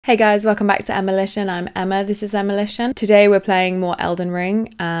Hey guys, welcome back to Emmalition. I'm Emma, this is Emmalition. Today we're playing more Elden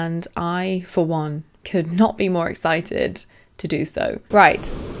Ring and I, for one, could not be more excited to do so. Right,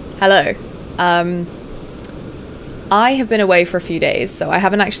 hello. I have been away for a few days, so I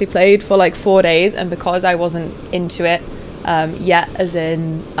haven't actually played for like 4 days, and because I wasn't into it yet, as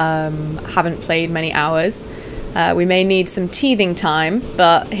in haven't played many hours, we may need some teething time,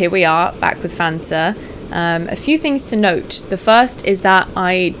 but here we are, back with Fanta. A few things to note. The first is that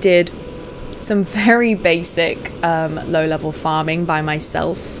I did some very basic low-level farming by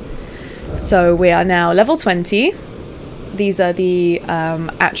myself. So we are now level 20. These are the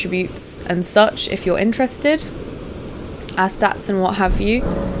attributes and such if you're interested. Our stats and what have you.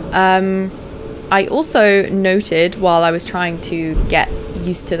 I also noted while I was trying to get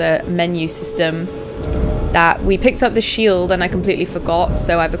used to the menu system that we picked up the shield and I completely forgot,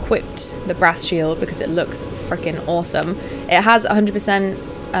 so I've equipped the brass shield because it looks freaking awesome. It has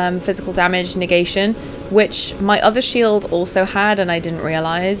 100% physical damage negation, which my other shield also had and I didn't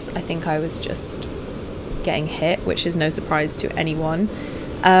realise. I think I was just getting hit, which is no surprise to anyone.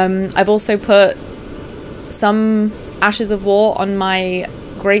 I've also put some Ashes of War on my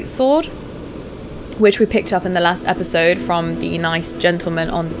greatsword, which we picked up in the last episode from the nice gentleman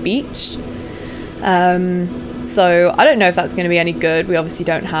on the beach. So I don't know if that's going to be any good. We obviously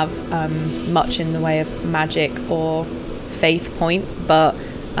don't have much in the way of magic or faith points, but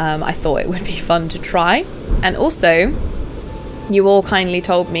I thought it would be fun to try. And also, you all kindly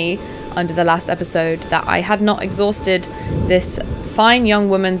told me under the last episode that I had not exhausted this fine young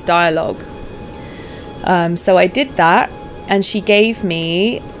woman's dialogue. So I did that, and she gave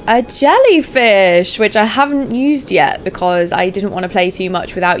me a jellyfish, which I haven't used yet because I didn't want to play too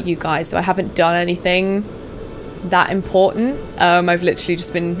much without you guys, so I haven't done anything that important. I've literally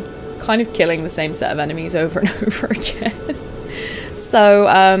just been kind of killing the same set of enemies over and over again. So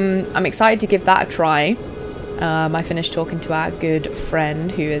I'm excited to give that a try. I finished talking to our good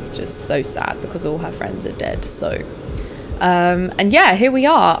friend who is just so sad because all her friends are dead. So and yeah, here we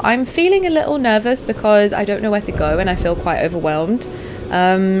are. I'm feeling a little nervous because I don't know where to go and I feel quite overwhelmed.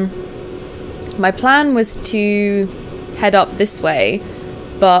 My plan was to head up this way,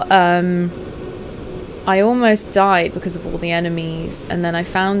 but I almost died because of all the enemies, and then I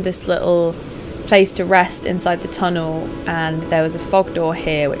found this little place to rest inside the tunnel, and there was a fog door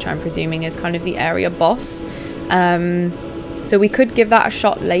here, which I'm presuming is kind of the area boss. So we could give that a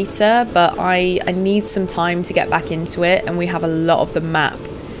shot later, but I need some time to get back into it, and we have a lot of the map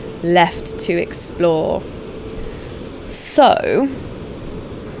left to explore. So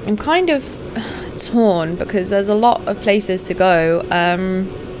I'm kind of torn because there's a lot of places to go.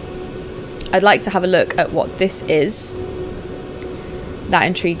 I'd like to have a look at what this is. That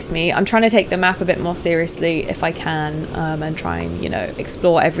intrigues me. I'm trying to take the map a bit more seriously if I can, and try and, you know,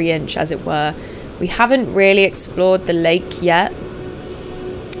 explore every inch, as it were. We haven't really explored the lake yet.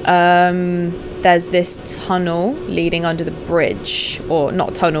 There's this tunnel leading under the bridge, or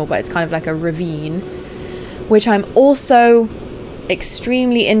not tunnel, but it's kind of like a ravine, which I'm also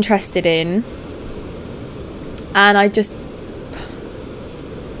extremely interested in, and I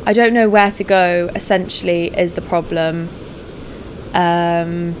don't know where to go, essentially, is the problem.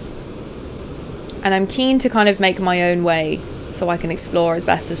 And I'm keen to kind of make my own way so I can explore as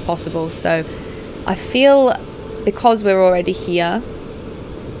best as possible. So I feel because we're already here,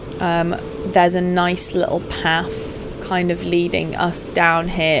 there's a nice little path kind of leading us down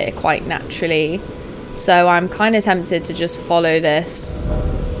here quite naturally. So I'm kind of tempted to just follow this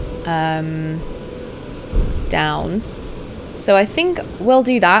down. So I think we'll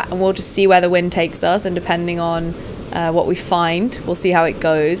do that, and we'll just see where the wind takes us, and depending on what we find, we'll see how it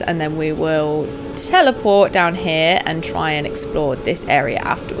goes, and then we will teleport down here and try and explore this area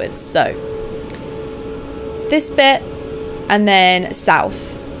afterwards. So this bit, and then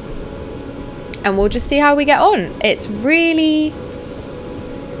south, and we'll just see how we get on. It's really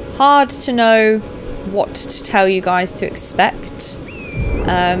hard to know what to tell you guys to expect.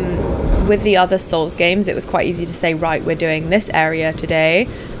 With the other Souls games, it was quite easy to say, right, we're doing this area today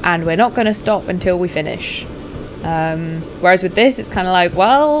and we're not going to stop until we finish. Whereas with this, it's kind of like,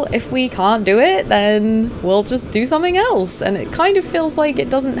 well, if we can't do it, then we'll just do something else. And it kind of feels like it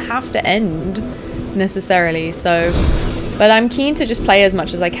doesn't have to end necessarily. So, but I'm keen to just play as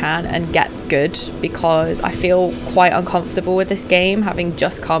much as I can and get good, because I feel quite uncomfortable with this game, having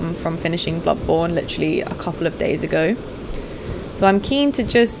just come from finishing Bloodborne literally a couple of days ago. So I'm keen to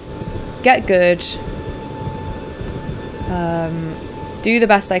just get good, do the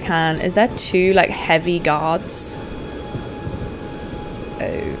best I can. Is there two like heavy guards?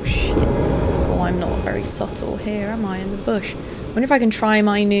 Oh shit. Oh, I'm not very subtle here, am I, in the bush? wonder if I can try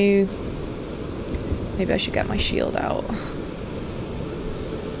my new... Maybe I should get my shield out.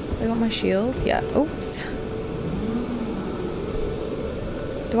 Have I got my shield? Yeah. Oops.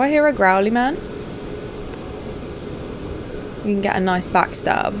 Do I hear a growly man? We can get a nice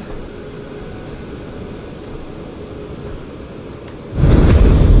backstab.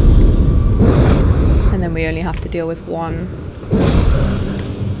 And then we only have to deal with one.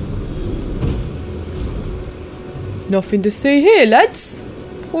 Nothing to see here, lads.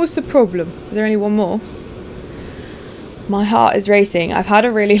 What's the problem? Is there only one more? My heart is racing. I've had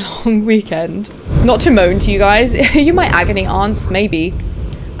a really long weekend. Not to moan to you guys. You my agony aunts, maybe.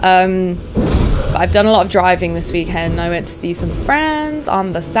 But I've done a lot of driving this weekend. I went to see some friends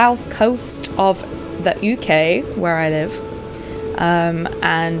on the south coast of the UK, where I live.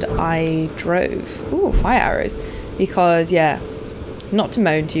 And I drove. Ooh, fire arrows. Because, yeah, not to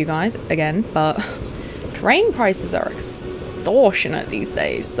moan to you guys again, but train prices are extortionate these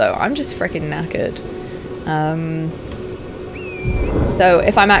days. So I'm just freaking knackered. So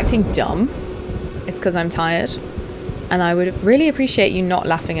if I'm acting dumb, it's because I'm tired. And I would really appreciate you not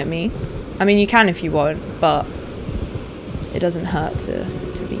laughing at me. I mean, you can if you want, but it doesn't hurt to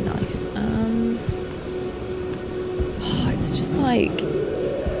be nice. It's just like,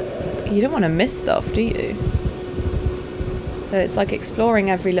 you don't want to miss stuff, do you? So it's like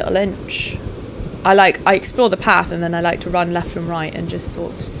exploring every little inch. I explore the path and then I like to run left and right and just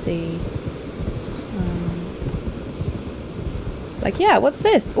sort of see. Like, yeah, what's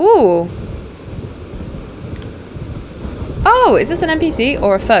this? Ooh. Oh, is this an NPC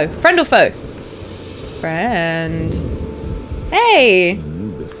or a foe? Friend or foe? Friend. Hey.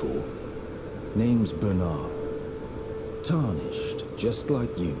 Knew before. Name's Bernard. Tarnished, just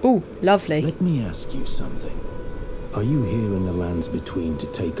like you. Ooh, lovely. Let me ask you something. Are you here in the lands between to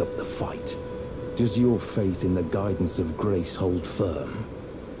take up the fight? Does your faith in the guidance of grace hold firm,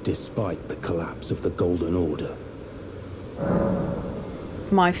 despite the collapse of the Golden Order?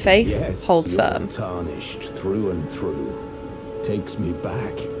 My faith holds firm. Tarnished through and through. Takes me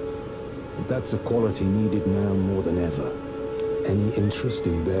back. But that's a quality needed now more than ever. Any interest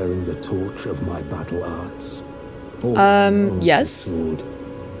in bearing the torch of my battle arts? Yes. Sword.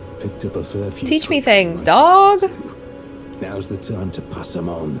 Picked up a fair few. Teach me things, dog. Now's the time to pass them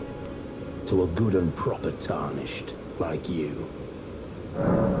on to a good and proper tarnished like you.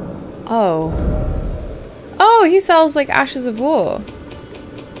 Oh. Oh, he sells like ashes of war.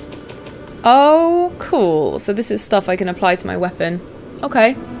 Oh, cool. So this is stuff I can apply to my weapon.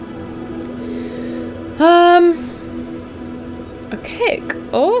 Okay. A kick.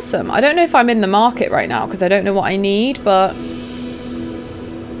 Awesome. I don't know if I'm in the market right now because I don't know what I need, but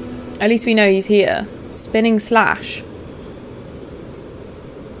at least we know he's here. Spinning slash.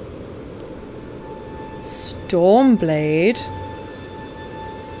 Stormblade.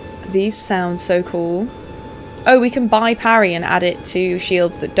 These sound so cool. Oh, we can buy parry and add it to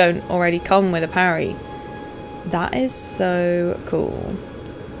shields that don't already come with a parry. That is so cool.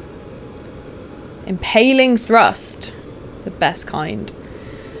 Impaling thrust. The best kind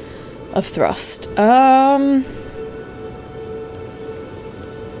of thrust.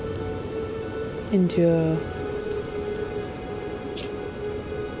 Endure.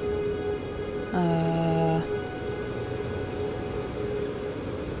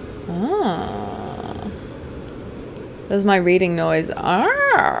 There's my reading noise.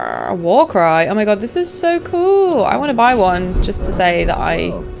 A war cry. Oh my god, this is so cool. I want to buy one just to say that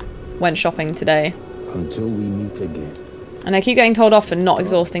I went shopping today. Until we meet again. And I keep getting told off for not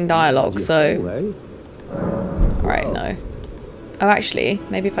exhausting dialogue, so... Alright, no. Oh, actually,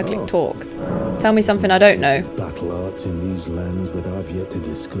 maybe if I click talk. Tell me something I don't know. Battle arts in these lands that I've yet to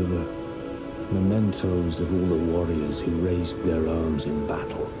discover. Mementos of all the warriors who raised their arms in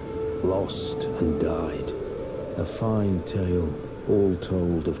battle. Lost and died. A fine tale, all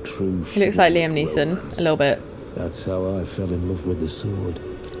told of true. He looks like Liam Neeson, a little bit. That's how I fell in love with the sword.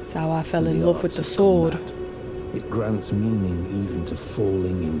 That's how I fell in love with the sword. It grants meaning even to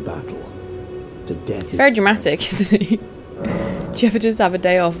falling in battle. To death. It's very dramatic, isn't he? Do you ever just have a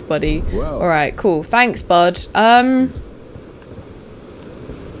day off, buddy? Well, alright, cool. Thanks, bud. Well,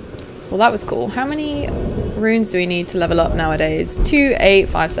 that was cool. How many runes do we need to level up nowadays? 2, 8,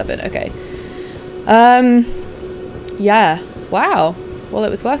 5, 7. Okay. Yeah. Wow. Well, it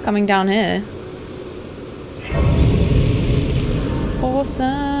was worth coming down here.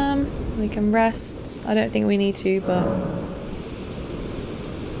 Awesome. We can rest. I don't think we need to, but...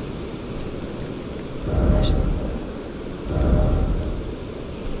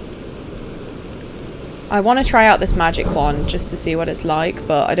 I want to try out this magic wand just to see what it's like,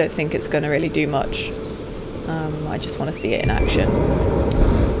 but I don't think it's going to really do much. I just want to see it in action.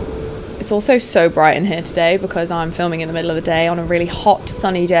 It's also so bright in here today because I'm filming in the middle of the day on a really hot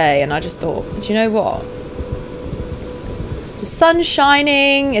sunny day, and I just thought, do you know what? The sun's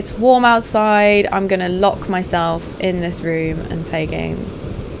shining, it's warm outside, I'm gonna lock myself in this room and play games.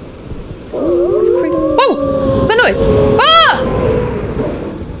 It's creepy. Whoa! What's that noise? Ah!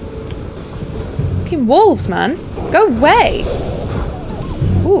 Fucking wolves, man. Go away.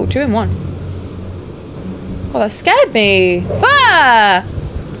 Ooh, 2 in 1. Oh, that scared me. Ah!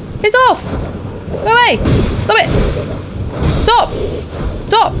 Piss off. Go away. Stop it. Stop.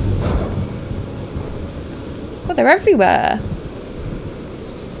 Stop. Oh, they're everywhere.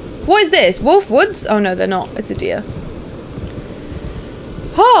 What is this? Wolf woods? Oh no, they're not. It's a deer.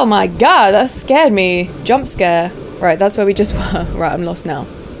 Oh my god, that scared me. Jump scare. Right, that's where we just were. Right, I'm lost now.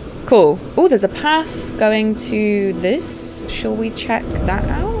 Cool. Oh, there's a path going to this. Shall we check that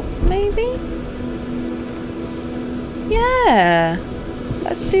out, maybe? Yeah.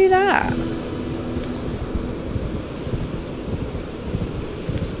 Let's do that.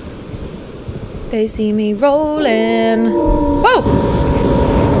 They see me rolling. Whoa!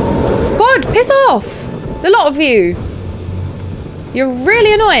 God, piss off! The lot of you. You're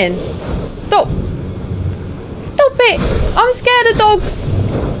really annoying. Stop. Stop it. I'm scared of dogs.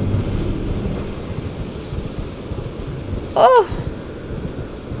 Oh.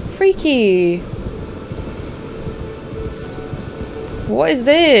 Freaky. What is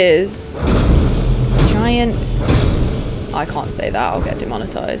this? Giant. I can't say that. I'll get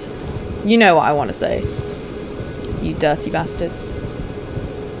demonetized. You know what I want to say. You dirty bastards.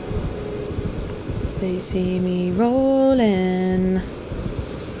 They see me rolling.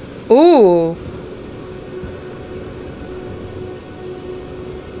 Ooh.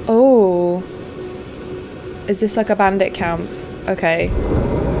 Oh. Is this like a bandit camp? Okay.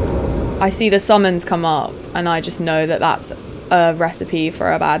 I see the summons come up and I just know that that's a recipe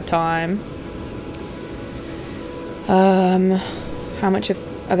for a bad time. How much of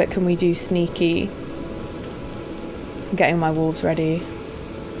it can we do sneaky? I'm getting my wolves ready.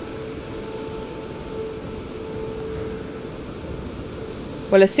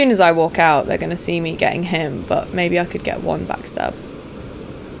 Well, as soon as I walk out, they're going to see me getting him, but maybe I could get one backstab.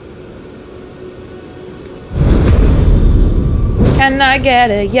 Can I get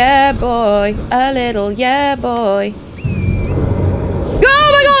a yeah boy? A little yeah boy.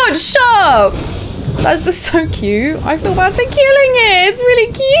 Oh my god, shut up! That's so cute. I feel bad for killing it. It's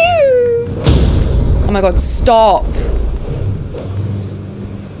really cute. Oh my god, stop.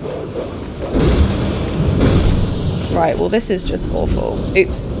 Right, well this is just awful.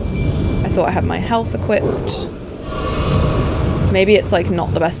 Oops. I thought I had my health equipped. Maybe it's like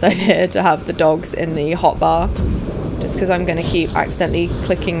not the best idea to have the dogs in the hotbar. Just because I'm going to keep accidentally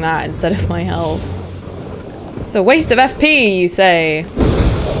clicking that instead of my health. It's a waste of FP, you say.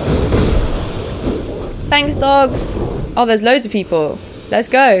 Thanks, dogs. Oh, there's loads of people. Let's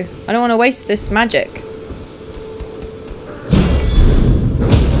go. I don't want to waste this magic.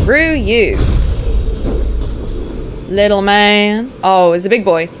 Screw you. Little man. Oh, it's a big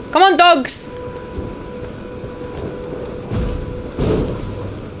boy. Come on, dogs.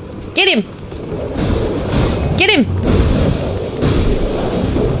 Get him. Get him.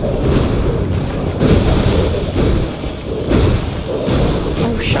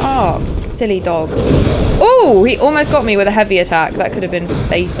 Oh, sharp. Silly dog. Oh, he almost got me with a heavy attack. That could have been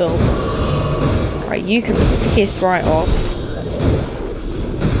fatal. Right, you can piss right off.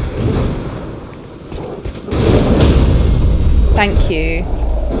 Thank you.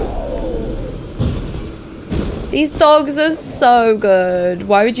 These dogs are so good.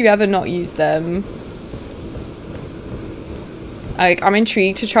 Why would you ever not use them? Like, I'm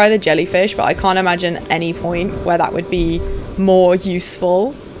intrigued to try the jellyfish, but I can't imagine any point where that would be more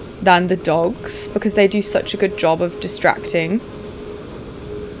useful than the dogs, because they do such a good job of distracting.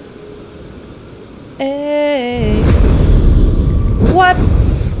 Hey. What?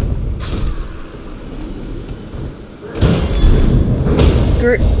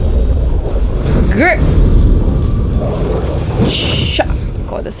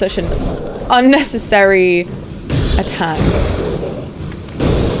 God, it's such an unnecessary attack.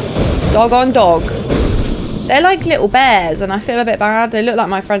 Dog on dog. They're like little bears and I feel a bit bad. They look like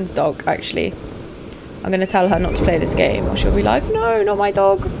my friend's dog, actually. I'm going to tell her not to play this game, or she'll be like, no, not my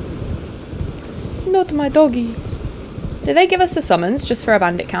dog. Not my doggy. Did they give us a summons just for a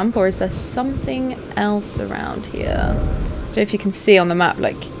bandit camp, or is there something else around here? I don't know if you can see on the map,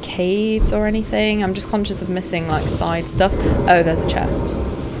 like caves or anything. I'm just conscious of missing like side stuff. Oh, there's a chest.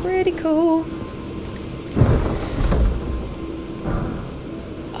 Pretty cool.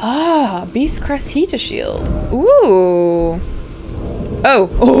 Ah, Beast Crest Heater Shield. Ooh. Oh,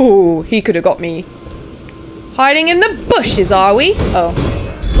 oh, he could have got me. Hiding in the bushes, are we? Oh,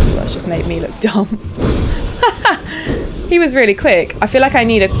 that's just made me look dumb. He was really quick. I feel like I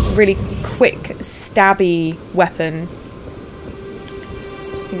need a really quick, stabby weapon. I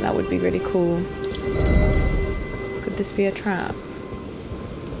think that would be really cool. Could this be a trap?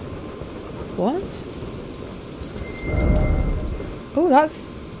 What? Oh,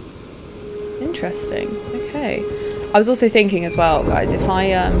 that's interesting. Okay. I was also thinking as well, guys, if I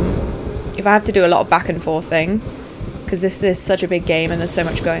have to do a lot of back and forthing, because this is such a big game and there's so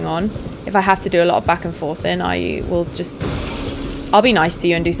much going on, if I have to do a lot of back and forthing, I'll be nice to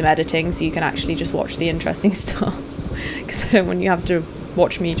you and do some editing so you can actually just watch the interesting stuff. Because I don't want you to have to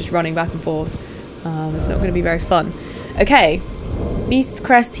watch me just running back and forth. It's not going to be very fun. Okay. Beast's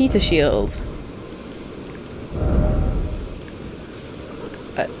Crest Heater Shield.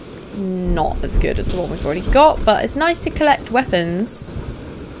 That's not as good as the one we've already got, but it's nice to collect weapons.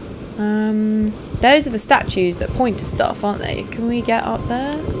 Those are the statues that point to stuff, aren't they? Can we get up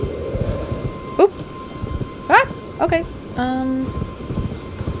there? Oop! Ah! Okay.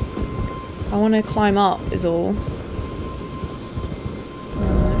 I want to climb up is all.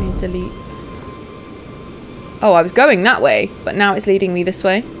 Let me delete. Oh, I was going that way, but now it's leading me this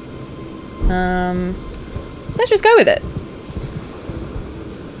way. Let's just go with it.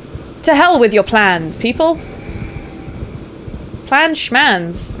 To hell with your plans, people. Plans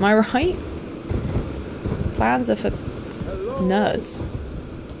schmans, am I right? Plans are for nerds.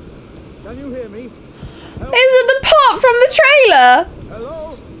 Can you hear me? Hello? Is it the part from the trailer?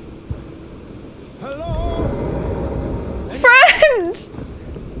 Hello? Hello? Friend!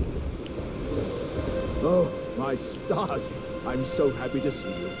 Oh, my stars. I'm so happy to see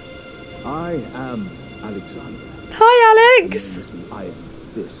you. I am Alexander. Hi, Alex. The Iron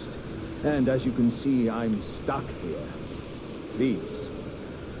Fist. And as you can see, I'm stuck here. Please,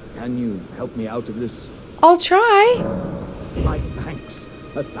 can you help me out of this? I'll try. My thanks.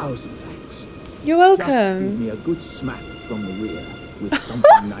 1,000 thanks. You're Just give welcome. me a good smack from the rear with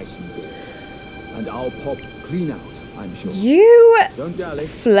something nice and big. And I'll pop clean out, I'm sure. You Don't dally.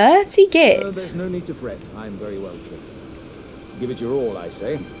 flirty git. There's no need to fret. I'm very well trained. Give it your all, I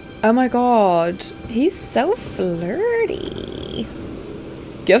say. Oh my god. He's so flirty.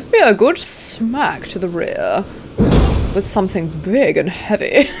 Give me a good smack to the rear with something big and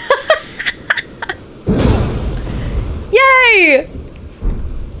heavy. Yay!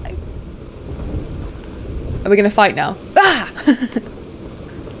 Are we gonna fight now? Ah!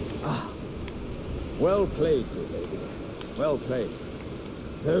 Well played, good lady. Well played.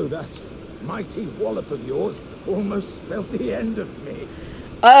 Though that mighty wallop of yours almost spelled the end of me.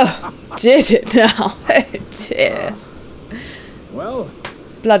 Oh, did it now? Oh dear. Well,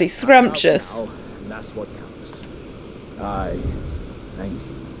 Bloody scrumptious. now, and that's what counts. I thank you.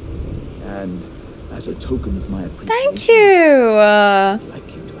 And as a token of my appreciation, Thank you. I'd like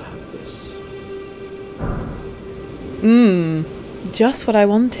you to have this. Just what I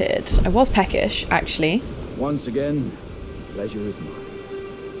wanted. I was peckish, actually. Once again, pleasure is mine.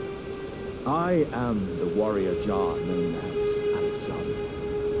 I am the warrior Jar known as Alexander.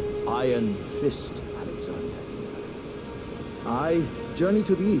 Iron Fist Alexander, in fact. I journey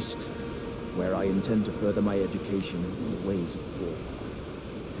to the east, where I intend to further my education in the ways of war.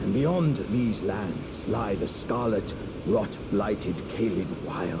 And beyond these lands lie the scarlet, rot-blighted Caelid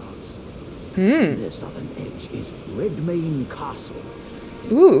wilds. On their southern edge is Redmane Castle.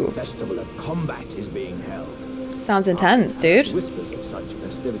 Ooh. A festival of combat is being held. Sounds intense, dude. Whispers of such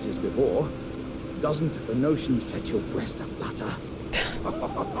festivities before. Doesn't the notion set your breast aflutter?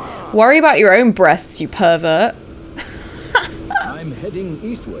 Worry about your own breasts, you pervert. I'm heading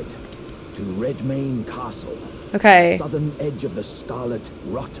eastward to Redmane Castle. Okay. Southern edge of the scarlet,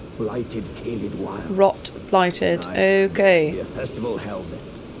 rot-blighted Caelid wilds. Rot blighted. Okay. Be a festival held there.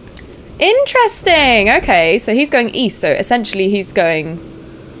 Interesting. Okay, so he's going east. So essentially he's going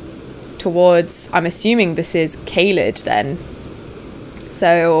towards, I'm assuming this is Caelid then.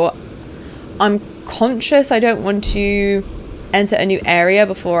 So I'm conscious I don't want to enter a new area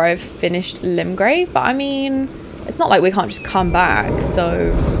before I've finished Limgrave. But I mean, it's not like we can't just come back.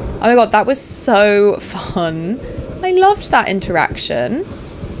 So, oh my god, that was so fun. I loved that interaction.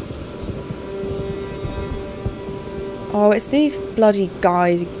 Oh, it's these bloody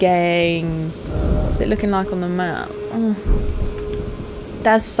guys again. What's it looking like on the map? Oh.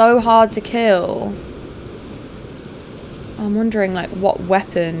 They're so hard to kill. I'm wondering, like, what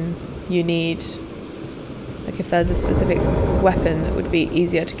weapon you need. Like, if there's a specific weapon that would be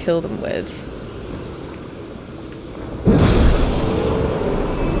easier to kill them with.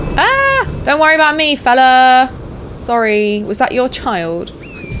 Don't worry about me, fella. Sorry. Was that your child?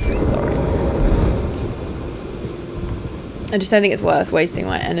 I'm so sorry. I just don't think it's worth wasting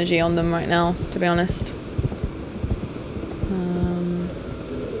my energy on them right now, to be honest.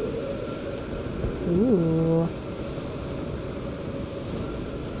 Ooh.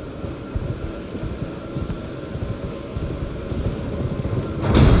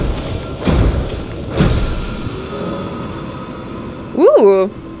 Ooh.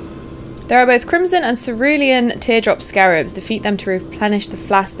 There are both crimson and cerulean teardrop scarabs. Defeat them to replenish the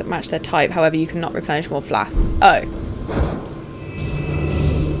flasks that match their type. However, you cannot replenish more flasks. Oh.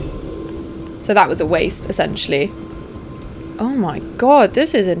 So that was a waste, essentially. Oh my god,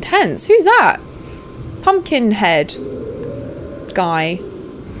 this is intense. Who's that? Pumpkin head guy.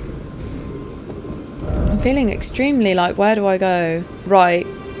 I'm feeling extremely like, where do I go? Right.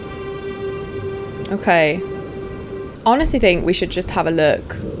 Okay. Honestly think we should just have a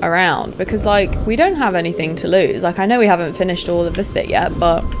look around because like we don't have anything to lose. Like I know we haven't finished all of this bit yet,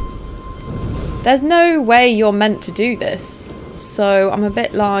 but there's no way you're meant to do this. So I'm a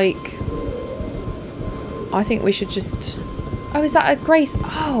bit like, I think we should just, oh, is that a grace?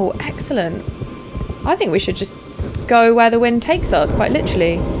 Oh, excellent. I think we should just go where the wind takes us, quite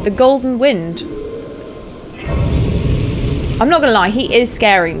literally. The golden wind. I'm not gonna lie, he is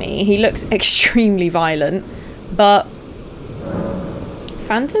scaring me. He looks extremely violent. But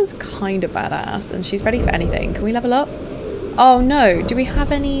Fanta's kind of badass and she's ready for anything. Can we level up? Oh no, do we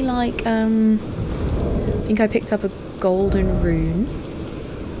have any like I think I picked up a golden rune.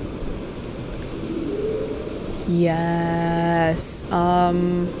 Yes.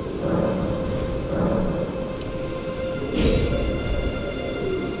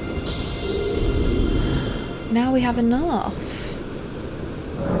 Now we have enough.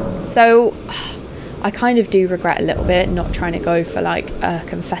 So I kind of do regret a little bit not trying to go for like a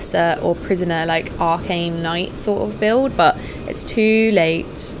confessor or prisoner like arcane knight sort of build, but it's too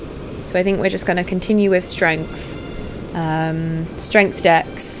late. So I think we're just going to continue with strength. Strength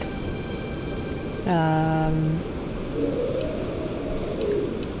dex.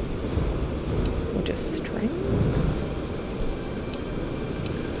 Or just strength.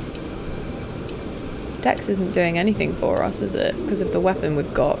 Dex isn't doing anything for us, is it? Because of the weapon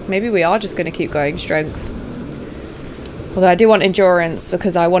we've got. Maybe we are just going to keep going strength. Although I do want endurance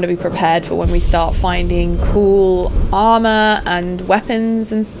because I want to be prepared for when we start finding cool armor and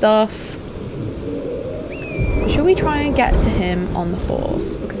weapons and stuff. So should we try and get to him on the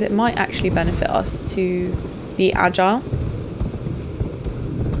horse? Because it might actually benefit us to be agile.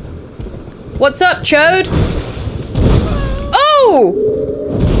 What's up, chode? Oh!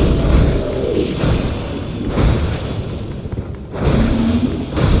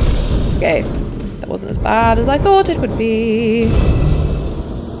 Okay, that wasn't as bad as I thought it would be.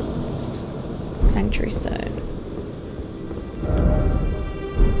 Sanctuary stone.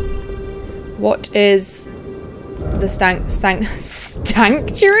 What is the sanctuary?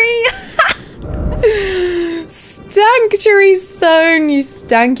 Sanctuary stone, you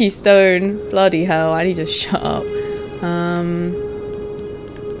stanky stone. Bloody hell, I need to shut up.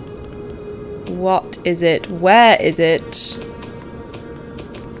 What is it? Where is it?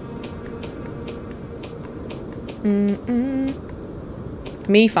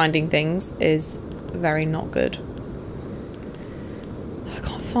 Me finding things is very not good. I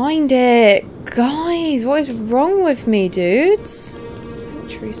can't find it. Guys, what is wrong with me, dudes?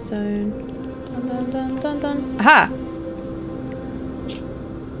 Sanctuary stone. Dun, dun, dun, dun, dun. Aha!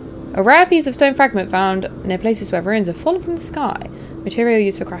 A rare piece of stone fragment found near places where ruins have fallen from the sky. Material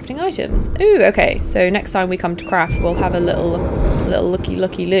used for crafting items. Ooh, okay. So next time we come to craft, we'll have a little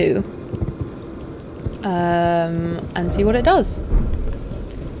looky loo. And see what it does.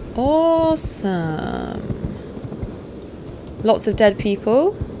 Awesome. Lots of dead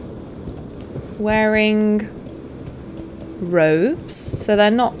people wearing robes, so they're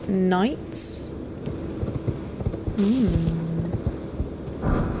not knights.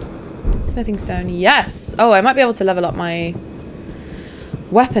 Smithing stone, yes. Oh, I might be able to level up my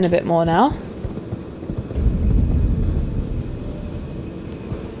weapon a bit more now.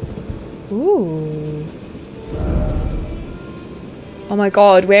 Ooh. Oh my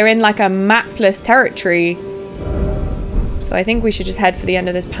god, we're in like a mapless territory. So I think we should just head for the end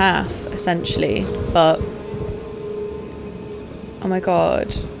of this path, essentially. But oh my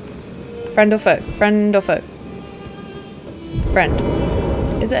god. Friend or foe? Friend or foe? Friend.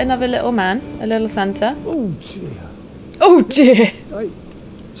 Is it another little man? A little Santa? Oh dear. Oh dear.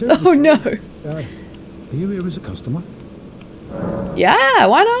 Oh no. Are you here as a customer? Yeah,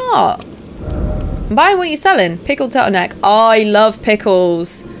 why not? I'm buying what you're selling. Pickled turtleneck. I love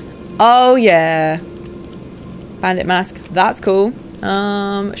pickles. Oh, yeah. Bandit mask. That's cool.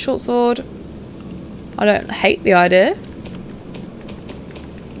 Short sword. I don't hate the idea.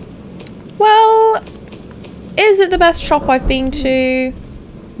 Well, is it the best shop I've been to?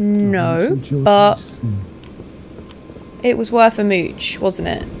 No, but it was worth a mooch, wasn't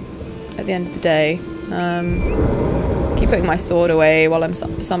it? At the end of the day. Keep putting my sword away while I'm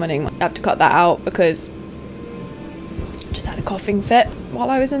summoning. I have to cut that out because I just had a coughing fit while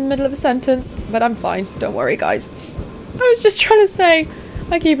I was in the middle of a sentence. But I'm fine. Don't worry, guys. I was just trying to say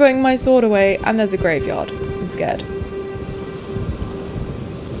I keep putting my sword away and there's a graveyard. I'm scared.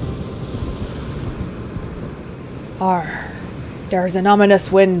 Arr. There's an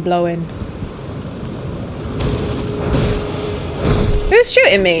ominous wind blowing. Who's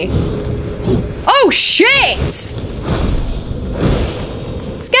shooting me? Oh shit!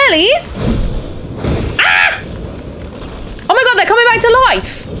 Skellies? Ah! Oh my god, they're coming back to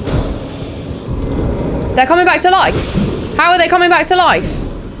life! They're coming back to life. How are they coming back to life?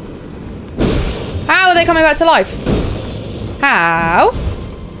 How are they coming back to life? How?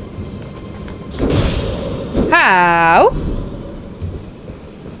 How?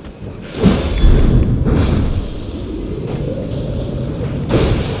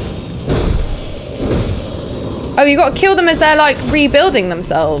 Oh, you gotta kill them as they're like rebuilding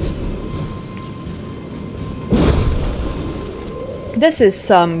themselves. This is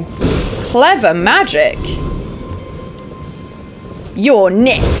some clever magic. You're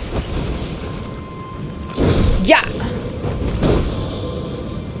next. Yeah.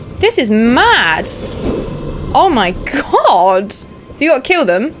 This is mad. Oh my god. So you gotta kill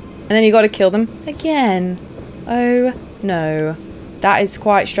them, and then you gotta kill them again. Oh no. That is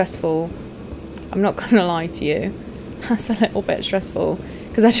quite stressful. I'm not gonna lie to you. That's a little bit stressful.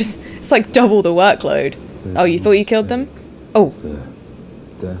 Because it's like double the workload. Oh, you thought you killed them? Oh.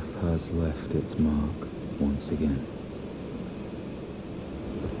 Death has left its mark once again.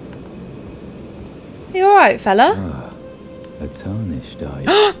 You alright, fella? Ah, a tarnished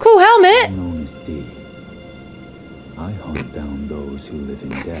eye. Cool helmet! Known as D. I hunt down those who live in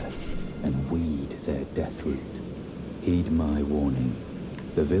death and weed their death root. Heed my warning.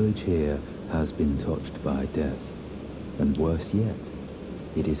 The village here has been touched by death, and worse yet,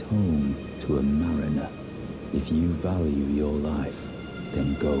 it is home to a mariner. If you value your life,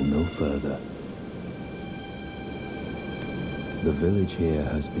 then go no further. The village here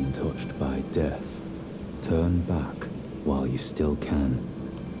has been touched by death. Turn back while you still can.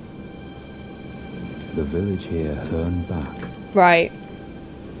 The village here, turn back. Right.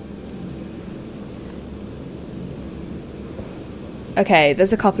 Okay,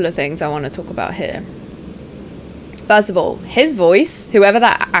 there's a couple of things I want to talk about here. First of all, his voice, whoever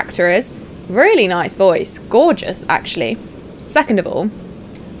that actor is, really nice voice. Gorgeous, actually. Second of all,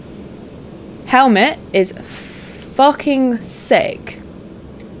 helmet is fucking sick.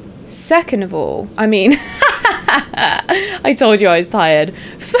 Second of all, I mean, I told you I was tired.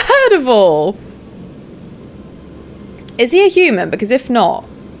 Third of all, is he a human? Because if not,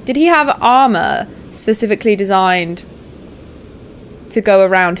 did he have armor specifically designed to go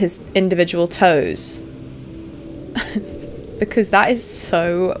around his individual toes? Because that is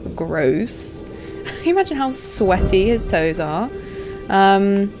so gross. Can you imagine how sweaty his toes are?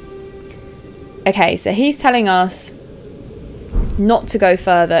 Okay, so he's telling us not to go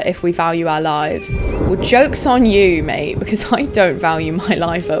further if we value our lives. Well, joke's on you, mate, because I don't value my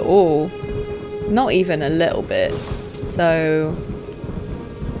life at all. Not even a little bit. So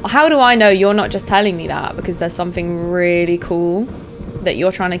how do I know you're not just telling me that because there's something really cool that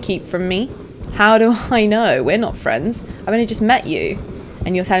you're trying to keep from me? How do I know? We're not friends. I've only just met you.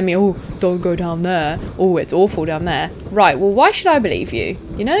 And you're telling me, oh, don't go down there. Oh, it's awful down there. Right, well, why should I believe you?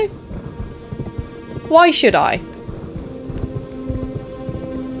 You know? Why should I?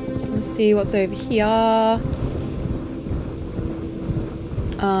 Just want to see what's over here.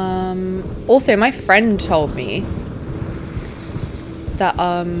 Also, my friend told me that,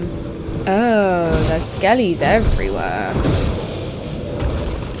 oh, there's skellies everywhere.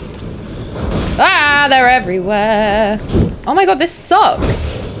 Ah, they're everywhere. Oh my god, this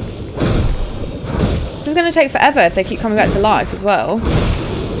sucks. This is going to take forever if they keep coming back to life as well.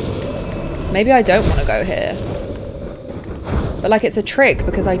 Maybe I don't want to go here. But like, it's a trick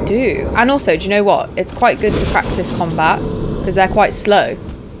because I do. And also, do you know what? It's quite good to practice combat because they're quite slow.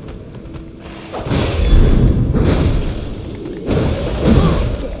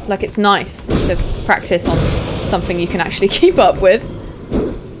 Like, it's nice to practice on something you can actually keep up with.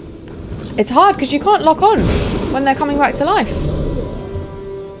 It's hard because you can't lock on when they're coming back to life.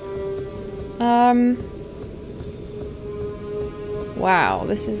 Wow,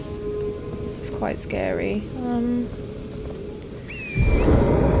 this is is quite scary.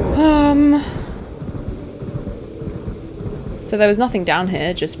 So there was nothing down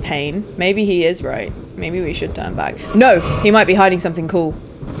here, just pain. Maybe he is right. Maybe we should turn back. No, he might be hiding something cool.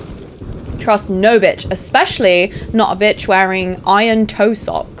 Trust no bitch, especially not a bitch wearing iron toe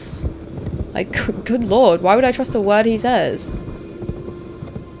socks. Like, good lord, why would I trust a word he says?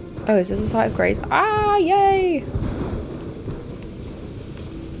 Oh, is this a site of grace? Ah, yay!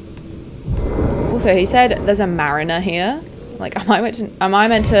 Also, he said there's a mariner here. Like, am I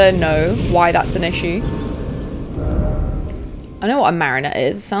meant to know why that's an issue? I know what a mariner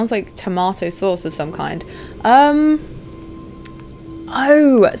is. It sounds like tomato sauce of some kind.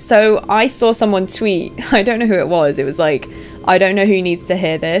 Oh, so I saw someone tweet. I don't know who it was. It was like, I don't know who needs to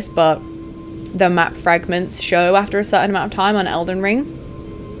hear this, but the map fragments show after a certain amount of time on Elden Ring.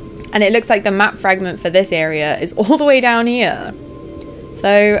 And it looks like the map fragment for this area is all the way down here.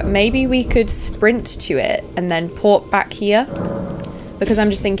 So maybe we could sprint to it and then port back here. Because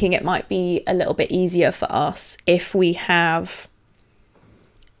I'm just thinking it might be a little bit easier for us if we have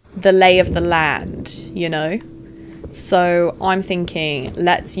the lay of the land, you know? So I'm thinking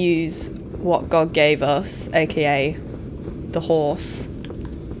let's use what God gave us, aka the horse,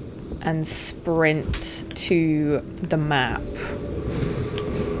 and sprint to the map.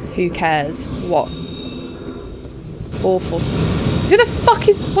 Who cares what awful what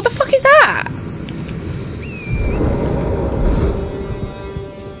the fuck is that?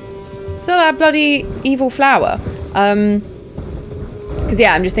 Is that bloody evil flower? Because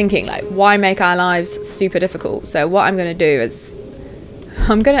yeah, I'm just thinking, like, why make our lives super difficult? So what I'm going to do is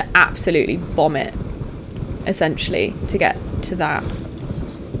I'm going to absolutely bomb it, essentially, to get to that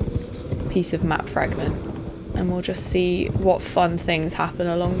piece of map fragment. And we'll just see what fun things happen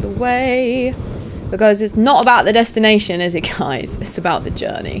along the way. Because it's not about the destination, is it, guys? It's about the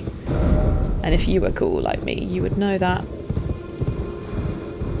journey. And if you were cool like me, you would know that.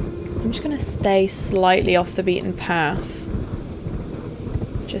 I'm just going to stay slightly off the beaten path.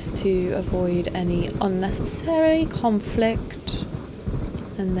 Just to avoid any unnecessary conflict.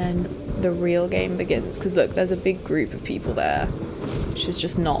 And then the real game begins. Because look, there's a big group of people there. Which is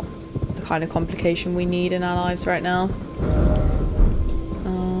just not the kind of complication we need in our lives right now.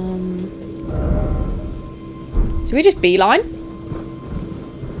 Should we just beeline?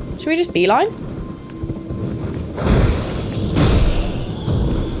 Should we just beeline?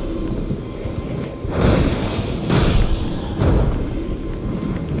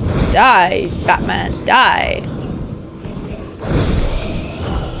 Die, Batman, die.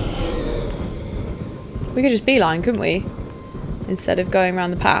 We could just beeline, couldn't we? Instead of going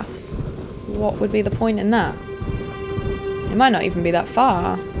around the paths. What would be the point in that? It might not even be that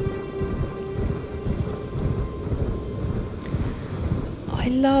far. I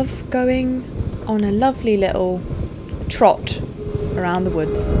love going on a lovely little trot around the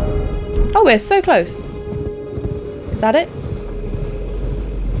woods. Oh, we're so close. Is that it?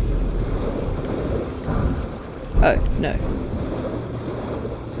 Oh, no.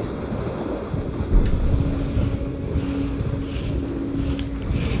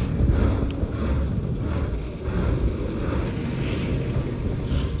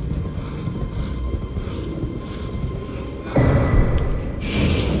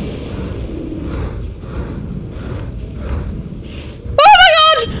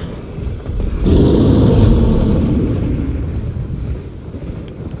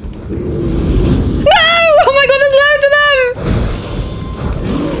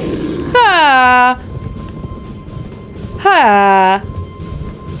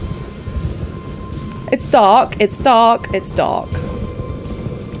 It's dark, it's dark, it's dark.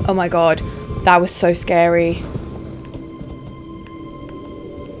 Oh my god, that was so scary.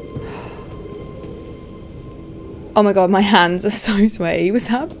 Oh my god, my hands are so sweaty. Was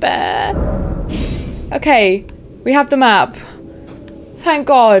that a bear? Okay, we have the map. Thank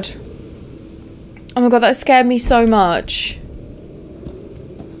god. Oh my god, that scared me so much.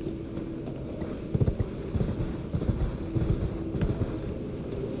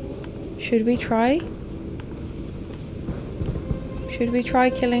 Should we try? Should we try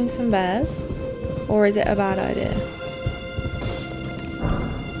killing some bears? Or is it a bad idea?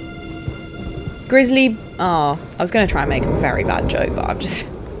 Grizzly... Oh, I was going to try and make a very bad joke, but I've just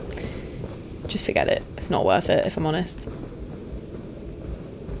forget it. It's not worth it, if I'm honest.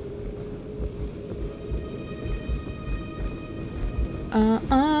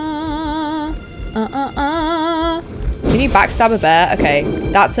 Can you backstab a bear? Okay,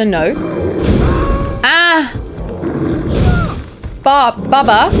 that's a no. Ah!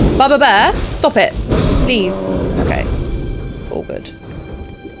 Baba bear, stop it, please. Okay, it's all good.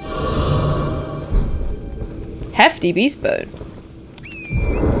 Hefty beast bone.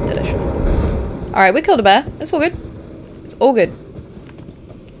 Delicious. Alright, we killed a bear. It's all good. It's all good.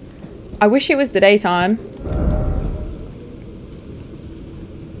 I wish it was the daytime.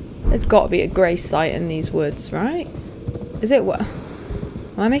 There's got to be a grace site in these woods, right? Is it what?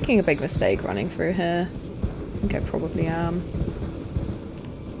 Am I making a big mistake running through here? I think I probably am.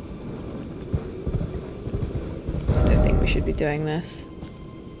 I don't think we should be doing this.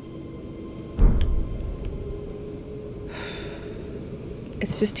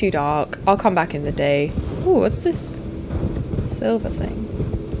 It's just too dark. I'll come back in the day. Ooh, what's this silver thing?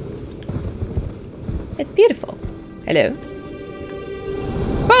 It's beautiful. Hello.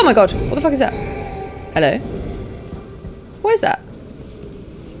 Oh my god, what the fuck is that? Hello? What is that?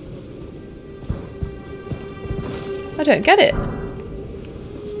 I don't get it.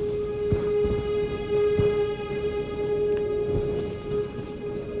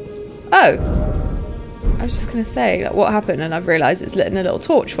 Oh. I was just gonna say, like, what happened, and I've realised it's lit a little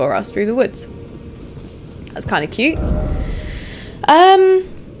torch for us through the woods. That's kind of cute.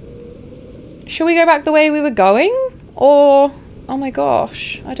 Shall we go back the way we were going? Or... oh my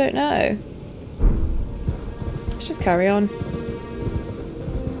gosh, I don't know. Let's just carry on.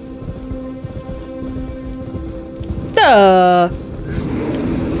 Duh!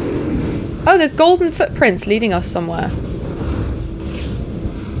 Oh, there's golden footprints leading us somewhere.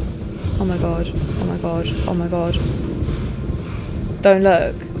 Oh my god, oh my god, oh my god. Don't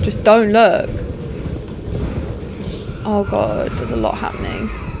look. Just don't look. Oh god, there's a lot happening.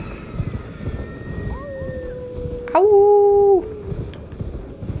 Ow!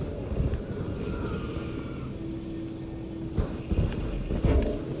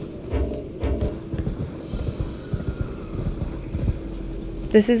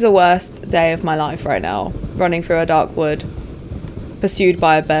 This is the worst day of my life right now. Running through a dark wood. Pursued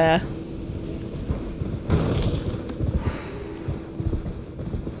by a bear.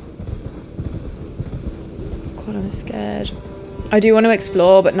 God, I'm scared. I do want to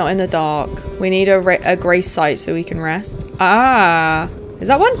explore, but not in the dark. We need a grace site so we can rest. Ah! Is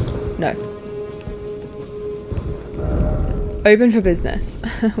that one? No. Open for business.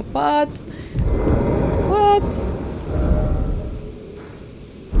 What? What?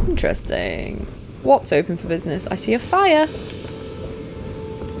 Interesting. What's open for business? I see a fire.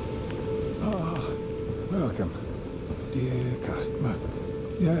 Ah, welcome, dear customer.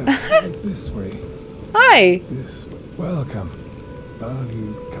 Yes, right this way. Hi. This way. Welcome,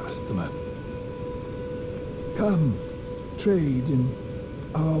 valued customer. Come, trade in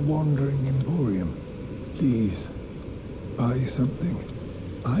our wandering emporium. Please, buy something.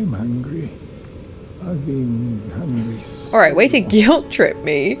 I'm hungry. I've been hungry so Alright, way to long. guilt trip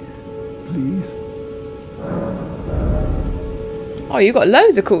me. Please. Oh, you got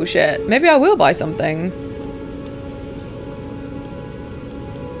loads of cool shit. Maybe I will buy something.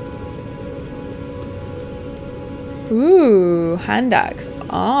 Ooh, hand axe.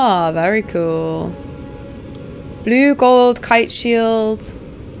 Ah, very cool. Blue gold kite shield.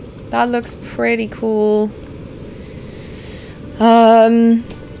 That looks pretty cool.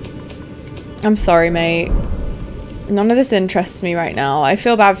 I'm sorry, mate. None of this interests me right now. I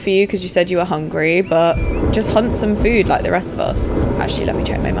feel bad for you because you said you were hungry, but just hunt some food like the rest of us. Actually, let me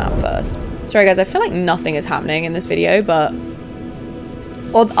check my map first. Sorry, guys. I feel like nothing is happening in this video, but...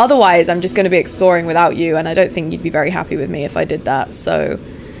 or otherwise, I'm just going to be exploring without you, and I don't think you'd be very happy with me if I did that. So,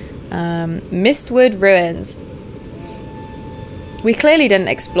 Mistwood Ruins. We clearly didn't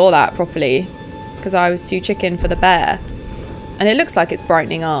explore that properly because I was too chicken for the bear. And it looks like it's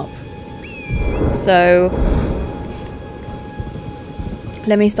brightening up. So,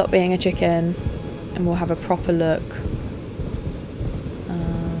 let me stop being a chicken and we'll have a proper look.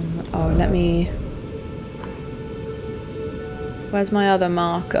 Oh, let me... where's my other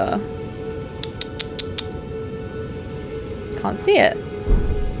marker? Can't see it.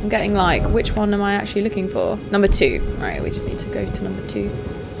 I'm getting like, which one am I actually looking for? Number 2. Right, we just need to go to number 2.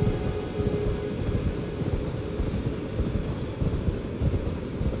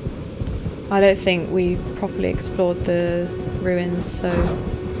 I don't think we properly explored the ruins, so...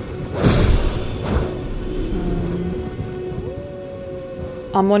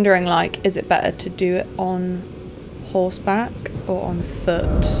 I'm wondering, like, is it better to do it on horseback or on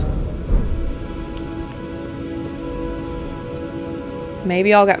foot?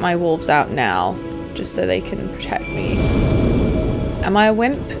 Maybe I'll get my wolves out now, just so they can protect me. Am I a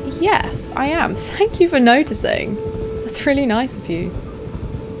wimp? Yes, I am. Thank you for noticing. That's really nice of you.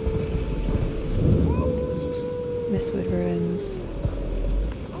 Mistwood Ruins.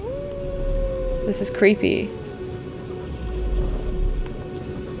 This is creepy.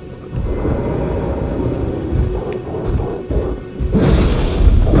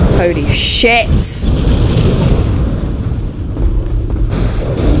 Holy shit!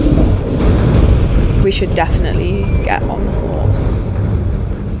 We should definitely get on the horse.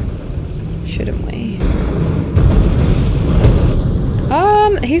 Shouldn't we?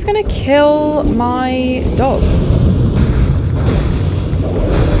 He's gonna kill my dogs.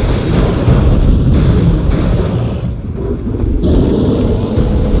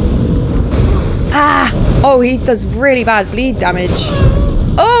 Ah! Oh, he does really bad bleed damage.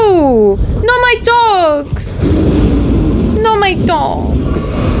 Oh! Not my dogs! Not my dogs!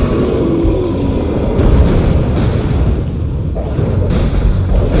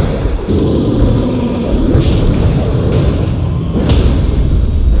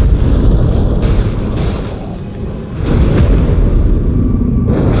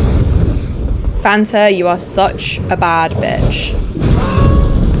 Fanta, you are such a bad bitch.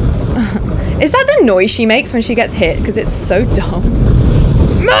 Is that the noise she makes when she gets hit? Because it's so dumb.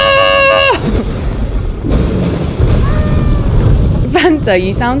 Fanta,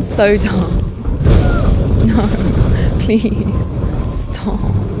 you sound so dumb. No, please stop.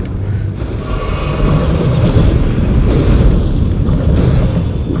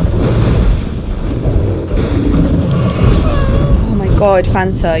 Oh my god,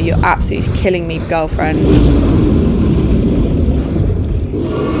 Fanta, you're absolutely killing me, girlfriend.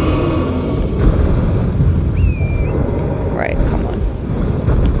 Right, come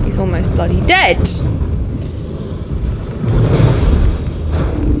on. He's almost bloody dead.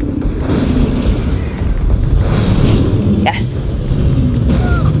 Yes.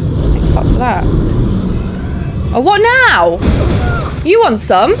 Thank fuck for that. Oh, what now? You want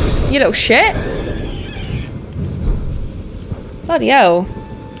some? You little shit. Bloody hell.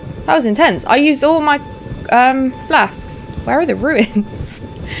 That was intense. I used all my flasks. Where are the ruins?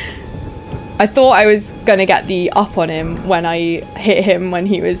 I thought I was gonna get the up on him when I hit him when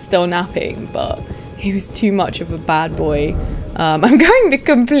he was still napping, but he was too much of a bad boy. I'm going the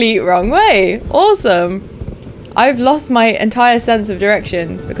complete wrong way. Awesome. I've lost my entire sense of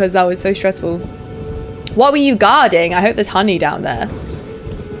direction because that was so stressful. What were you guarding? I hope there's honey down there.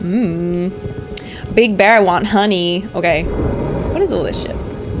 Big bear want honey. Okay. What is all this shit?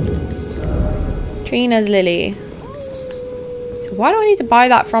 Trina's lily. So why do I need to buy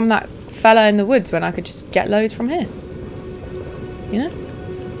that from that fella in the woods when I could just get loads from here? You know?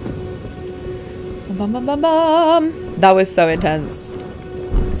 Bum, bum, bum, bum. That was so intense.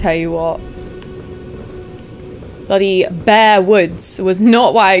 I tell you what. Bloody Bear Woods was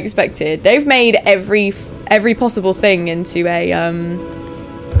not what I expected. They've made every possible thing into a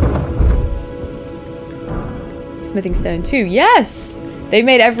smithing stone too. Yes! They've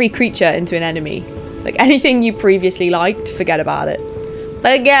made every creature into an enemy. Like anything you previously liked, forget about it.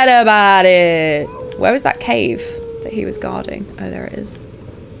 Forget about it! Where was that cave that he was guarding? Oh, there it is.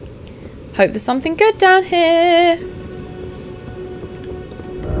 Hope there's something good down here.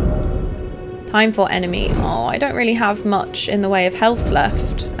 Time for enemy. Oh, I don't really have much in the way of health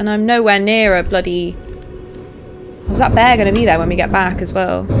left. And I'm nowhere near a bloody... Oh, is that bear going to be there when we get back as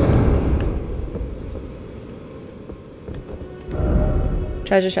well?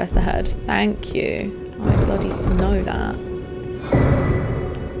 Treasure chest ahead. Thank you. I bloody know that.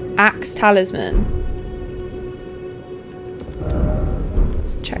 Axe talisman.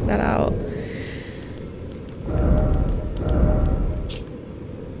 Let's check that out.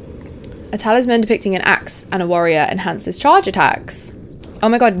 A talisman depicting an axe and a warrior enhances charge attacks. Oh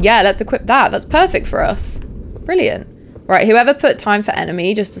my god, yeah, let's equip that. That's perfect for us. Brilliant. Right, whoever put time for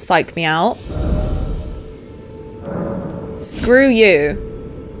enemy just to psych me out. Screw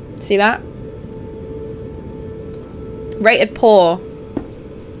you. See that? Rated poor.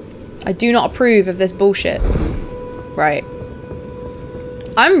 I do not approve of this bullshit. Right.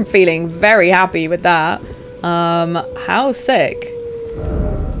 I'm feeling very happy with that. How sick.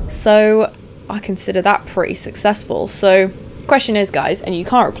 So I consider that pretty successful. So question is, guys, and you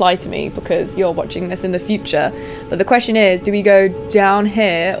can't reply to me because you're watching this in the future, but the question is, do we go down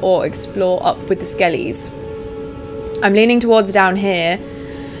here or explore up with the skellies? I'm leaning towards down here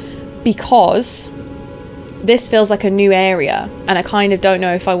because this feels like a new area and I kind of don't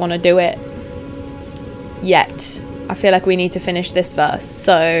know if I want to do it yet. I feel like we need to finish this first.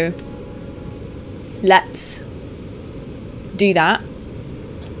 So let's do that.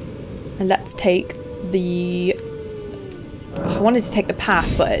 And let's take the... I wanted to take the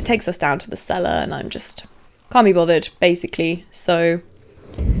path, but it takes us down to the cellar and I'm just... can't be bothered, basically. So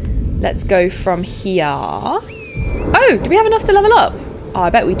let's go from here. Oh, do we have enough to level up? Oh, I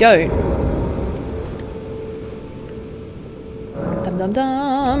bet we don't. Dum dum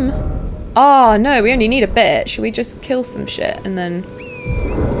dum. Oh, no, we only need a bit. Should we just kill some shit and then...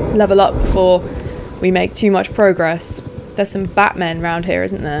 level up before we make too much progress. There's some Batmen around here,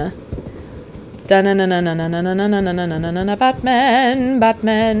 isn't there? Batman.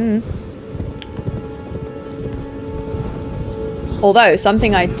 Although,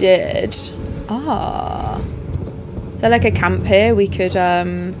 something I did... Is there like a camp here? We could,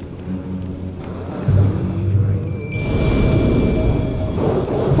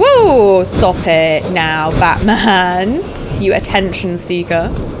 Woo! Stop it now, Batman. You attention seeker.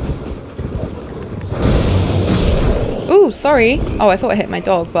 Ooh, sorry. Oh, I thought I hit my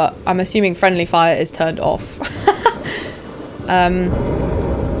dog, but I'm assuming friendly fire is turned off.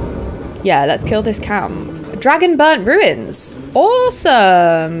 Yeah, let's kill this camp. Dragon burnt ruins.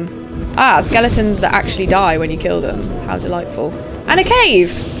 Awesome. Ah, skeletons that actually die when you kill them. How delightful. And a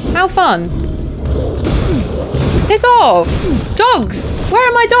cave. How fun. Piss off. Dogs. Where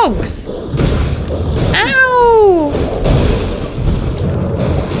are my dogs? Ow.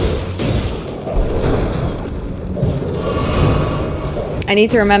 I need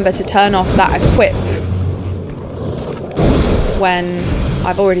to remember to turn off that equip when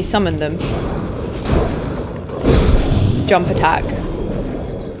I've already summoned them. Jump attack.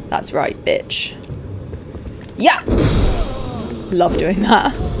 That's right, bitch. Yeah! Love doing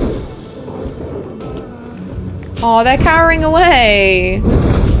that. Oh, they're cowering away.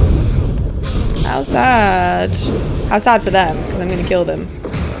 How sad. How sad for them, because I'm going to kill them.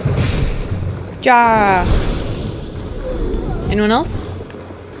 Ja! Anyone else?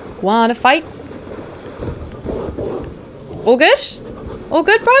 Wanna fight? All good? All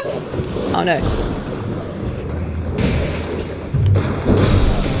good, bruv? Oh no.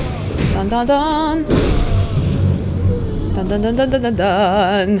 Dun dun dun. Dun dun dun dun dun dun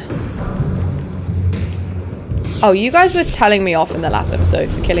dun. Oh, you guys were telling me off in the last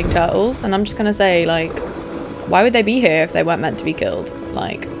episode for killing turtles, and I'm just gonna say, like, why would they be here if they weren't meant to be killed?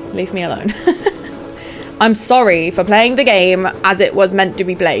 Like, leave me alone. I'm sorry for playing the game as it was meant to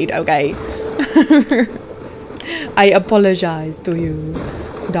be played, okay? I apologize to you,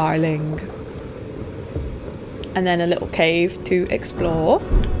 darling. And then a little cave to explore.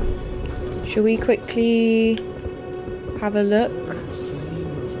 Shall we quickly have a look?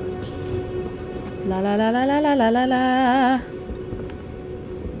 La la la la la la la la la.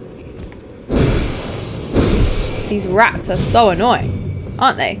 These rats are so annoying,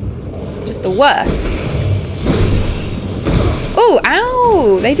 aren't they? Just the worst. Oh,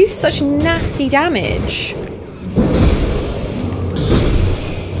 ow! They do such nasty damage.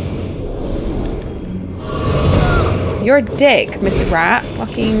 You're a dick, Mr. Rat.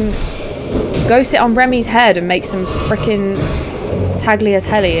 Fucking go sit on Remy's head and make some frickin'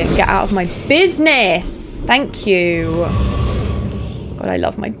 tagliatelle and get out of my business. Thank you. God, I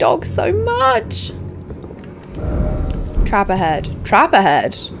love my dog so much. Trap ahead. Trap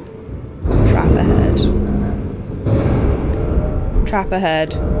ahead. Trap ahead. Trap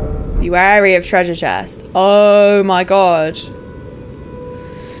ahead. Be wary of treasure chest. Oh my god.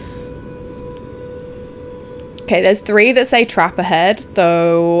 Okay, there's 3 that say trap ahead,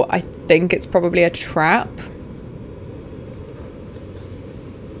 so I think it's probably a trap.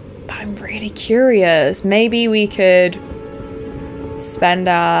 But I'm really curious. Maybe we could spend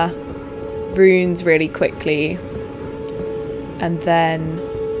our runes really quickly and then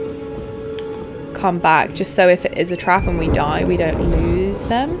come back, just so if it is a trap and we die, we don't lose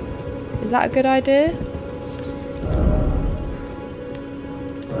them. Is that a good idea?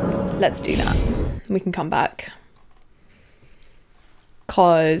 Let's do that. We can come back.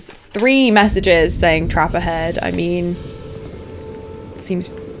 Cause 3 messages saying trap ahead, I mean, it seems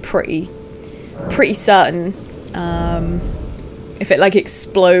pretty certain. If it like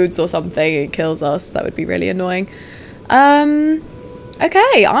explodes or something and kills us, that would be really annoying.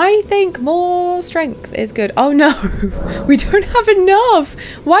 Okay, I think more strength is good. Oh no, we don't have enough.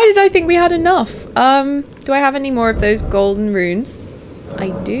 Why did I think we had enough? Do I have any more of those golden runes? I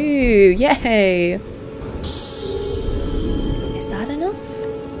do, yay. Is that enough?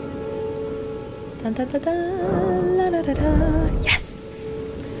 Dun, dun, dun, dun, la, da, da, da. Yes!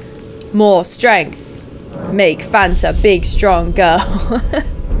 More strength. Make Fanta big, strong girl.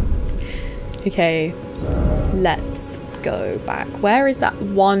 Okay, let's go back. Where is that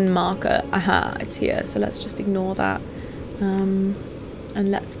one marker? Aha, it's here. So let's just ignore that. And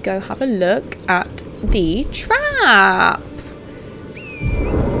let's go have a look at the trap.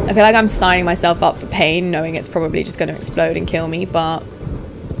 I feel like I'm signing myself up for pain, knowing it's probably just going to explode and kill me, but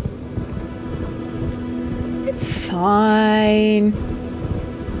it's fine.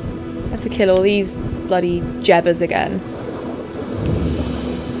 I have to kill all these bloody jebbers again.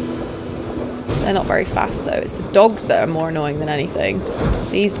 They're not very fast though. It's the dogs that are more annoying than anything.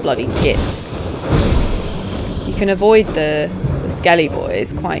 These bloody gits. You can avoid the skelly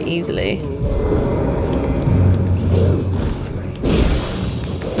boys quite easily.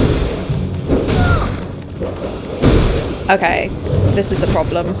 Okay, this is a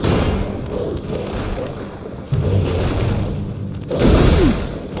problem.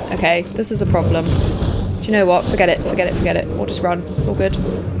 Okay, this is a problem. Do you know what? Forget it, forget it, forget it. We'll just run. It's all good.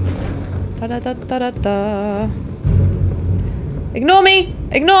 Da da da da da da. Ignore me!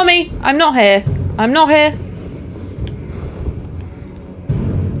 Ignore me! I'm not here. I'm not here.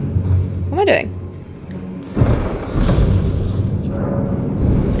 What am I doing?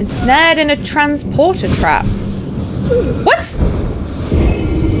 Ensnared in a transporter trap. What?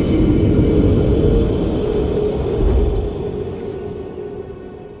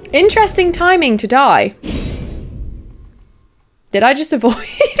 Interesting timing to die. Did I just avoid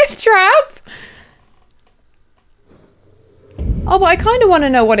a trap? Oh, but I kind of want to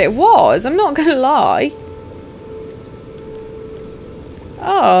know what it was. I'm not gonna lie.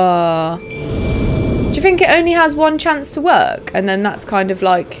 Oh. Do you think it only has one chance to work? And then that's kind of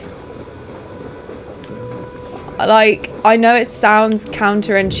like, I know it sounds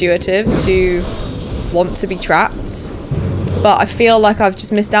counterintuitive to want to be trapped, but I feel like I've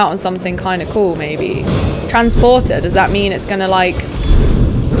just missed out on something kind of cool, maybe. Transporter, does that mean it's gonna, like...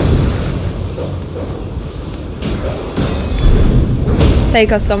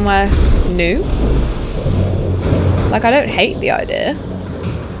 take us somewhere new? Like, I don't hate the idea.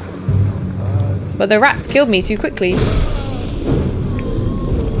 But the rats killed me too quickly.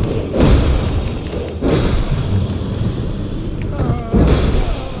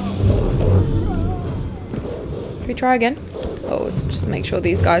 Should we try again? Oh, let's just make sure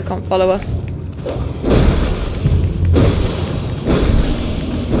these guys can't follow us.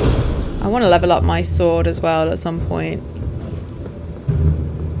 I want to level up my sword as well at some point.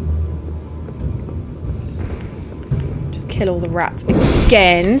 Just kill all the rats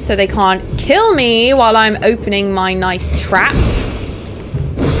again so they can't kill me while I'm opening my nice trap.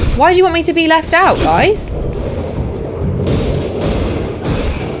 Why do you want me to be left out, guys?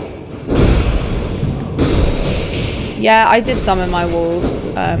 Yeah, I did summon my wolves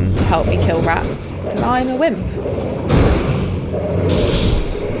to help me kill rats, because I'm a wimp.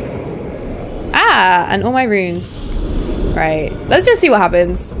 Ah, and all my runes. Right, let's just see what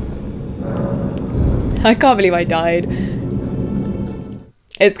happens. I can't believe I died.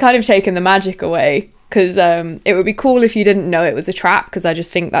 It's kind of taken the magic away, because it would be cool if you didn't know it was a trap, because I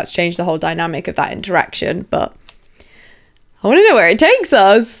just think that's changed the whole dynamic of that interaction, but I want to know where it takes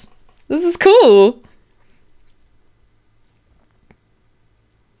us. This is cool.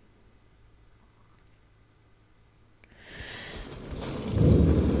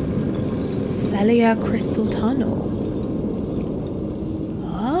 Celia Crystal Tunnel.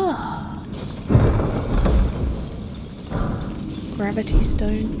 Ah. Gravity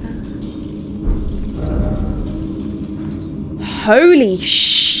Stone Fan. Holy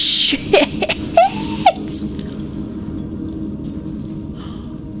shit!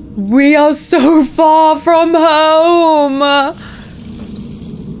 We are so far from home!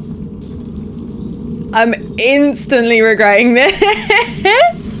 I'm instantly regretting this.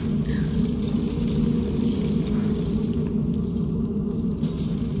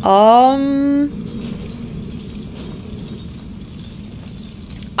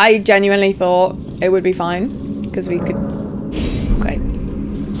 I genuinely thought it would be fine because we could. Okay.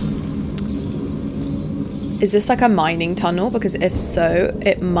 Is this like a mining tunnel? Because if so,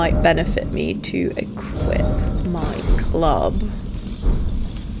 it might benefit me to equip my club.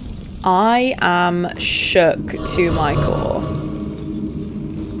 I am shook to my core.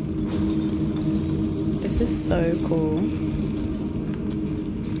 This is so cool.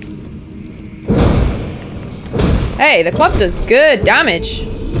 Hey, the club does good damage.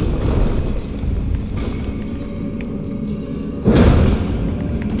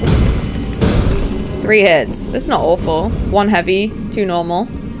 Three hits. It's not awful. One heavy, two normal.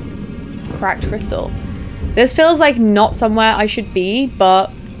 Cracked crystal. This feels like not somewhere I should be,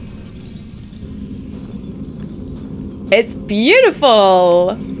 but it's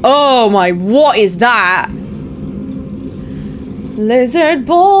beautiful. Oh my, what is that? Lizard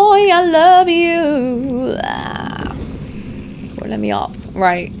boy, I love you. Ah. Well, let me up.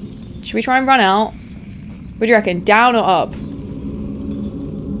 Right. Should we try and run out? What do you reckon? Down or up?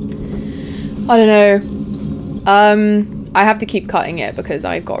 I don't know. I have to keep cutting it because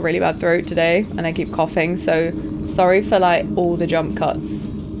I've got a really bad throat today and I keep coughing. So sorry for like all the jump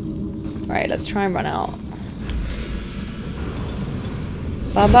cuts. Right, let's try and run out.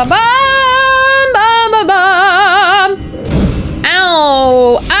 Bum, bum, bum! Bum, bum, bum, bum.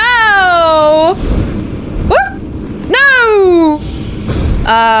 Ow. Ow. Woo. No.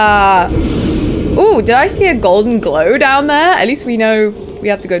 Ooh, did I see a golden glow down there? At least we know we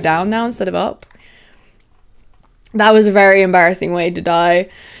have to go down now instead of up. That was a very embarrassing way to die.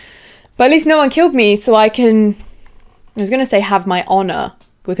 But at least no one killed me, so I can... I was going to say have my honor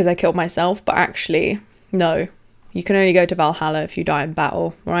because I killed myself, but actually, no. You can only go to Valhalla if you die in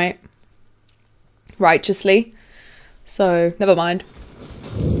battle, right? Righteously. So, never mind.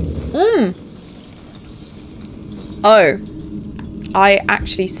 Oh. I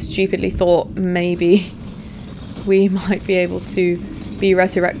actually stupidly thought maybe we might be able to be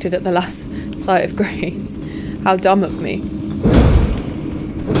resurrected at the last site of grace. How dumb of me.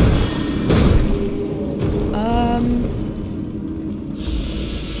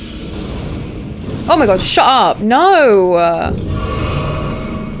 Oh my god, shut up. No.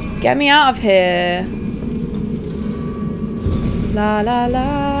 Get me out of here. La la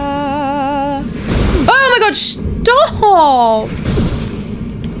la. Oh my god, stop.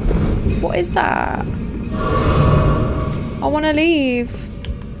 What is that? I want to leave.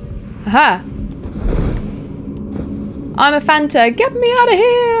 Aha. I'm a Fanta. Get me out of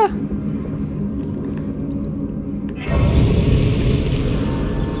here.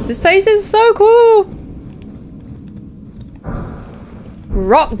 This place is so cool.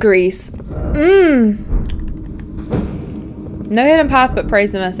 Rock grease. No hidden path, but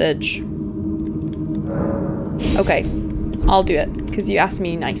praise the message. Okay, I'll do it because you asked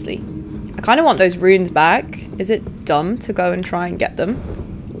me nicely. I kind of want those runes back. Is it dumb to go and try and get them?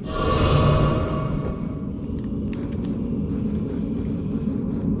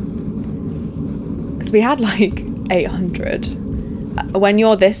 Because we had like 800. When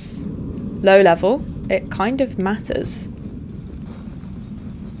you're this low level, it kind of matters.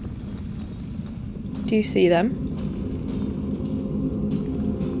 Do you see them?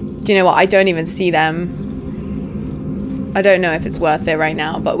 Do you know what? I don't even see them. I don't know if it's worth it right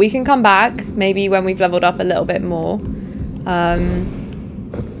now, but we can come back maybe when we've leveled up a little bit more.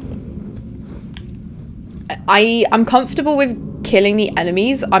 I'm comfortable with killing the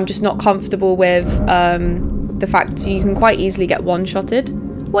enemies. I'm just not comfortable with the fact you can quite easily get one-shotted.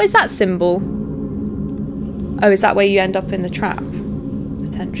 What is that symbol? Oh, is that where you end up in the trap?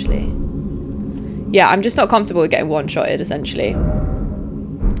 Potentially. Yeah, I'm just not comfortable with getting one-shotted, essentially.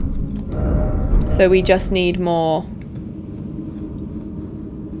 So we just need more...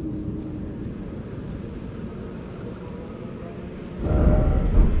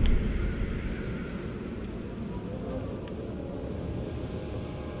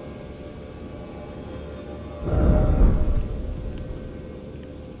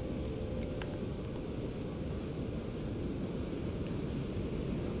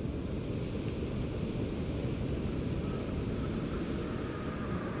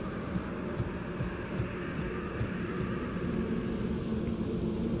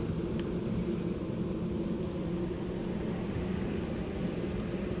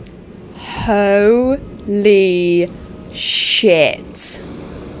 Holy shit.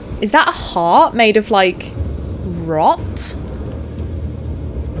 Is that a heart made of like rot?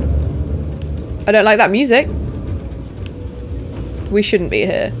 I don't like that music. We shouldn't be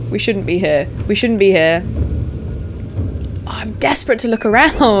here. We shouldn't be here. We shouldn't be here. Oh, I'm desperate to look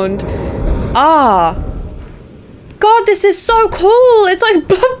around. Ah. God, this is so cool. It's like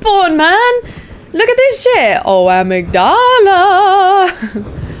Bloodborne, man. Look at this shit. Oh, amygdala.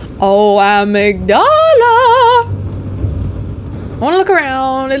 Oh, amygdala! I want to look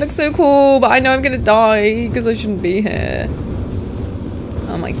around. It looks so cool, but I know I'm going to die because I shouldn't be here.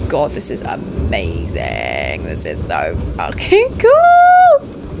 Oh my god, this is amazing. This is so fucking cool.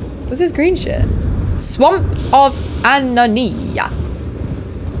 What's this green shit? Swamp of Anania.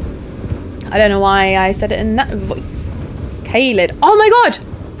 I don't know why I said it in that voice. Kaled. Oh my god!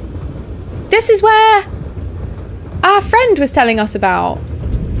 This is where our friend was telling us about.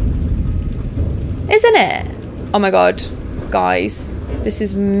 Isn't it? Oh my god. Guys. This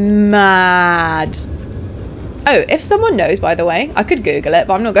is mad. Oh, if someone knows, by the way, I could Google it,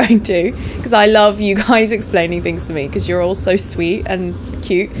 but I'm not going to. Because I love you guys explaining things to me. Because you're all so sweet and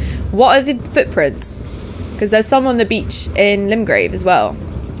cute. What are the footprints? Because there's some on the beach in Limgrave as well.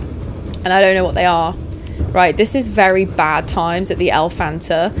 And I don't know what they are. Right, this is very bad times at the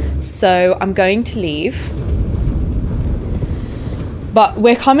Elfanta. So I'm going to leave. But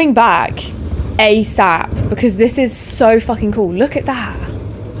we're coming back ASAP because this is so fucking cool. Look at that.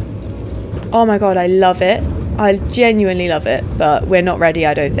 Oh my god, I love it. I genuinely love it, but we're not ready,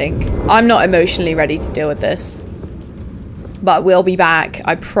 I don't think. I'm not emotionally ready to deal with this. But we'll be back,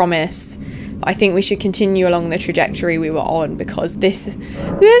 I promise, I think we should continue along the trajectory we were on, because this,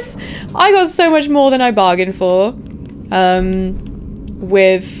 I got so much more than I bargained for.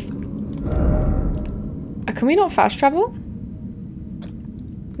 Can we not fast travel?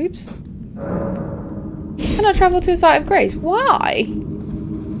 Oops. Can I travel to a site of grace? Why?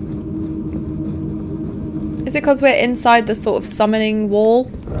 Is it because we're inside the sort of summoning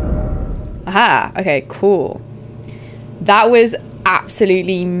wall? Aha, okay, cool. That was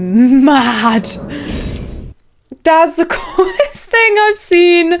absolutely mad. That's the coolest thing I've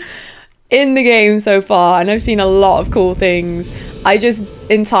seen in the game so far, and I've seen a lot of cool things. I just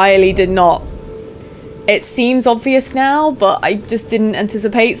entirely did not. It seems obvious now, but I just didn't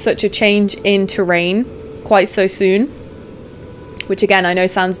anticipate such a change in terrain quite so soon. Which again, I know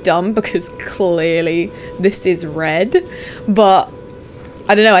sounds dumb because clearly this is red, but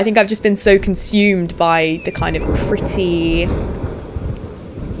I don't know, I think I've just been so consumed by the kind of pretty,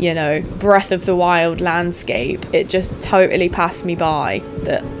 you know, Breath of the Wild landscape. It just totally passed me by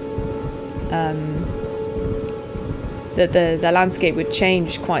that the landscape would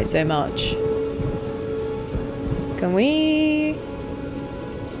change quite so much. Can we...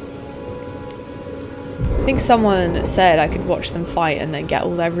 I think someone said I could watch them fight and then get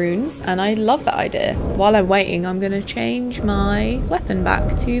all their runes, and I love that idea. While I'm waiting, I'm going to change my weapon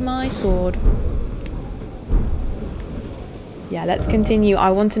back to my sword. Yeah, let's continue. I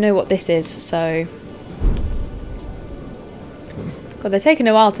want to know what this is, so... God, they're taking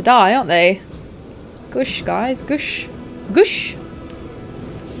a while to die, aren't they? Gush, guys. Gush. Gush!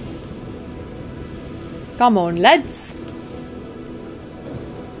 Come on, lads.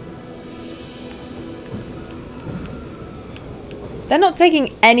 They're not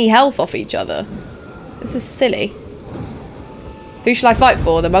taking any health off each other. This is silly. Who shall I fight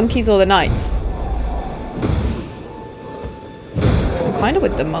for? The monkeys or the knights? I'm kind of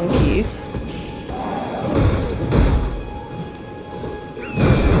with the monkeys.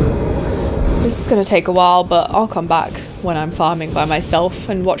 This is going to take a while, but I'll come back when I'm farming by myself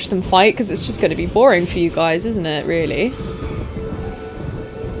and watch them fight, because it's just going to be boring for you guys, isn't it, really?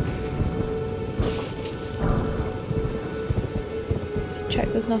 Just check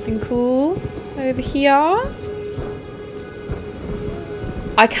there's nothing cool over here.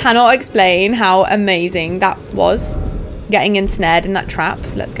 I cannot explain how amazing that was, getting ensnared in that trap.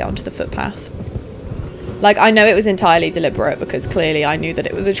 Let's get onto the footpath. Like, I know it was entirely deliberate because clearly I knew that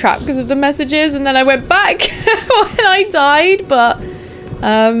it was a trap because of the messages, and then I went back when I died, but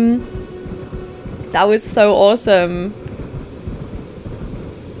that was so awesome.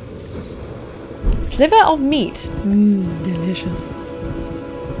 Sliver of meat. Mmm, delicious.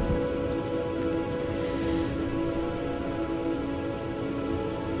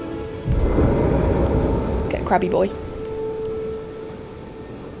 Let's get Crabby Boy.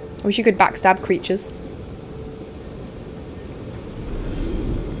 I wish you could backstab creatures.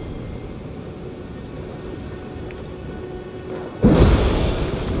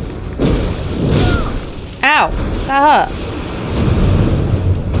 Ow! That hurt.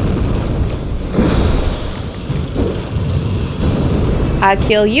 I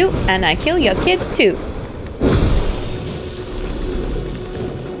kill you, and I kill your kids too.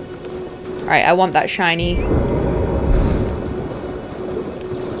 Alright, I want that shiny.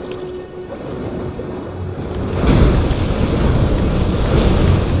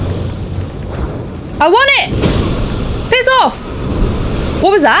 I want it! Piss off!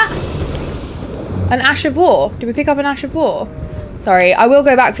 What was that? An Ash of War. Did we pick up an Ash of War? Sorry, I will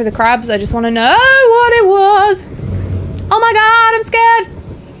go back for the crabs. I just want to know what it was. Oh my god, I'm scared.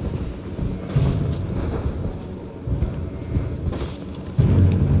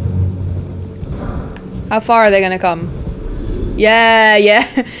 How far are they going to come? Yeah, yeah.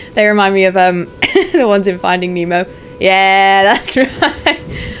 They remind me of the ones in Finding Nemo. Yeah, that's right.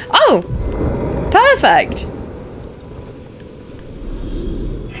 Oh, perfect.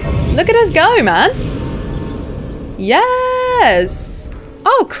 Look at us go, man. Yes.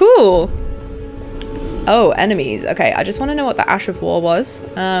 Oh, cool. Oh, enemies. Okay, I just want to know what the Ash of War was.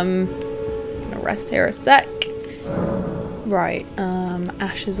 I'm gonna rest here a sec. Right,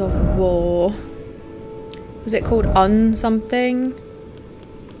 Ashes of War. Was it called something?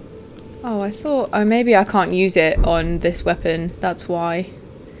 Oh, I thought... Oh, maybe I can't use it on this weapon. That's why.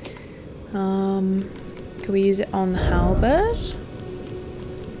 Can we use it on the halberd?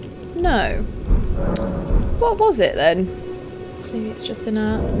 No. What was it then? Maybe it's just in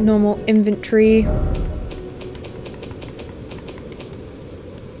a normal inventory.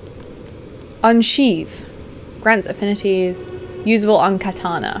 Unsheath. Grants affinities. Usable on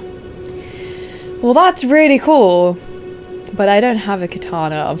katana. Well, that's really cool. But I don't have a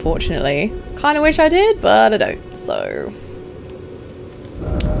katana, unfortunately. Kind of wish I did, but I don't. So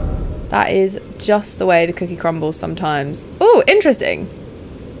that is just the way the cookie crumbles sometimes. Oh, interesting.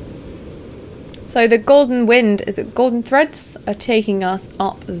 So the golden wind, is it golden threads, are taking us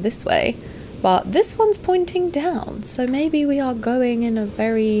up this way. But this one's pointing down. So maybe we are going in a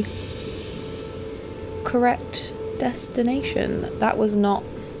very correct destination. That was not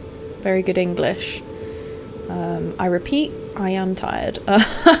very good English. I repeat, I am tired.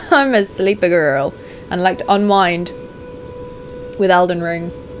 I'm a sleepy girl and like to unwind with Elden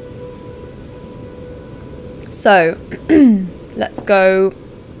Ring. So let's go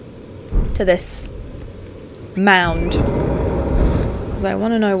to this mound because I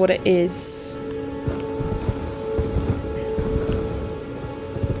want to know what it is.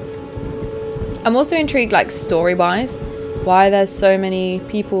 I'm also intrigued, like, story-wise, why there's so many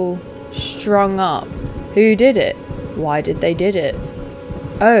people strung up. Who did it? Why did they did it?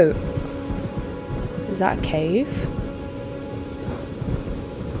 Oh. Is that a cave?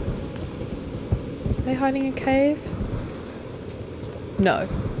 Are they hiding a cave? No.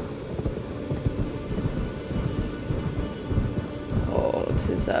 Oh, this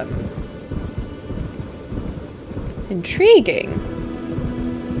is, intriguing.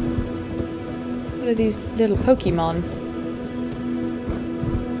 What are these little Pokemon?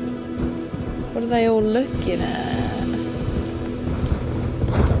 What are they all looking at?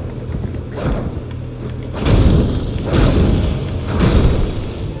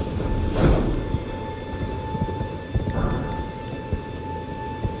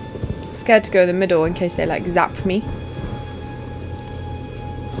 Scared to go in the middle in case they like zap me.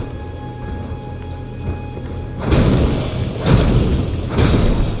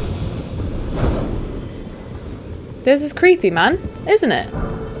 This is creepy, man, isn't it?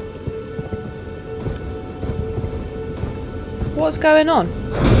 What's going on?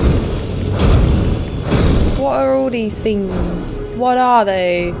 What are all these things? What are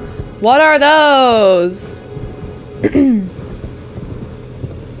they? What are those?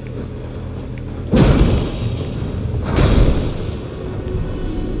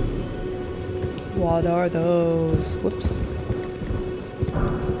 What are those? Whoops.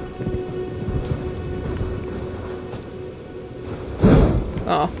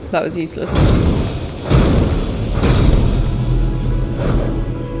 Oh, that was useless.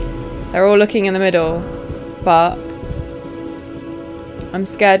 They're all looking in the middle, but I'm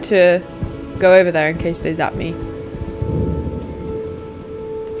scared to go over there in case they zap me.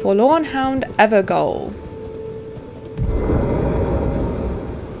 Forlorn Hound Evergoal.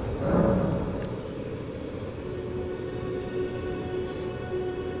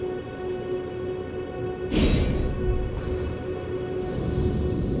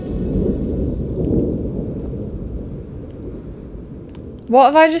 What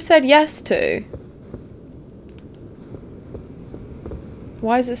have I just said yes to?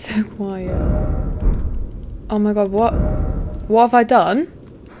 Why is it so quiet? Oh my god, what? What have I done?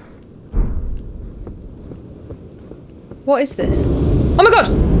 What is this? Oh my god!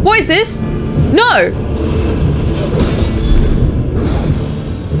 What is this? No!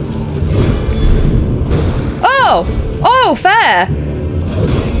 Oh! Oh, fair!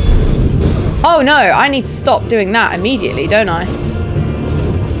 Oh no, I need to stop doing that immediately, don't I?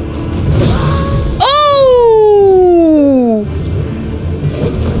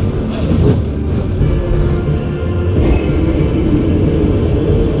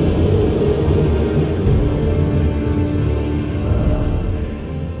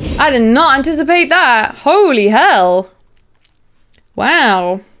 I did not anticipate that. Holy hell.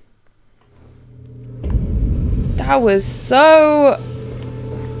 Wow. That was so...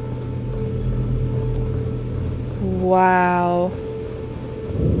 Wow.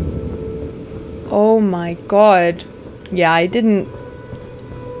 Oh my god. Yeah, I didn't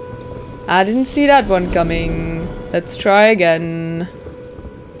see that one coming. Let's try again.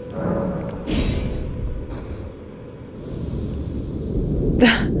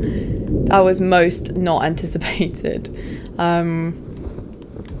 That was most not anticipated.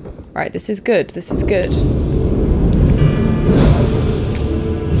 Right, this is good. This is good.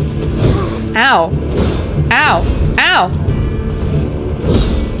 Ow! Ow! Ow!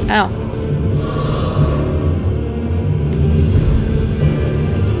 Ow.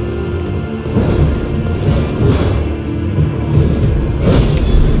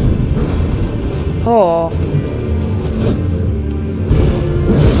 Oh.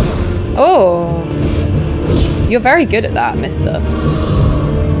 Oh. You're very good at that, mister.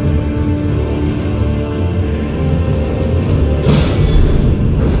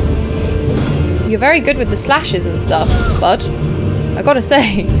 You're very good with the slashes and stuff, bud. I gotta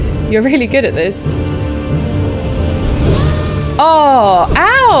say, you're really good at this. Oh,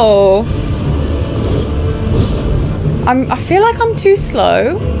 ow! I feel like I'm too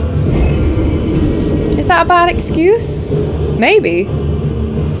slow. Is that a bad excuse? Maybe.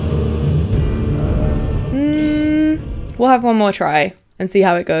 We'll have one more try and see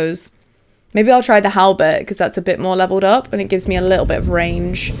how it goes. Maybe I'll try the halberd because that's a bit more leveled up and it gives me a little bit of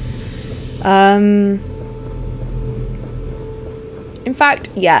range. In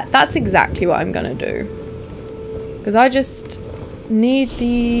fact, yeah, that's exactly what I'm gonna do. Because I just need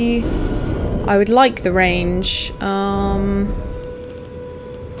the... I would like the range.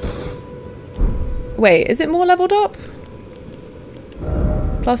 Wait, is it more leveled up?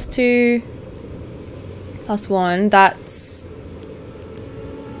 +2, +1, that's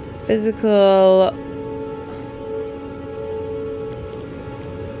physical.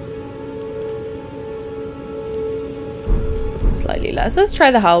 Slightly less. Let's try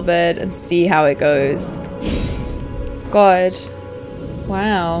the halberd and see how it goes. God.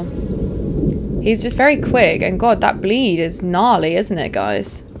 Wow. He's just very quick, and God, that bleed is gnarly, isn't it,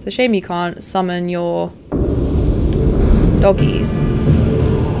 guys? It's a shame you can't summon your doggies.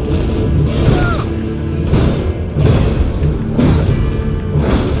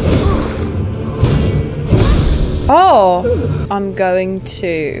 Oh! I'm going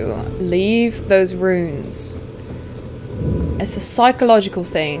to leave those runes. It's a psychological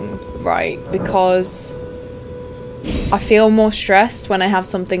thing, right? Because I feel more stressed when I have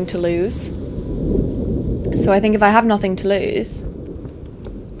something to lose. So I think if I have nothing to lose...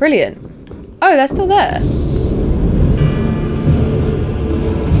 Brilliant. Oh, they're still there.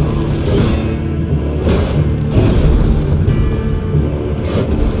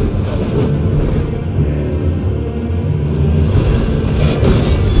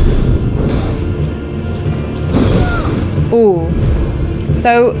 Ooh.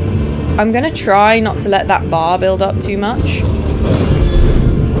 So, I'm gonna try not to let that bar build up too much.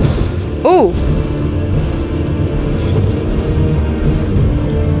 Ooh!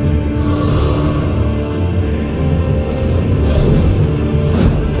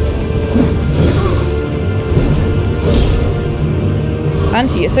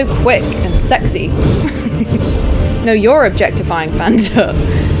 Fanta, you're so quick and sexy. No, you're objectifying Fanta.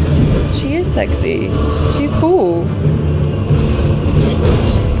 She is sexy. She's cool.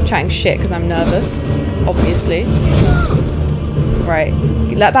 Chatting shit because I'm nervous, obviously. Right,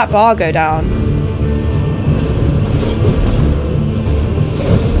 let that bar go down.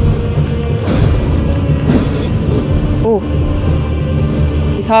 Oh,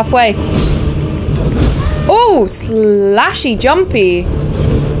 he's halfway. Oh, slashy jumpy.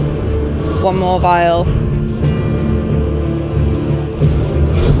 One more vial.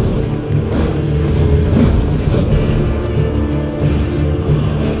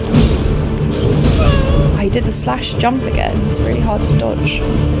 I did the slash jump again. It's really hard to dodge.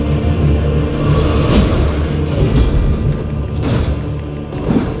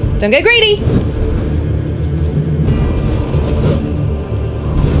 Don't get greedy!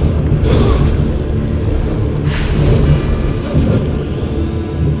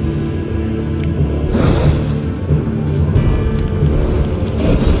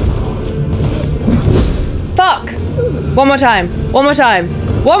 Fuck! One more time. One more time.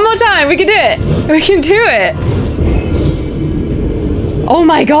 One more time! We can do it! We can do it! Oh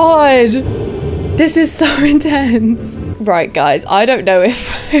my god! This is so intense. Right, guys, I don't know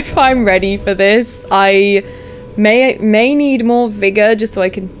if I'm ready for this. I may need more vigor just so I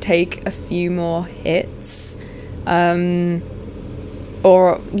can take a few more hits. Or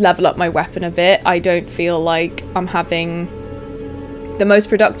level up my weapon a bit. I don't feel like I'm having the most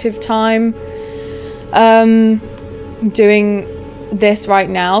productive time doing this right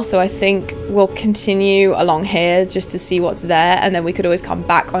now, so I think we'll continue along here just to see what's there, and then we could always come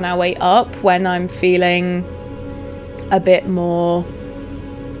back on our way up when I'm feeling a bit more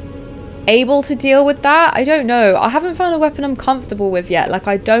able to deal with that. I don't know. I haven't found a weapon I'm comfortable with yet. Like,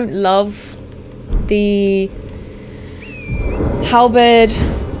 I don't love the halberd.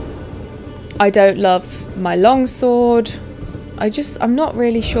 I don't love my longsword. I'm not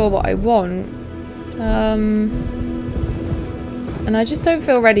really sure what I want. And I just don't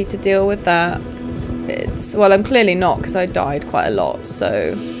feel ready to deal with that. Well, I'm clearly not because I died quite a lot,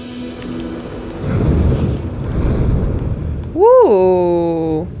 so.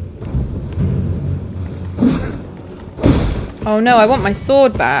 Woo! Oh no, I want my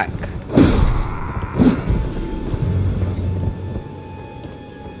sword back.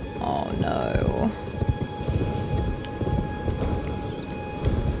 Oh no.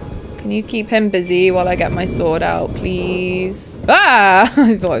 Can you keep him busy while I get my sword out, please? Ah!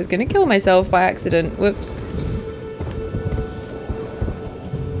 I thought I was going to kill myself by accident. Whoops.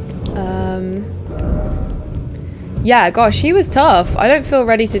 Yeah, gosh, he was tough. I don't feel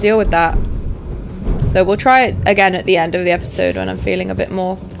ready to deal with that. So we'll try it again at the end of the episode when I'm feeling a bit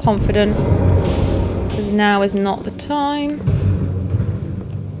more confident. Because now is not the time.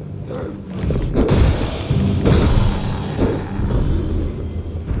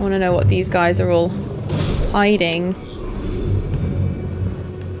 I want to know what these guys are all hiding.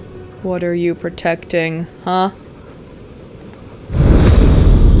 What are you protecting, huh?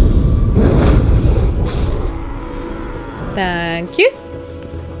 Thank you.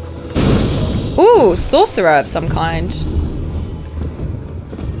 Ooh, sorcerer of some kind.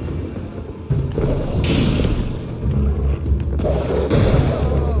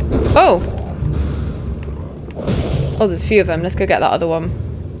 Oh! Oh, there's a few of them. Let's go get that other one.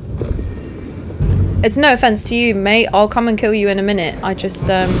 It's no offense to you, mate. I'll come and kill you in a minute. I just,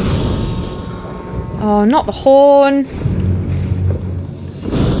 Oh, not the horn.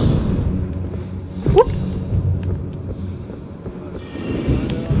 Whoop.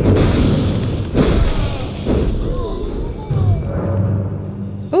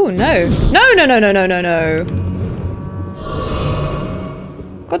 Oh, no. No, no, no, no, no, no, no.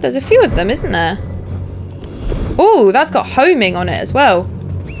 God, there's a few of them, isn't there? Oh, that's got homing on it as well.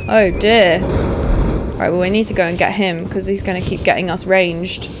 Oh, dear. Right, well, we need to go and get him because he's going to keep getting us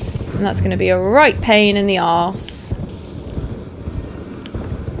ranged. And that's going to be a right pain in the arse.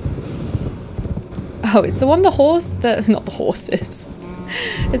 Oh, it's the one the horse... not the horses.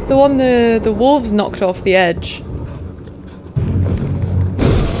 It's the one the wolves knocked off the edge.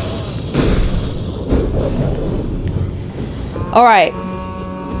 Alright.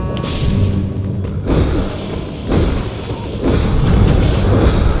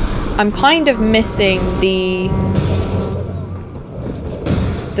 I'm kind of missing the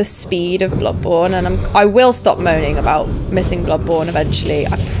speed of Bloodborne, and I will stop moaning about missing Bloodborne eventually,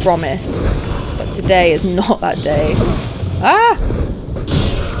 I promise. But today is not that day. Ah!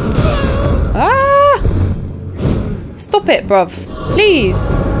 Ah! Stop it, bruv.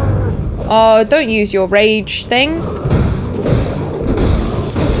 Please. Oh, don't use your rage thing.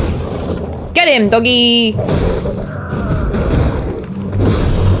 Get him, doggy!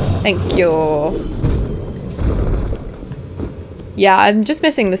 Thank you. Yeah, I'm just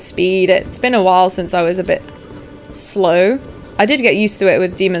missing the speed. It's been a while since I was a bit slow. I did get used to it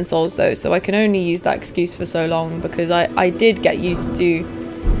with Demon Souls though, so I can only use that excuse for so long because I did get used to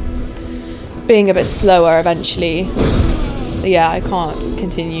being a bit slower eventually. So yeah, I can't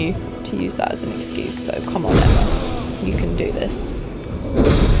continue to use that as an excuse. So come on, Emma. You can do this.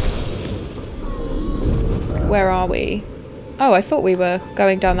 Where are we? Oh, I thought we were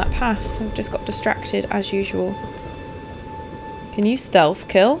going down that path. I've just got distracted as usual. Can you stealth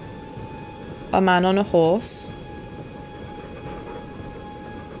kill a man on a horse?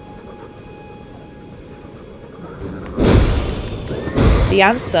 The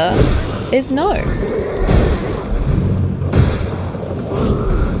answer is no.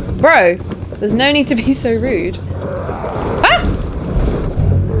 Bro, there's no need to be so rude. Ah!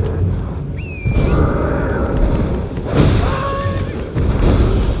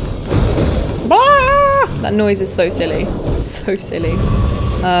 Blah! That noise is so silly. So silly.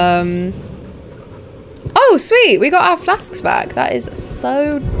 Oh, sweet! We got our flasks back. That is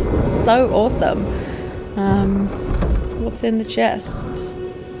so awesome. What's in the chest?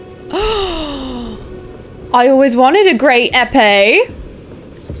 I always wanted a great epee.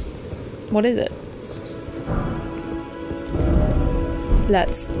 What is it?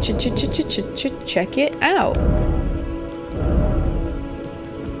 Let's check it out.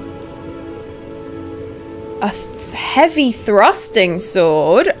 A heavy thrusting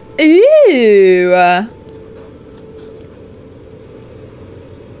sword. Ooh.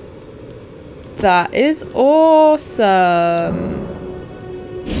 That is awesome.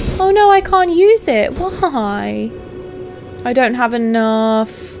 Oh no, I can't use it. Why? I don't have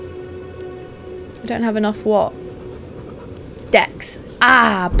enough. I don't have enough what? Dex.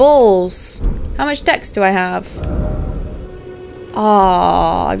 Ah, balls. How much dex do I have?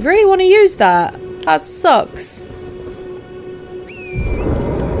 Ah, I really want to use that. That sucks.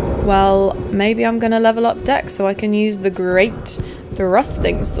 Well, maybe I'm gonna level up dex so I can use the great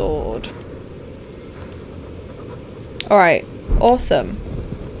thrusting sword. Alright, awesome.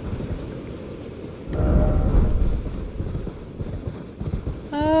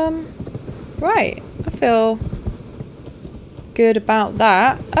 Right, I feel good about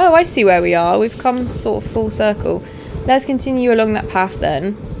that. Oh, I see where we are. We've come sort of full circle. Let's continue along that path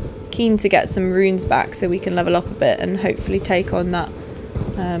then. keen to get some runes back so we can level up a bit and hopefully take on that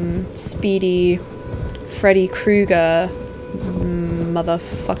speedy Freddy Krueger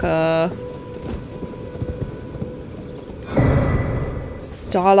motherfucker.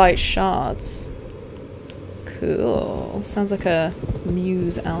 Starlight Shards. Cool. Sounds like a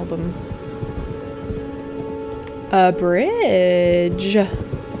Muse album. A bridge.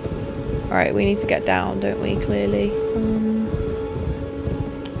 Alright, we need to get down, don't we? Clearly.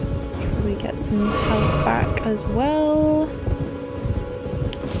 We get some health back as well.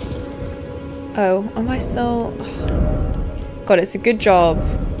 Oh, am I still... God, it's a good job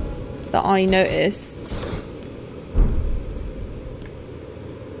that I noticed.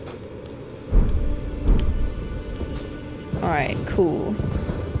 Alright, cool.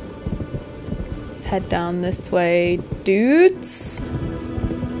 Let's head down this way, dudes.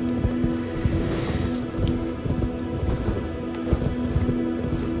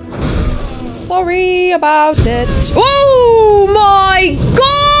 Sorry about it. Oh my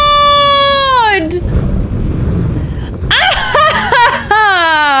god!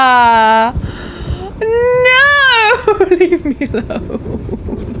 Ah! No! Leave me alone.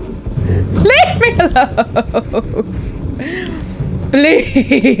 Leave me alone.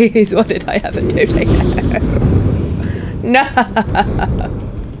 Please. What did I ever do to you? No.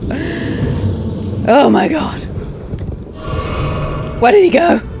 Oh my god. Where did he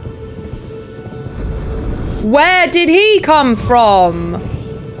go? Where did he come from?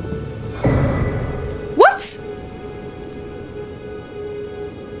 What?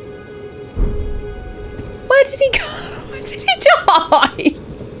 Where did he go? Where did he die?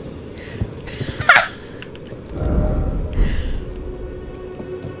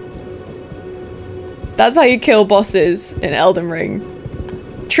 That's how you kill bosses in Elden Ring.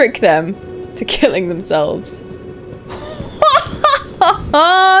 Trick them to killing themselves.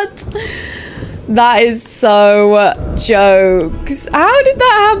 What? That is so jokes. How did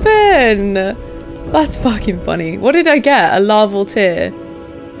that happen? That's fucking funny. What did I get? A larval tear.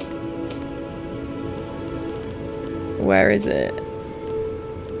 Where is it?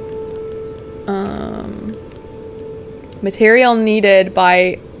 Material needed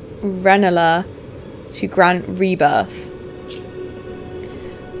by Renala to grant rebirth.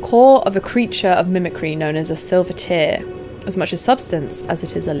 Core of a creature of mimicry known as a silver tear. As much as substance as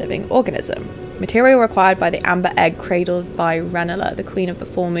it is a living organism. Material required by the amber egg cradled by Renala, the queen of the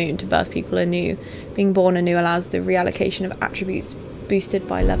full moon, to birth people anew. Being born anew allows the reallocation of attributes boosted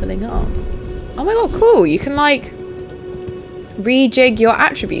by leveling up. Oh my god, cool. You can like rejig your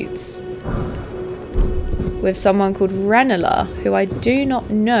attributes with someone called Renala, who I do not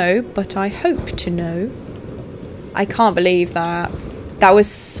know, but I hope to know. I can't believe that. That was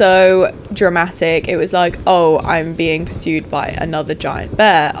so dramatic. It was like, oh, I'm being pursued by another giant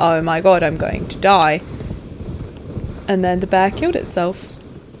bear. Oh my god, I'm going to die. And then the bear killed itself.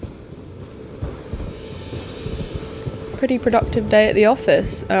 Pretty productive day at the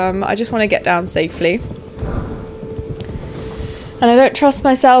office. I just want to get down safely. And I don't trust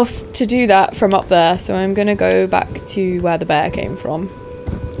myself to do that from up there, so I'm going to go back to where the bear came from.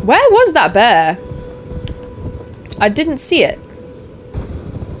 Where was that bear? I didn't see it.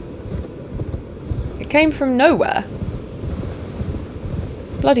 Came from nowhere.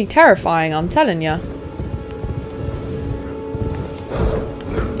 Bloody terrifying, I'm telling ya.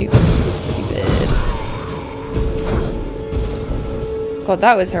 Oops, stupid. God,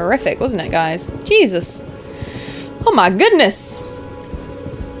 that was horrific, wasn't it, guys? Jesus. Oh my goodness.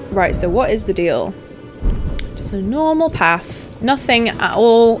 Right, so what is the deal? Just a normal path. Nothing at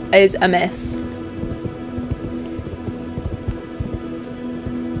all is amiss.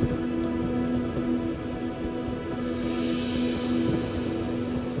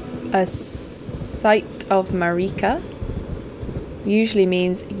 A sight of Marika usually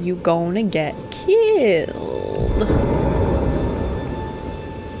means you gonna get killed.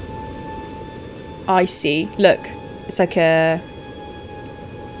 I see. Look, it's like a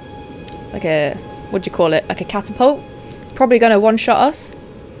what do you call it? Like a catapult. Probably gonna one-shot us.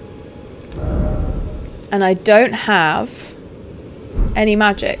 And I don't have any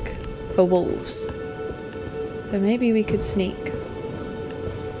magic for wolves. So maybe we could sneak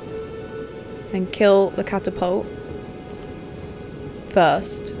and kill the catapult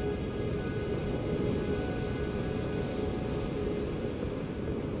first.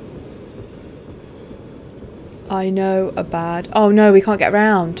 I know a bad... Oh no, we can't get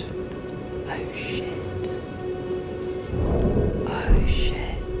round. Oh shit. Oh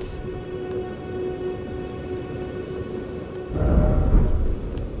shit.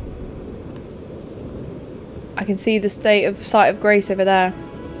 I can see the sight of Grace over there.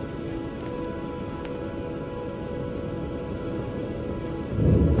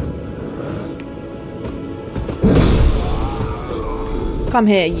 Come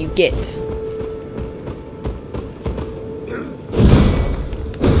here, you git.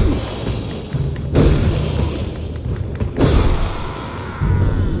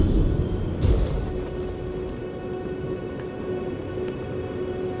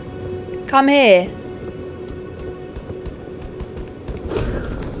 Come here.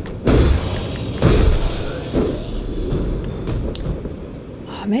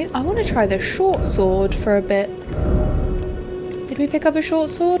 Oh, maybe I want to try the short sword for a bit. Did we pick up a short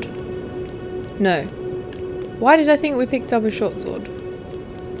sword? No. Why did I think we picked up a short sword?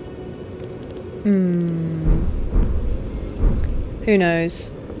 Who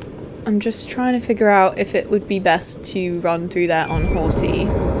knows? I'm just trying to figure out if it would be best to run through there on horsey.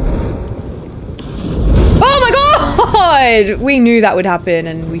 Oh my god! We knew that would happen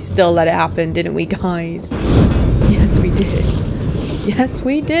and we still let it happen, didn't we, guys? Yes, we did. Yes,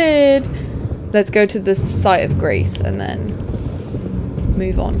 we did. Let's go to the site of grace and then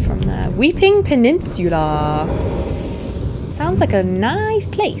move on from there. Weeping Peninsula. Sounds like a nice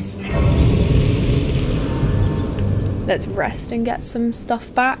place. Let's rest and get some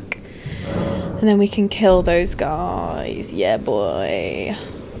stuff back. And then we can kill those guys. Yeah, boy.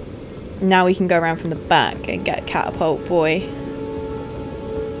 Now we can go around from the back and get Catapult Boy.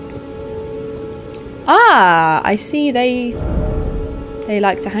 Ah, I see they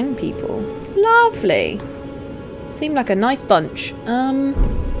like to hang people. Lovely. Seem like a nice bunch.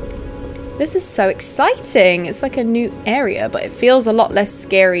 This is so exciting. It's like a new area, but it feels a lot less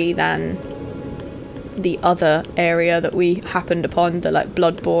scary than the other area that we happened upon, the like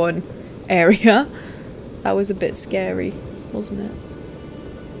Bloodborne area. That was a bit scary, wasn't it?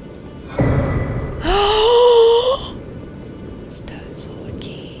 Stone sword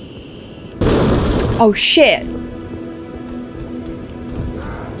key. Oh shit.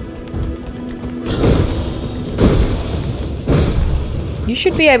 You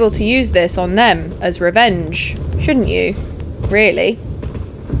should be able to use this on them as revenge, shouldn't you? Really?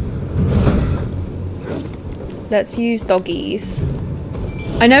 Let's use doggies.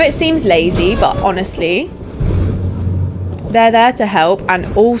 I know it seems lazy, but honestly, they're there to help, and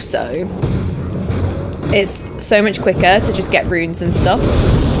also it's so much quicker to just get runes and stuff.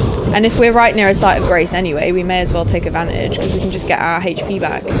 And if we're right near a site of grace anyway, we may as well take advantage because we can just get our HP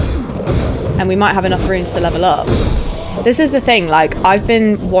back. And we might have enough runes to level up. This is the thing, like, I've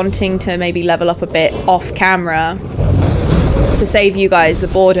been wanting to maybe level up a bit off camera to save you guys the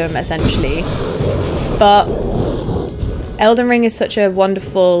boredom, essentially. But Elden Ring is such a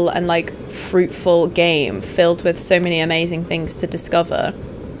wonderful and, like, fruitful game filled with so many amazing things to discover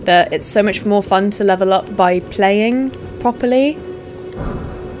that it's so much more fun to level up by playing properly,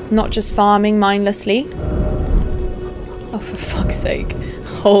 not just farming mindlessly. Oh, for fuck's sake.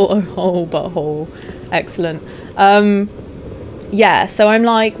 Hole, butthole. Excellent. Yeah, so I'm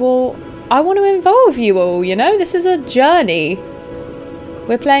like, well, I want to involve you all, you know? This is a journey.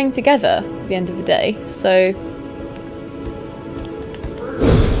 We're playing together at the end of the day, so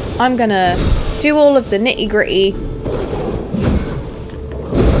I'm gonna do all of the nitty-gritty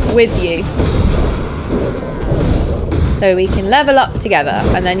with you so we can level up together,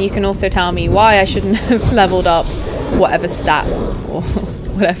 and then you can also tell me why I shouldn't have leveled up whatever stat or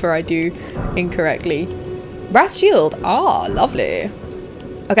whatever I do incorrectly. Brass shield. Ah, lovely.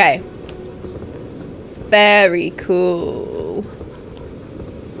 Okay. Very cool.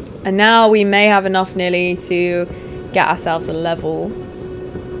 And now we may have enough nearly to get ourselves a level.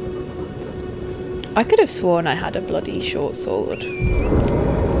 I could have sworn I had a bloody short sword.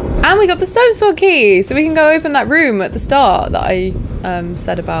 And we got the stone sword key, so we can go open that room at the start that I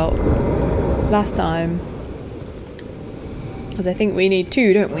said about last time. Because I think we need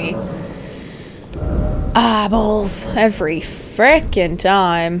two, don't we? Ah, balls. Every frickin'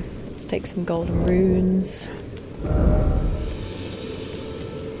 time. Let's take some golden runes.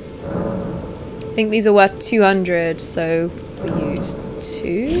 I think these are worth 200, so we use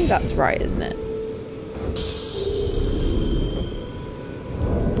 2. That's right, isn't it?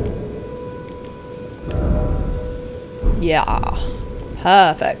 Yeah.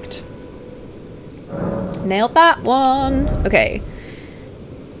 Perfect. Nailed that one. Okay.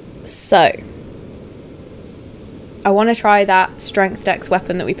 So I want to try that strength dex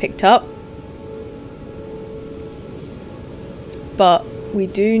weapon that we picked up. But we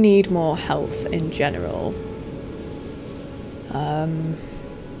do need more health in general.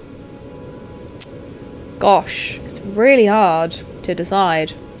 Gosh, it's really hard to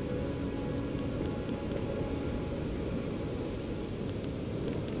decide.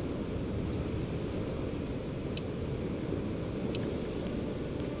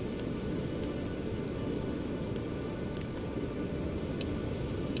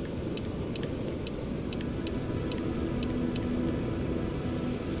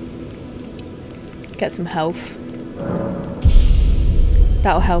 Get some health.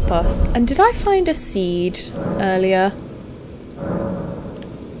 That'll help us. And did I find a seed earlier?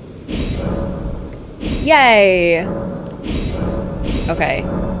 Yay! Okay,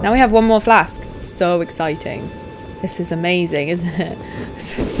 now we have one more flask. So exciting. This is amazing, isn't it?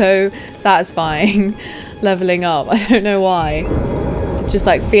 This is so satisfying. Leveling up. I don't know why. Just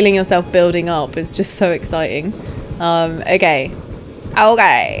like feeling yourself building up is just so exciting. Okay.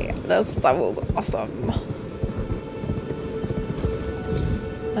 Okay. That's so awesome.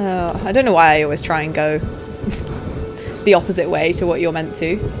 I don't know why I always try and go the opposite way to what you're meant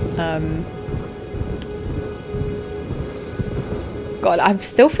to. God, I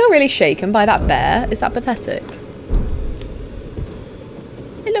still feel really shaken by that bear. Is that pathetic?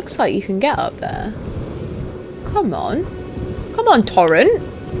 It looks like you can get up there. Come on. Come on, Torrent.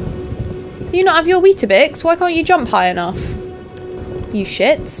 Do you not have your Weetabix? Why can't you jump high enough? You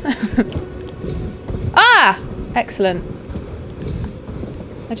shits. Ah! Excellent.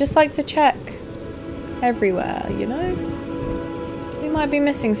 I just like to check everywhere, you know? We might be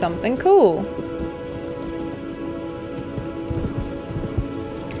missing something cool.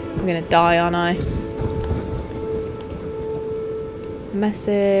 I'm gonna die, aren't I?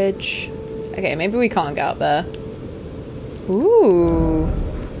 Message. Okay, maybe we can't get up there. Ooh.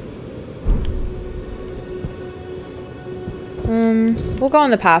 We'll go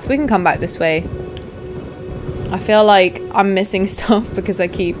on the path. We can come back this way. I feel like I'm missing stuff because I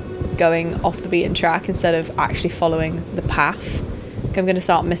keep going off the beaten track instead of actually following the path. I think I'm going to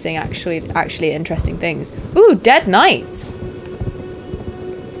start missing actually interesting things. Ooh, dead knights.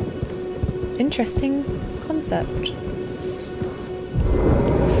 Interesting concept.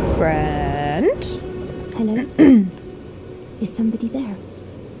 Friend? Hello? Is somebody there?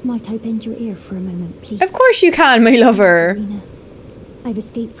 Might I bend your ear for a moment, please? Of course you can, my lover. Irinna, I've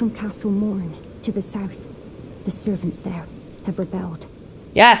escaped from Castle Morne to the south. The servants there have rebelled.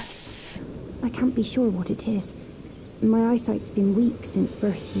 Yes. I can't be sure what it is. My eyesight's been weak since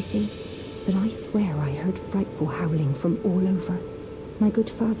birth, you see. But I swear I heard frightful howling from all over. My good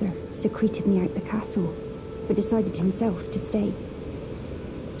father secreted me out the castle, but decided himself to stay.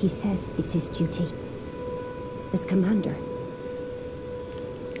 He says it's his duty. As commander.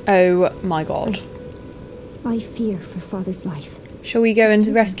 Oh my god. I fear for father's life. Shall we go and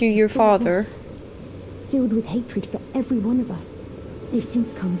rescue your father? Filled with hatred for every one of us. They've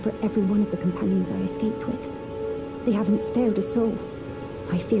since come for every one of the companions I escaped with. They haven't spared a soul.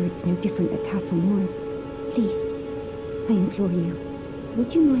 I fear it's no different at Castle Morne. Please, I implore you,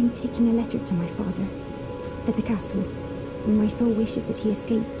 would you mind taking a letter to my father? At the castle. My soul wishes that he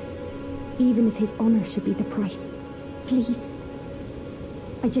escape. Even if his honor should be the price. Please.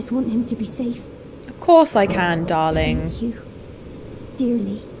 I just want him to be safe. Of course I can, darling. Thank you.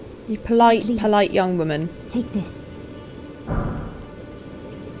 Dearly. You polite, Please. polite young woman. Take this.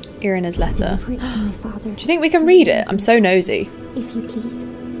 Irinna's letter. Deliver it to my father. Do you think we can read it? I'm so nosy. If you please.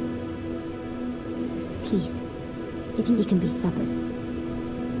 Please. If he can be stubborn.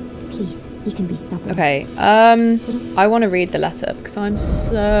 Please, he can be stubborn. Okay, I want to read the letter because I'm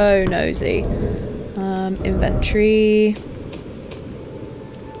so nosy. Inventory.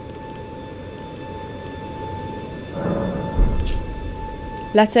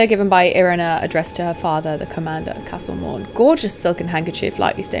 Letter given by Irinna addressed to her father, the commander of Castle Morne. Gorgeous silken handkerchief,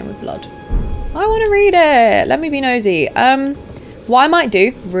 lightly stained with blood. I want to read it. Let me be nosy. What I might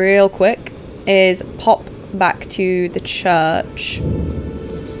do, real quick, is pop back to the church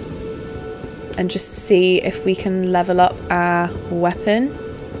and just see if we can level up our weapon.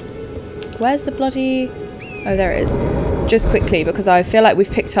 Where's the bloody... Oh, there it is. Just quickly, because I feel like we've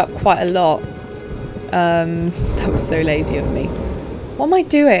picked up quite a lot. That was so lazy of me. What am I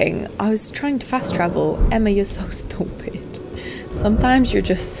doing? I was trying to fast travel. Emma, you're so stupid. Sometimes you're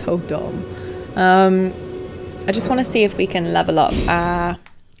just so dumb. I just want to see if we can level up our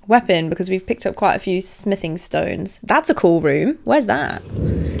weapon because we've picked up quite a few smithing stones. That's a cool room. Where's that?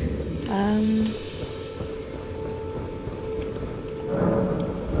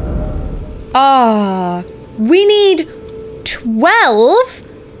 We need 12?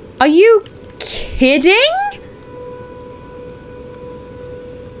 Are you kidding?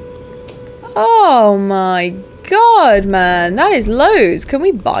 Oh my god, man. That is loads. Can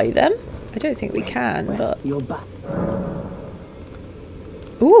we buy them? I don't think we can, but... You're back.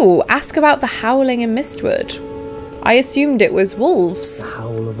 Ooh, ask about the howling in Mistwood. I assumed it was wolves. The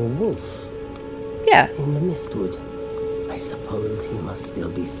howl of a wolf. Yeah. In the Mistwood. I suppose he must still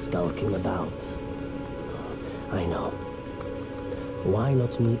be skulking about. I know. Why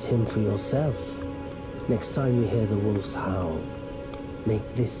not meet him for yourself? Next time you hear the wolves howl.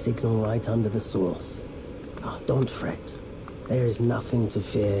 Make this signal right under the source. Oh, don't fret. There is nothing to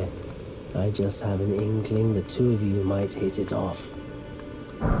fear. I just have an inkling the two of you might hit it off.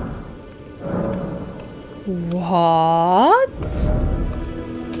 What?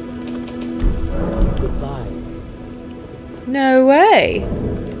 Goodbye. No way.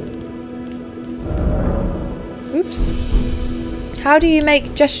 Oops. How do you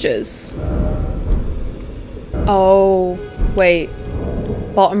make gestures? Oh, wait.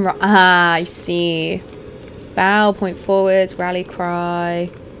 Bottom right. Ah, I see. Bow, point forwards, rally cry.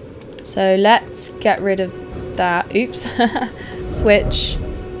 So let's get rid of that. Oops. Switch.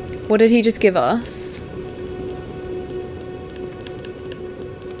 What did he just give us?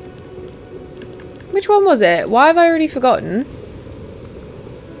 Which one was it? Why have I already forgotten?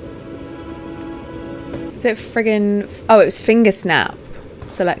 Is it friggin... Oh, it was finger snap.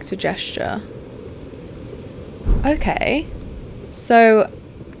 Select a gesture. Okay. So,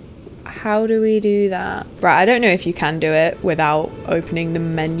 how do we do that? Right, I don't know if you can do it without opening the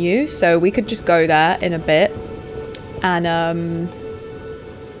menu. So we could just go there in a bit. And,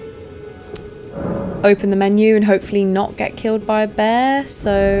 open the menu and hopefully not get killed by a bear.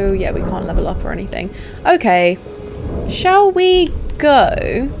 So, yeah, we can't level up or anything. Okay. Shall we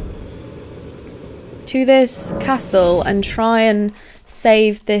go to this castle and try and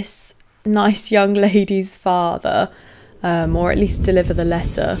save this nice young lady's father, or at least deliver the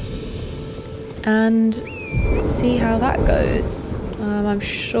letter and see how that goes. I'm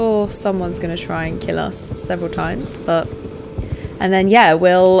sure someone's going to try and kill us several times, and then yeah,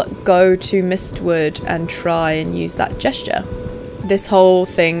 we'll go to Mistwood and try and use that gesture. This whole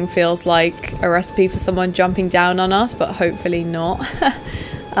thing feels like a recipe for someone jumping down on us, but hopefully not.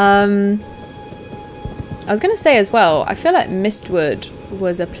 I was going to say as well, I feel like Mistwood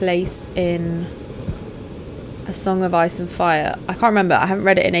was a place in A Song of Ice and Fire. I can't remember. I haven't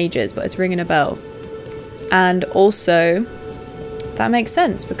read it in ages, but it's ringing a bell. And also, that makes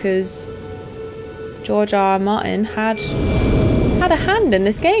sense because George R. R. Martin had a hand in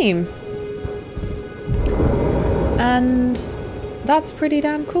this game. And that's pretty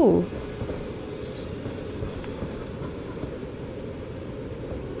damn cool.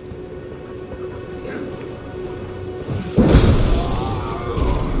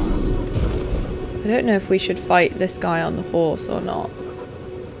 I don't know if we should fight this guy on the horse or not.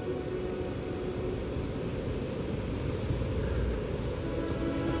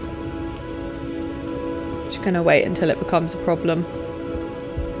 Just gonna wait until it becomes a problem.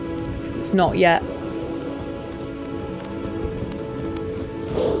 Because it's not yet.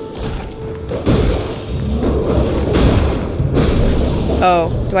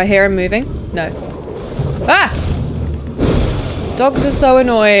 Oh, do I hear him moving? No. Ah! Dogs are so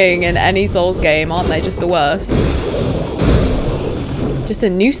annoying in any Souls game, aren't they? Just the worst. Just a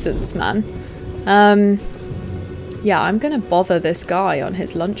nuisance, man. Yeah, I'm gonna bother this guy on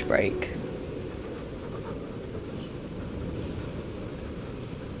his lunch break.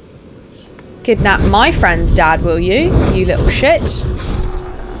 Kidnap my friend's dad, will you? You little shit.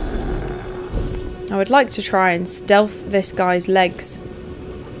 I would like to try and stealth this guy's legs.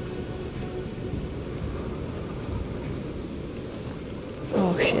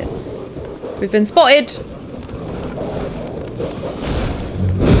 Oh shit. We've been spotted!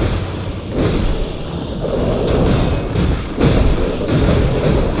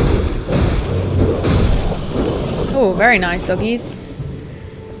 Oh, very nice, doggies.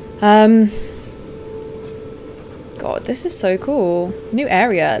 God, this is so cool. New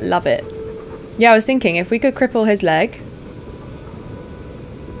area, love it. Yeah, I was thinking if we could cripple his leg.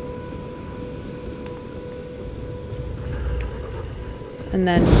 And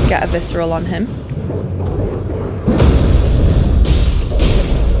then get a visceral on him.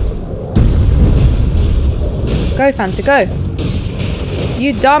 Go, Fanta, go.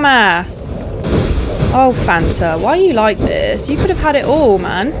 You dumbass. Oh, Fanta, why are you like this? You could have had it all,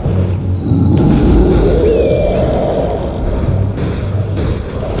 man.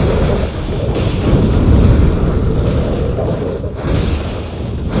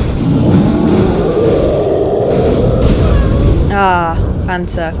 Ah,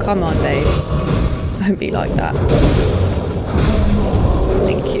 Fanta, come on, babes. Don't be like that.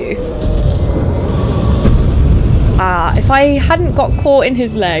 Thank you. Ah, if I hadn't got caught in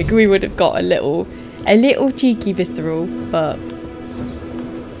his leg, we would have got a little cheeky visceral, but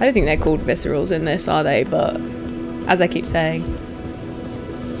I don't think they're called viscerals in this, are they? But as I keep saying,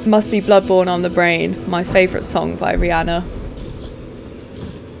 Must Be Bloodborne on the Brain, my favourite song by Rihanna.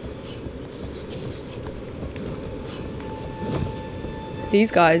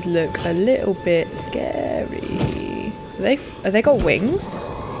 These guys look a little bit scary. Have they got wings?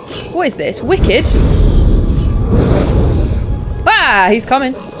 What is this? Wicked? Ah, he's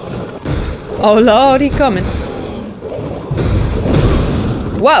coming. Oh lord, he's coming.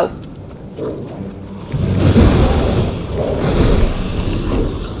 Whoa.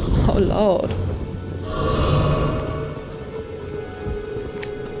 Oh lord.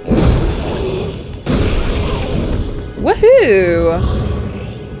 Woohoo!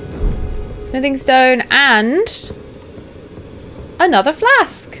 Smithing stone and another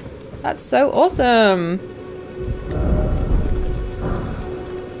flask. That's so awesome.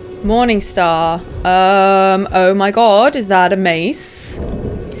 Morning star. Oh my god, is that a mace?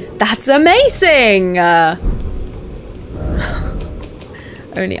 That's amazing!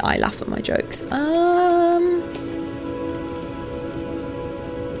 Only I laugh at my jokes.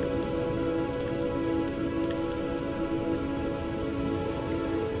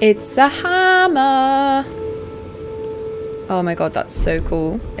 It's a hammer. Oh my god, that's so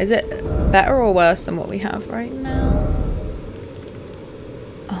cool. Is it better or worse than what we have right now?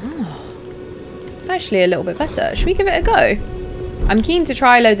 Oh, it's actually a little bit better. Should we give it a go? I'm keen to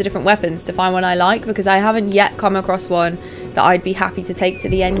try loads of different weapons to find one I like, because I haven't yet come across one that I'd be happy to take to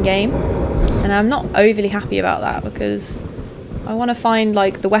the end game. And I'm not overly happy about that, because I want to find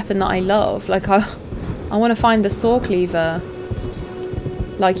like the weapon that I love. Like I want to find the saw cleaver.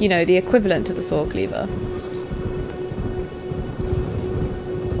 Like, you know, the equivalent to the saw cleaver.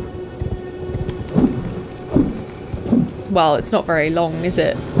 Well, it's not very long, is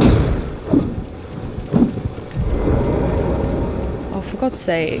it? Oh, for God's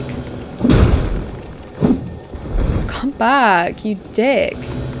sake. Come back, you dick.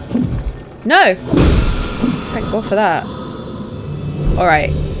 No! Thank God for that.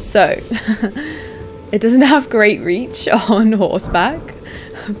 Alright, so. It doesn't have great reach on horseback,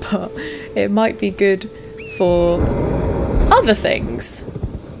 but it might be good for other things.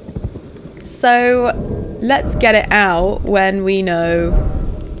 So let's get it out when we know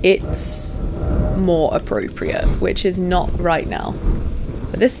it's more appropriate, which is not right now.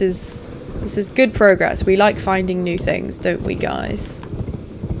 But this is good progress. We like finding new things, don't we, guys?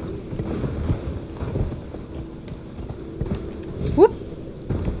 Whoop.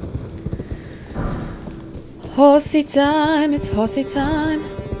 Horsey time, it's horsey time.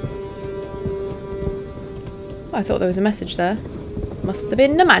 Oh, I thought there was a message there. Must have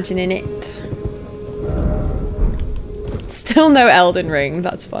been imagining it. Still no Elden Ring.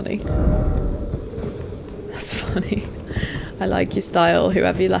 That's funny. That's funny. I like your style,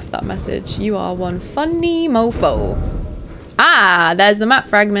 whoever you left that message. You are one funny mofo. Ah, there's the map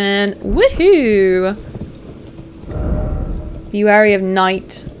fragment. Woohoo! Be wary of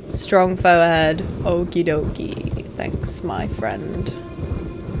night. Strong foe ahead. Okie dokie. Thanks, my friend.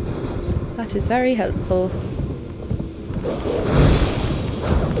 That is very helpful.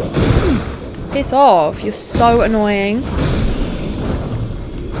 Piss off. You're so annoying.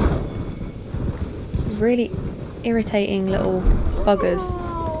 Really irritating little buggers.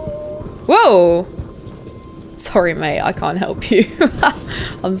 Whoa! Sorry, mate. I can't help you.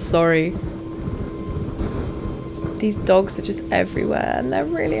 I'm sorry. These dogs are just everywhere and they're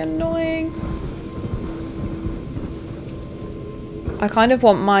really annoying. I kind of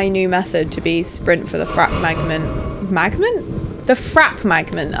want my new method to be sprint for the fragment. Magment? The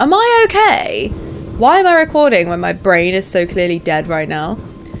fragment. Am I okay? Why am I recording when my brain is so clearly dead right now?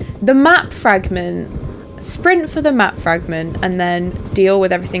 The map fragment. Sprint for the map fragment and then deal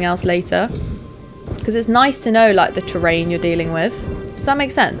with everything else later. Because it's nice to know like the terrain you're dealing with. Does that make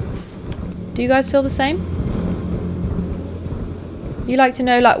sense? Do you guys feel the same? You like to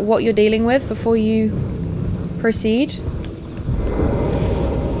know like what you're dealing with before you proceed?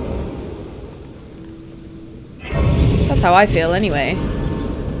 That's how I feel anyway.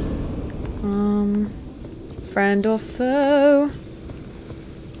 Friend or foe?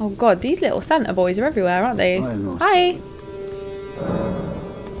 Oh god, these little Santa boys are everywhere, aren't they? Hi!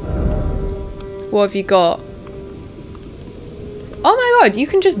 What have you got? Oh my god, you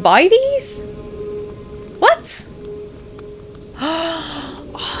can just buy these? What? Oh,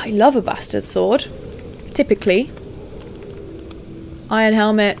 I love a bastard sword. Typically. Iron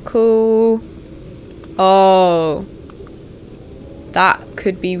helmet, cool. Oh. That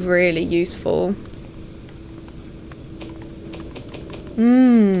could be really useful.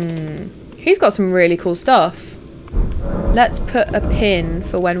 He's got some really cool stuff. Let's put a pin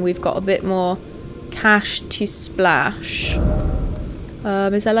for when we've got a bit more cash to splash.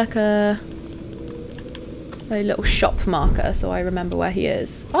 Is there like a little shop marker so I remember where he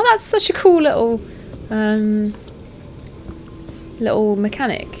is? Oh, that's such a cool little little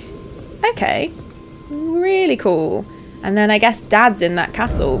mechanic. Okay, really cool. And then I guess Dad's in that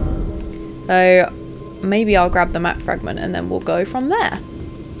castle. So maybe I'll grab the map fragment and then we'll go from there.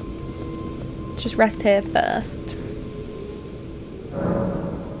 Let's just rest here first.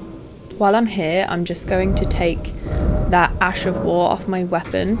 While I'm here, I'm just going to take that Ash of War off my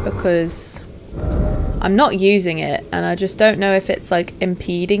weapon because I'm not using it and I just don't know if it's like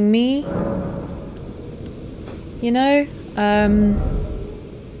impeding me. You know?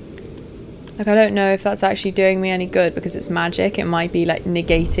 Like I don't know if that's actually doing me any good because it's magic. It might be like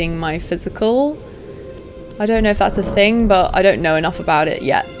negating my physical. I don't know if that's a thing, but I don't know enough about it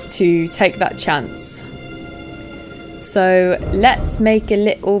yet to take that chance. So let's make a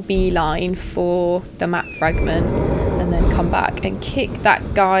little beeline for the map fragment and then come back and kick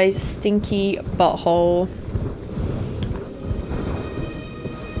that guy's stinky butthole.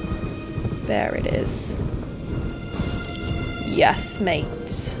 There it is. Yes,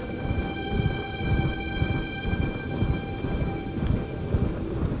 mate.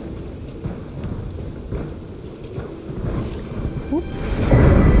 Oop.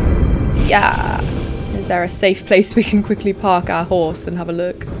 Yeah. Is there a safe place we can quickly park our horse and have a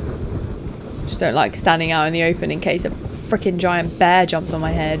look? Just don't like standing out in the open in case a freaking giant bear jumps on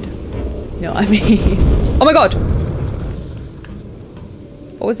my head. You know what I mean? Oh my god!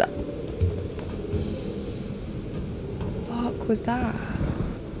 What was that? Fuck was that?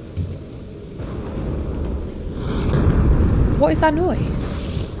 What is that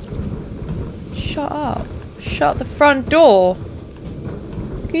noise? Shut up. Shut the front door.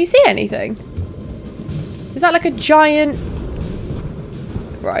 Can you see anything? Is that like a giant...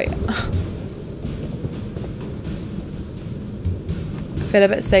 Right. I feel a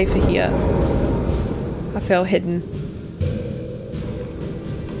bit safer here. I feel hidden.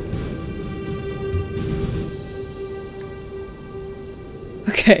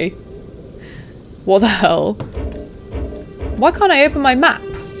 Okay. What the hell? Why can't I open my map?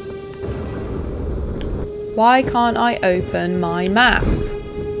 Why can't I open my map?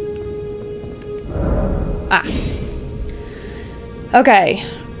 Ah. Okay.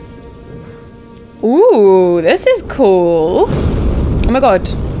 Ooh, this is cool. Oh my god.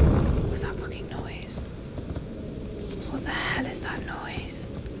 What's that fucking noise? What the hell is that noise?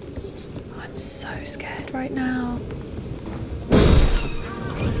 I'm so scared right now.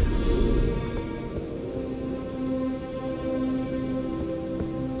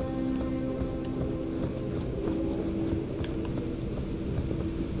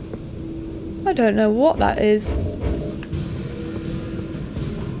 I don't know what that is.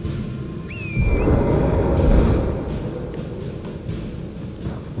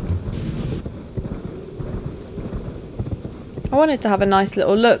 I wanted to have a nice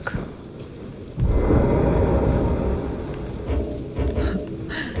little look.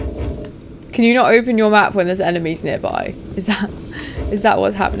 Can you not open your map when there's enemies nearby? Is that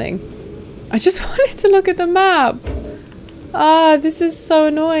what's happening? I just wanted to look at the map. Ah, this is so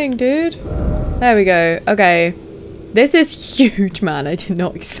annoying, dude. There we go. Okay. This is huge, man. I did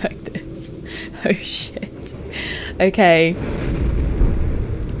not expect this. Oh, shit. Okay.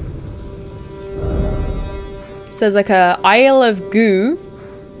 So there's like a Isle of Goo.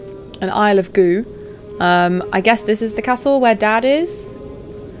 An Isle of Goo. I guess this is the castle where Dad is.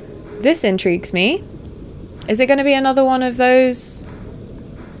 This intrigues me. Is it going to be another one of those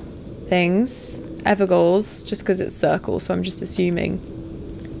things? Evergoals, just because it's circle, so I'm just assuming.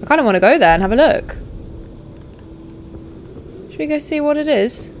 I kind of want to go there and have a look. Should we go see what it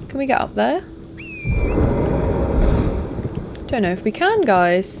is? Can we get up there? Don't know if we can,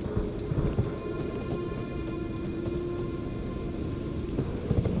 guys.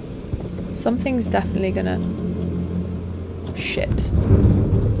 Something's definitely gonna... Shit.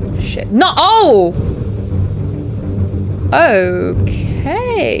 Shit. No! Oh!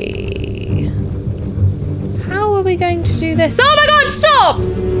 Okay. How are we going to do this? Oh my god, stop!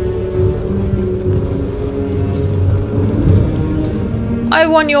 I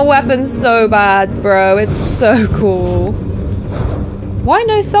want your weapon so bad, bro. It's so cool. Why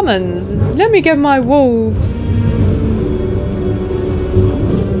no summons? Let me get my wolves.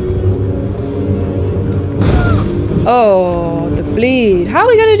 Oh, the bleed. How are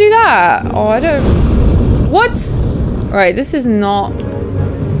we going to do that? Oh, I don't... What? Right, this is not...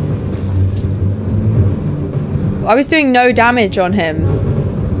 I was doing no damage on him.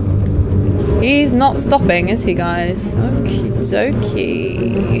 He's not stopping, is he, guys? Okie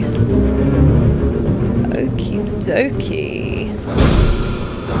dokie. Okie dokie.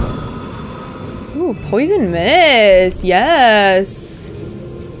 Ooh, poison mist. Yes.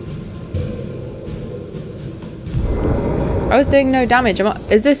 I was doing no damage.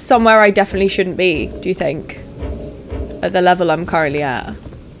 Is this somewhere I definitely shouldn't be, do you think? at the level I'm currently at.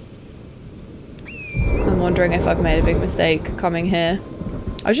 I'm wondering if I've made a big mistake coming here.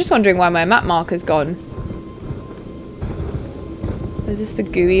 I was just wondering why my map marker's gone. Is this the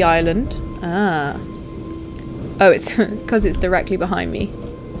gooey island? Ah. Oh, it's because it's directly behind me.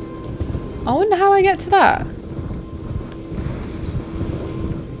 I wonder how I get to that.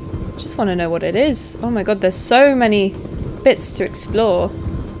 Just want to know what it is. Oh my god, there's so many bits to explore.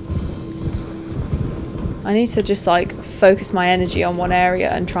 I need to just like focus my energy on one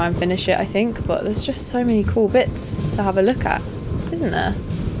area and try and finish it, I think. But there's just so many cool bits to have a look at, isn't there?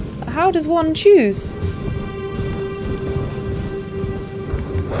 How does one choose?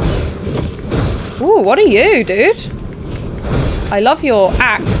 Ooh, what are you, dude? I love your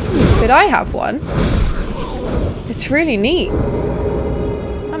axe. Could I have one? It's really neat.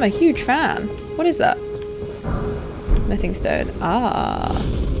 I'm a huge fan. What is that? Smithing stone. Ah.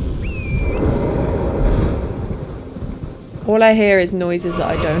 All I hear is noises that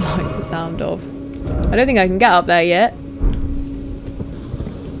I don't like the sound of. I don't think I can get up there yet.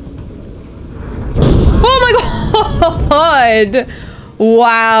 Oh my god!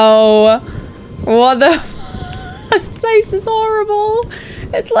 Wow. What the... This place is horrible.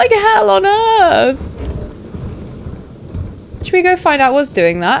 It's like hell on earth. Should we go find out what's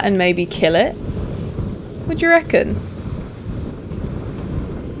doing that and maybe kill it? What do you reckon?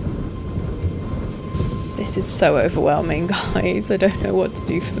 This is so overwhelming, guys. I don't know what to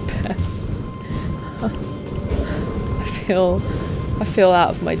do for the best. I feel out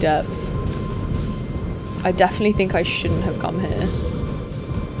of my depth. I definitely think I shouldn't have come here.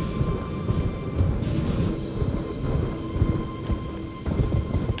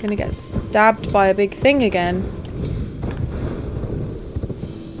 Gonna get stabbed by a big thing again.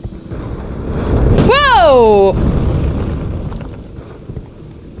 Whoa!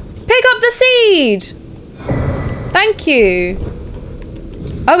 Pick up the seed! Thank you.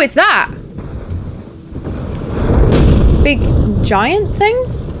 Oh, it's that. Big giant thing?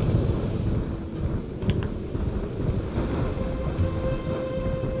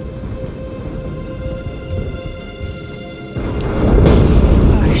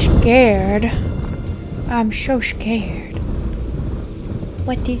 Scared. I'm so scared.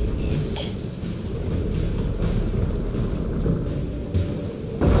 What is it?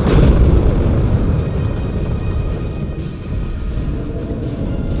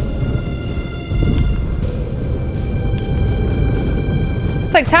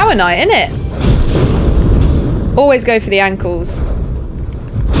 It's like Tower Night, isn't it? Always go for the ankles.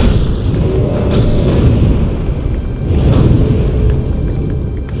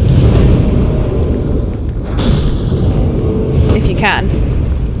 Can.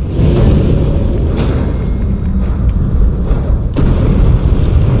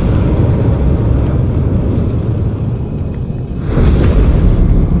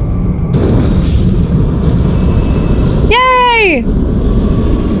 Yay!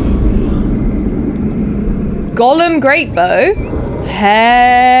 Golem Greatbow?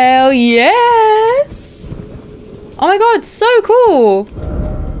 Hell yes! Oh my god, so cool!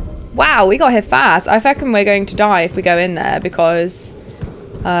 Wow, we got here fast. I reckon we're going to die if we go in there because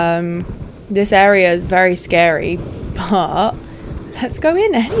this area is very scary, but let's go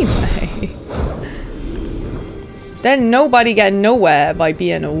in anyway. Then nobody getting nowhere by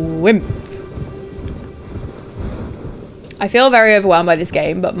being a wimp. I feel very overwhelmed by this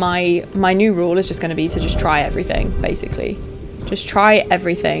game, but my new rule is just going to be to just try everything, basically. Just try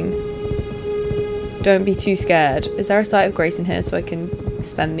everything. Don't be too scared. Is there a site of grace in here so I can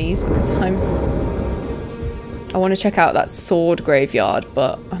spend these? Because I want to check out that sword graveyard,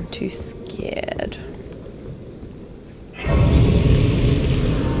 but I'm too scared.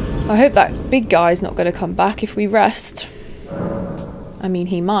 I hope that big guy's not going to come back if we rest. I mean,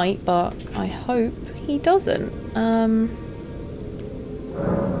 he might, but I hope he doesn't.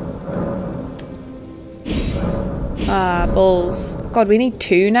 Balls. God, we need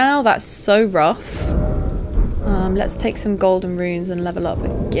 2 now? That's so rough. Let's take some golden runes and level up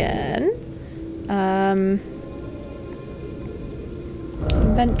again.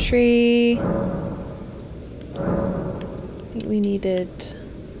 Inventory. I think we needed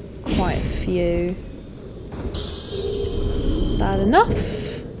quite a few. Is that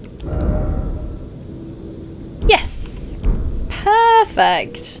enough? Yes!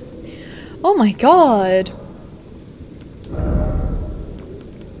 Perfect! Oh my god!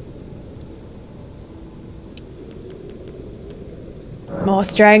 More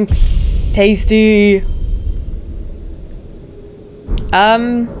strength. Tasty.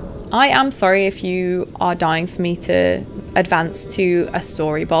 I am sorry if you are dying for me to advance to a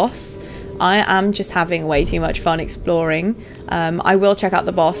story boss. I am just having way too much fun exploring. I will check out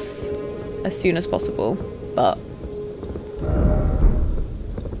the boss as soon as possible, but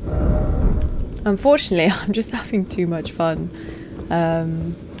unfortunately I'm just having too much fun.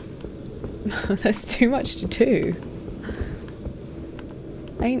 There's too much to do,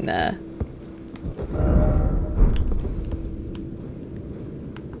 ain't there?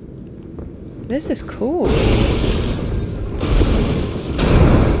 This is cool.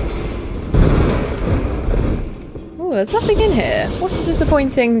 Oh, there's nothing in here. What's the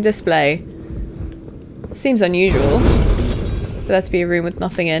disappointing display? Seems unusual for there to be a room with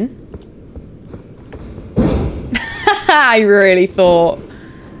nothing in. I really thought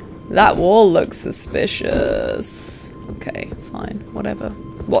that wall looks suspicious. Okay, fine. Whatever.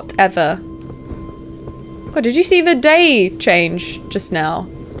 Whatever. God, did you see the day change just now?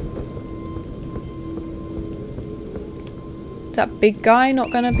 Is that big guy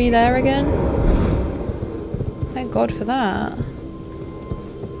not gonna be there again? Thank God for that.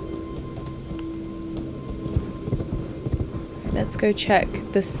 Let's go check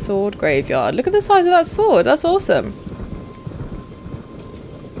the sword graveyard. Look at the size of that sword. That's awesome.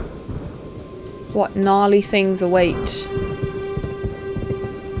 What gnarly things await?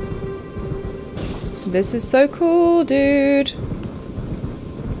 This is so cool, dude.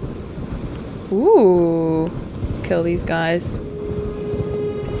 Ooh. Let's kill these guys.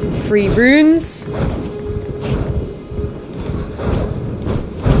 Get some free runes.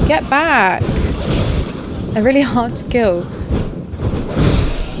 Get back. They're really hard to kill.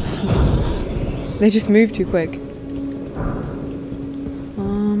 They just move too quick.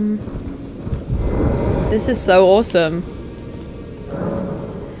 This is so awesome.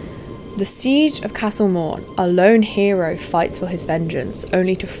 The siege of Castle Morne. A lone hero fights for his vengeance,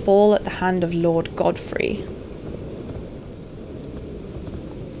 only to fall at the hand of Lord Godfrey.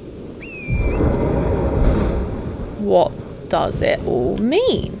 What does it all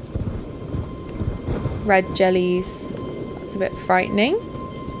mean? Red jellies. That's a bit frightening.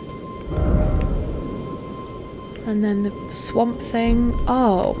 And then the swamp thing.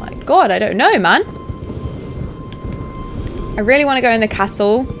 Oh my god, I don't know, man. I really want to go in the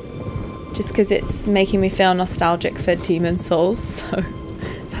castle just because it's making me feel nostalgic for Demon Souls, so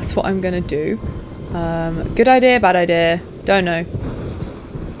that's what I'm gonna do. Good idea, bad idea, don't know.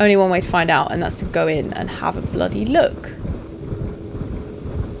 Only one way to find out, and that's to go in and have a bloody look.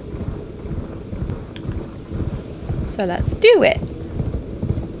 So let's do it.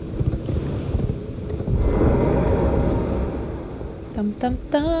 Dum dum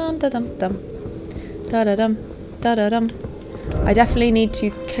dum da dum dum da da dum da da dum. I definitely need to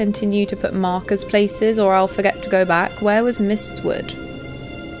continue to put markers places or I'll forget to go back. Where was Mistwood?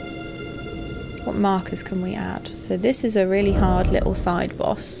 What markers can we add? So this is a really hard little side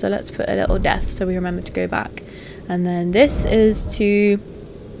boss. So let's put a little death so we remember to go back. And then this is to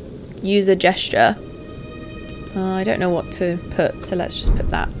use a gesture. I don't know what to put, so let's just put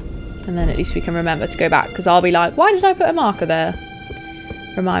that. And then at least we can remember to go back because I'll be like, why did I put a marker there?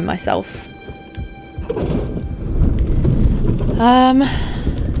 Remind myself.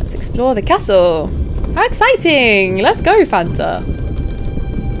 Let's explore the castle. How exciting! Let's go, Fanta.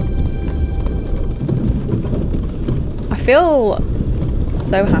 I feel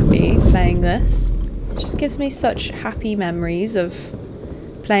so happy playing this. It just gives me such happy memories of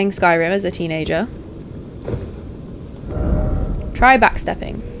playing Skyrim as a teenager. Try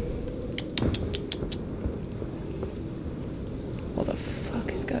backstepping. What the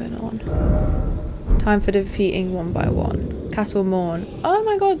fuck is going on? Time for defeating one by one. Castle Morne. Oh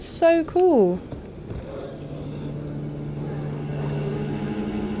my god, so cool.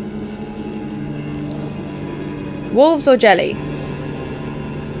 Wolves or jelly?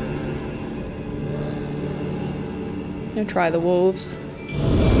 I'll try the wolves.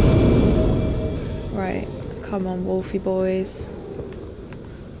 Right, come on, wolfy boys.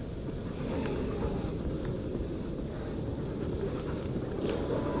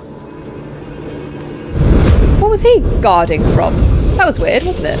 What was he guarding from? That was weird,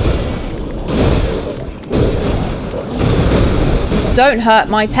 wasn't it? Don't hurt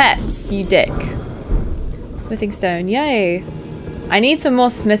my pets, you dick. Smithing stone, yay. I need some more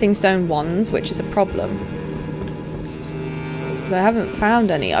smithing stone wands, which is a problem. Because I haven't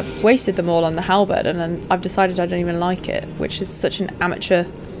found any. I've wasted them all on the halberd and then I've decided I don't even like it, which is such an amateur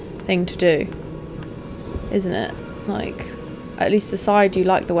thing to do. Isn't it? Like, at least decide you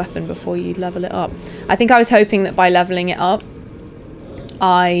like the weapon before you level it up. I think I was hoping that by leveling it up,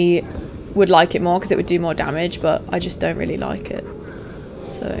 I would like it more because it would do more damage, but I just don't really like it.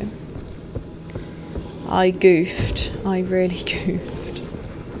 So, I goofed. I really goofed.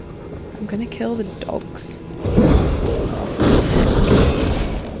 I'm gonna kill the dogs. Oh, for God's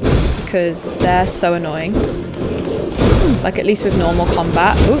sake. Because they're so annoying. Like, at least with normal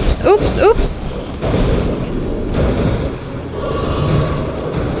combat. Oops, oops, oops!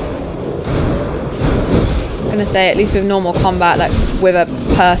 I'm gonna say, at least with normal combat, like, with a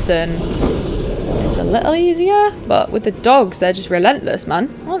person, it's a little easier. But with the dogs, they're just relentless, man,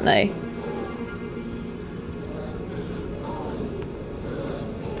 aren't they?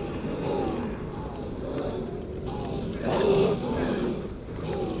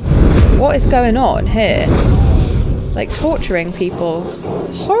 What is going on here? Like, torturing people. It's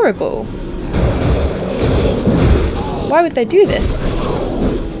horrible. Why would they do this?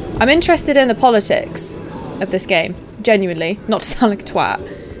 I'm interested in the politics of this game. Genuinely. Not to sound like a twat.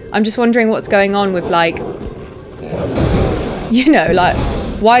 I'm just wondering what's going on with, like... You know, like...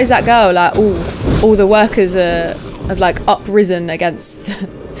 Why is that girl, like, all the workers have, like, uprisen against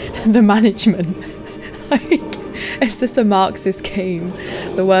the management? Like... Is this a Marxist game?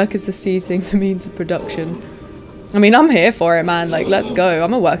 The workers are seizing the means of production. I mean, I'm here for it, man. Like, let's go.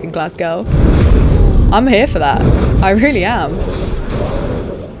 I'm a working class girl. I'm here for that. I really am.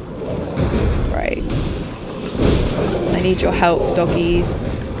 Right. I need your help, doggies.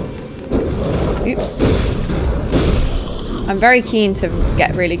 Oops. I'm very keen to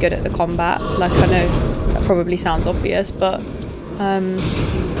get really good at the combat. Like, I know that probably sounds obvious, but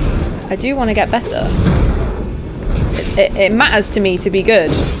I do want to get better. It matters to me to be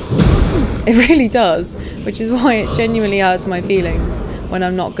good. It really does. Which is why it genuinely hurts my feelings when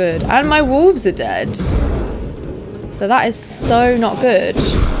I'm not good. And my wolves are dead. So that is so not good.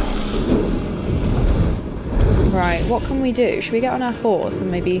 Right, what can we do? Should we get on our horse and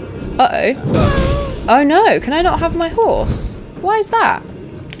maybe... Uh-oh. Oh no, can I not have my horse? Why is that?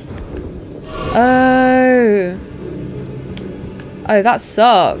 Oh. Oh, that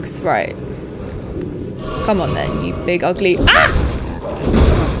sucks. Right. Come on then, you big ugly... Ah!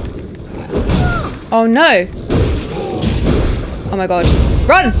 Oh no. Oh my god.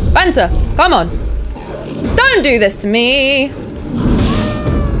 Run! Banter! Come on! Don't do this to me!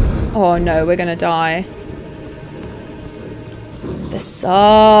 Oh no, we're gonna die. This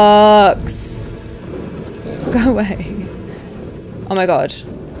sucks. Go away. Oh my god.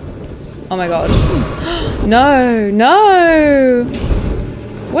 Oh my god. No, no!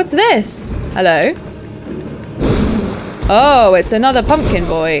 What's this? Hello? Oh, it's another pumpkin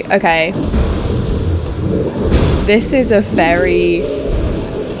boy. Okay. This is a very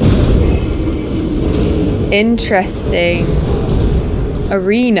interesting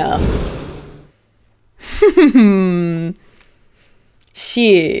arena.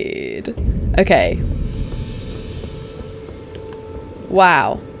 Shit. Okay.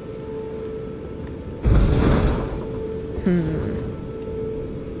 Wow.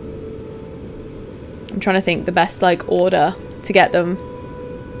 I'm trying to think the best, like, order to get them.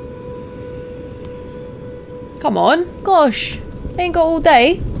 Come on. Gosh. Ain't got all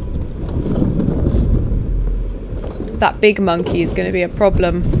day. That big monkey is going to be a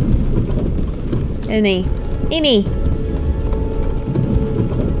problem. Isn't he? Isn't he?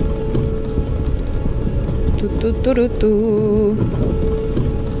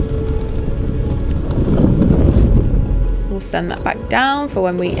 We'll send that back down for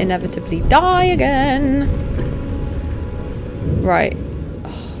when we inevitably die again. Right.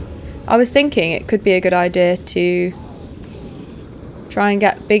 I was thinking it could be a good idea to try and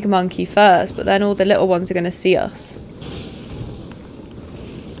get Big Monkey first, but then all the little ones are going to see us.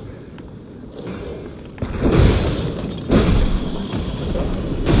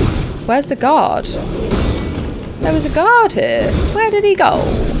 Where's the guard? There was a guard here. Where did he go?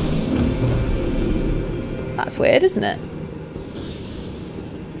 That's weird, isn't it?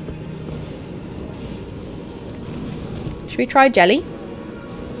 Should we try jelly?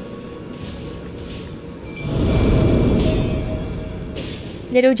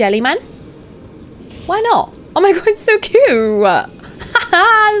 Little jelly man? Why not? Oh my god, it's so cute!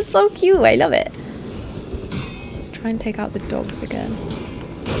 Haha, it's so cute. I love it. Let's try and take out the dogs again.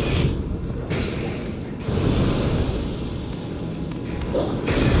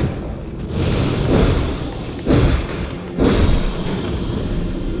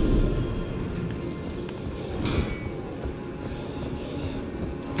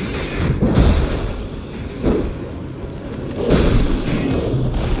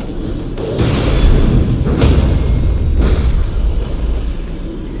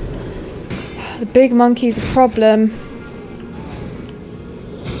 Big monkey's a problem.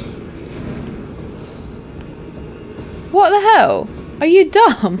 What the hell? Are you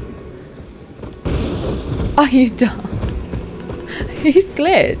dumb? Are you dumb? He's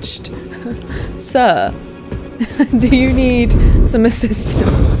glitched. Sir, do you need some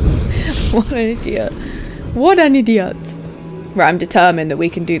assistance? What an idiot. What an idiot. Right, I'm determined that we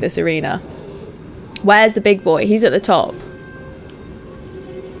can do this arena. Where's the big boy? He's at the top.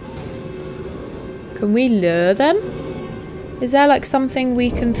 Can we lure them? Is there like something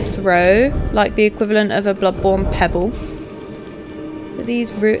we can throw? Like the equivalent of a bloodborne pebble? Are these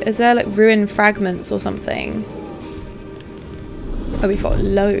is there like ruined fragments or something? Oh, we've got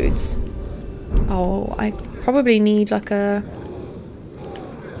loads. Oh, I probably need like a...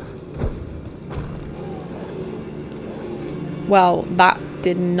 Well, that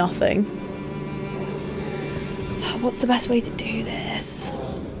did nothing. What's the best way to do this?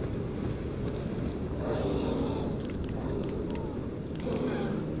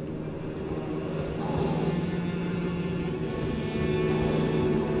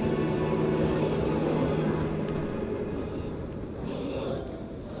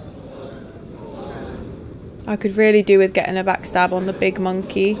 I could really do with getting a backstab on the big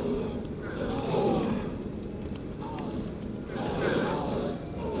monkey.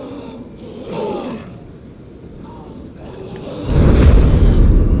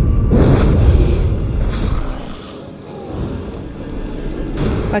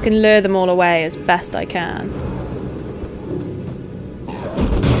 I can lure them all away as best I can.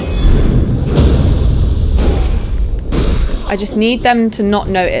 I just need them to not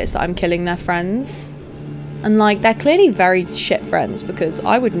notice that I'm killing their friends. And like, they're clearly very shit friends, because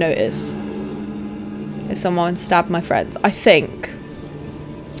I would notice if someone stabbed my friends. I think.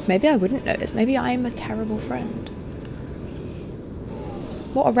 Maybe I wouldn't notice. Maybe I am a terrible friend.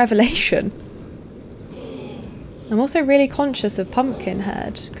 What a revelation. I'm also really conscious of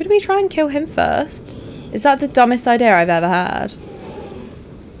Pumpkinhead. Could we try and kill him first? Is that the dumbest idea I've ever had?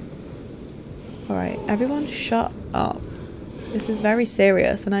 Alright, everyone shut up. This is very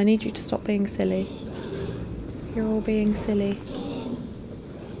serious and I need you to stop being silly. You're all being silly.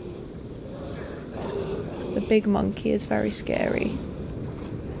 The big monkey is very scary.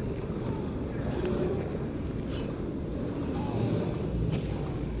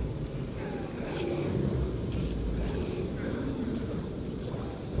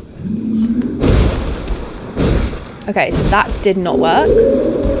 Okay, so that did not work.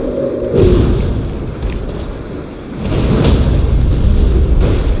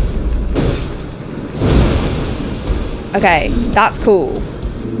 Okay, that's cool.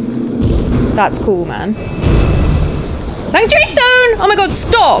 That's cool, man. Sanctuary stone! Oh my god,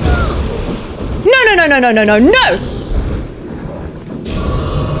 stop! No, no, no, no, no, no, no, no!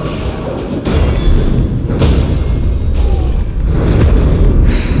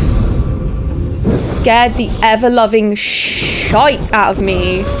 Scared the ever-loving shite out of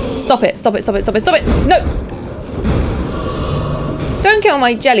me. Stop it, stop it, stop it, stop it, stop it! No! Don't kill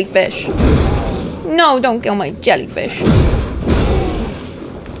my jellyfish. No, don't kill my jellyfish.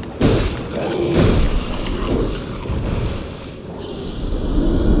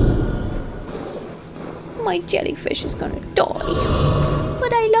 My jellyfish is gonna die.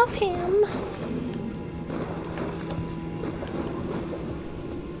 But I love him.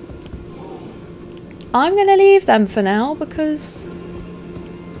 I'm gonna leave them for now because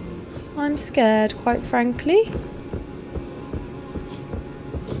I'm scared, quite frankly.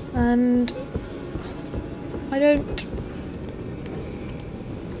 And I don't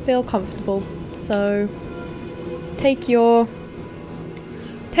feel comfortable, so take your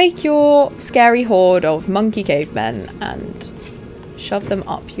scary horde of monkey cavemen and shove them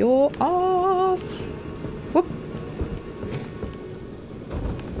up your ass. Whoop.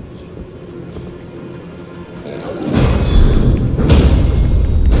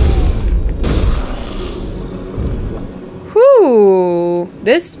 Whew,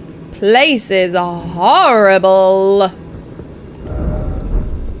 this place is horrible.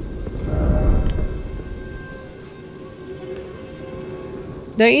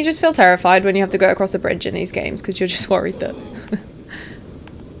 Don't you just feel terrified when you have to go across a bridge in these games because you're just worried that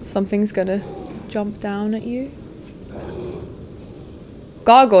something's gonna jump down at you?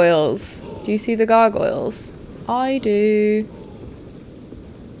 Gargoyles. Do you see the gargoyles? I do.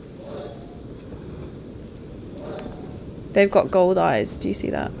 They've got gold eyes. Do you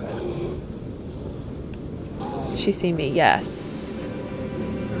see that? She see me? Yes.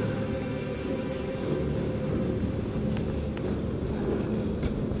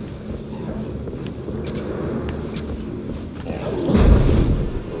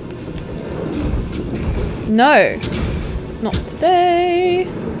 No. Not today.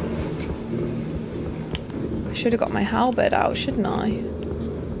 I should have got my halberd out, shouldn't I?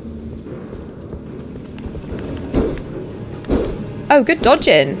 Oh, good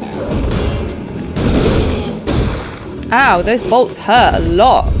dodging. Ow, those bolts hurt a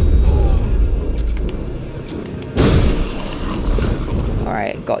lot.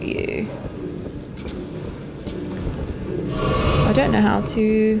 Alright, got you. I don't know how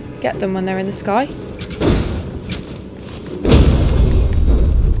to get them when they're in the sky.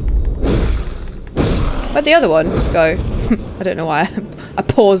 Where'd the other one go? I don't know why I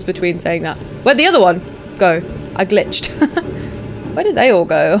paused between saying that. Where'd the other one go? I glitched. Where did they all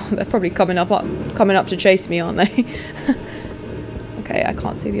go? They're probably coming up to chase me, aren't they? Okay, I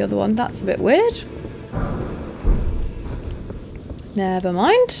can't see the other one. That's a bit weird. Never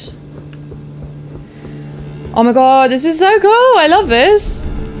mind. Oh my god, this is so cool! I love this!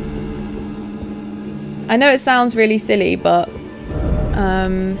 I know it sounds really silly, but...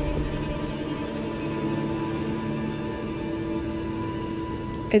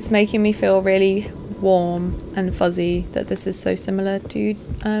 it's making me feel really warm and fuzzy that this is so similar to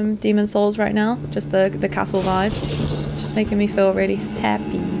Demon Souls right now. Just the castle vibes. Just making me feel really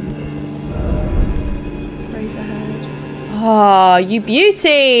happy. Razorhead. Ah, oh, you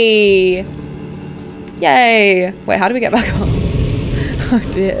beauty! Yay! Wait, how do we get back up? Oh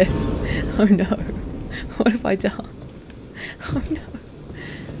dear. Oh no. What have I done? Oh no.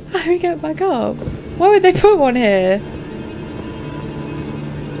 How do we get back up? Why would they put one here?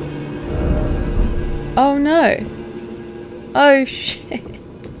 Oh no. Oh shit.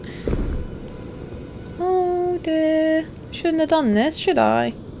 Oh dear. Shouldn't have done this, should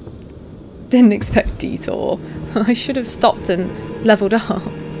I? Didn't expect detour. I should have stopped and leveled up.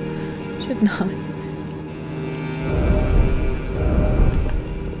 Shouldn't I?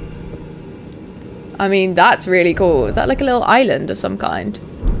 I mean, that's really cool. Is that like a little island of some kind?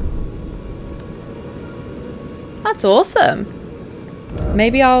 That's awesome.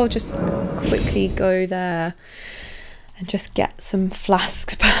 Maybe I'll just quickly go there and just get some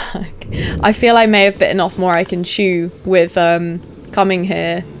flasks back. I feel I may have bitten off more I can chew with coming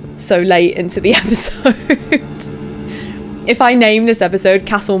here so late into the episode. If I name this episode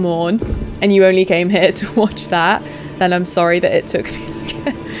Castle Morne and you only came here to watch that, then I'm sorry that it took me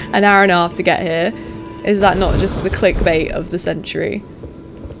like an hour and a half to get here. Is that not just the clickbait of the century?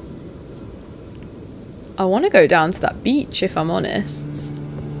 I want to go down to that beach, if I'm honest.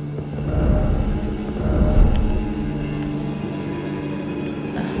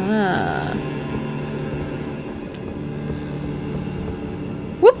 Aha.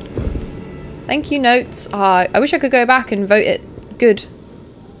 Whoop! Thank you, notes. I wish I could go back and vote it good.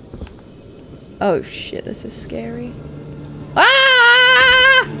 Oh shit, this is scary.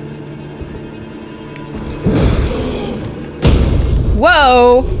 Ah!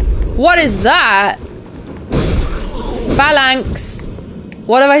 Whoa! What is that? Phalanx!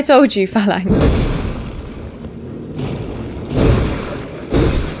 What have I told you, Phalanx?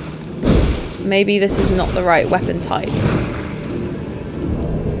 Maybe this is not the right weapon type.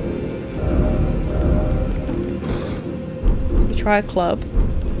 You try a club.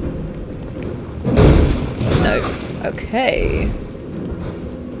 No. Okay.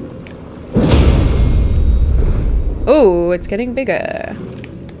 Oh, it's getting bigger.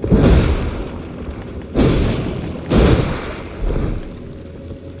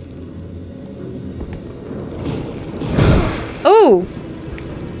 Oh!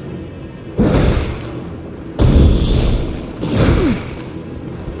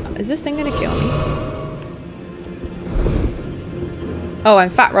 Is this thing gonna kill me? Oh,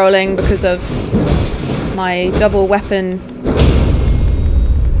 I'm fat rolling because of my double weapon.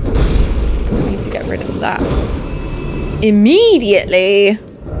 I need to get rid of that immediately.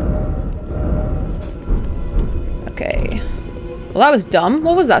 Okay. Well, that was dumb.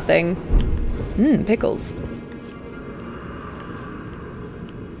 What was that thing? Pickles.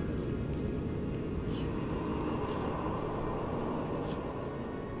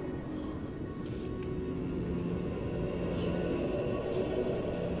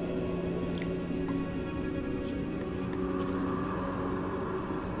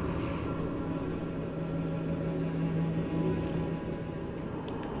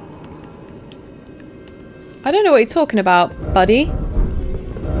 I don't know what you're talking about, buddy.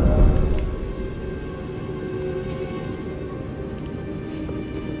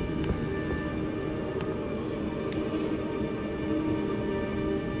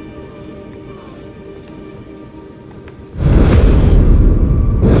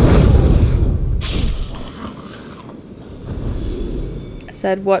 I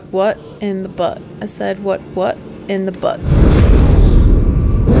said what in the butt. I said what in the butt.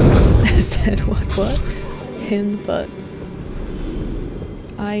 I said what in the butt.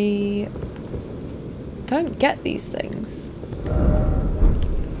 I don't get these things.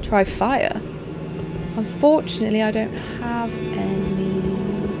 Try fire. Unfortunately, I don't have any.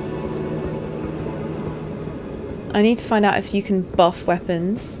 I need to find out if you can buff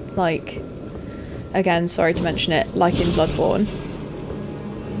weapons, like, again, sorry to mention it, like in Bloodborne.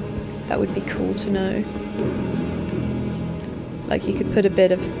 That would be cool to know. Like, you could put a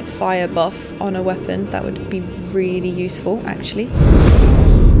bit of fire buff on a weapon. That would be really useful, actually.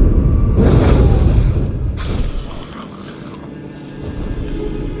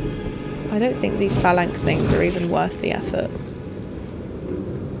 I don't think these phalanx things are even worth the effort.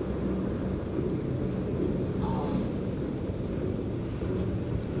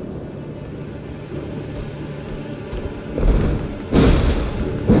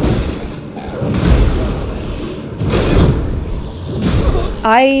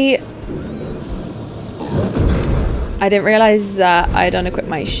 I didn't realise that I'd unequipped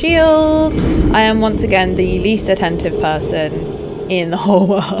my shield. I am once again the least attentive person in the whole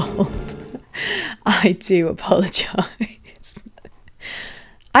world. I do apologise.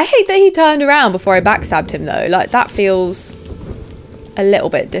 I hate that he turned around before I backstabbed him though. Like, that feels a little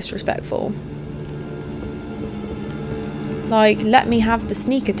bit disrespectful. Like, let me have the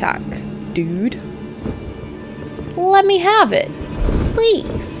sneak attack, dude. Let me have it.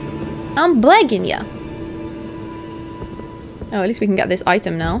 Please. I'm begging ya. Oh, at least we can get this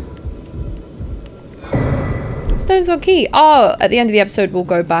item now. Stone Sword Key. Oh, at the end of the episode, we'll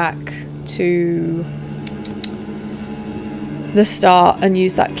go back to the start and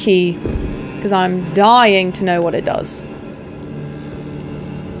use that key, because I'm dying to know what it does.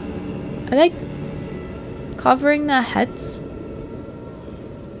 Are they covering their heads?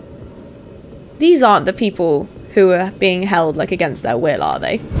 These aren't the people who are being held, like, against their will, are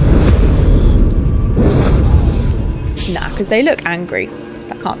they? Nah, because they look angry.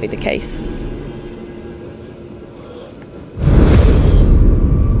 That can't be the case.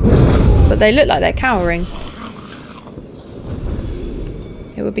 But they look like they're cowering.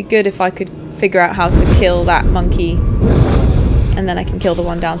 It would be good if I could figure out how to kill that monkey. And then I can kill the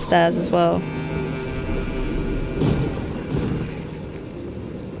one downstairs as well.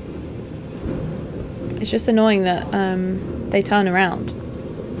 It's just annoying that they turn around.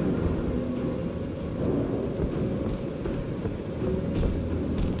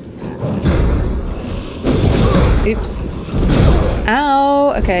 Oops.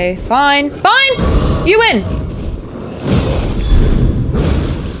 Ow. Okay, fine. Fine! You win!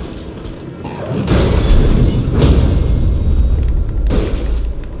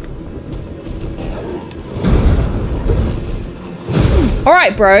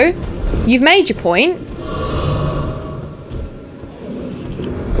 Alright, bro. You've made your point.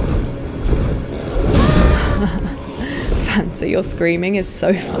 Fanta, your screaming is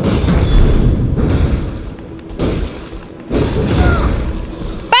so funny.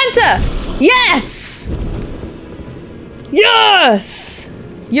 Yes! Yes!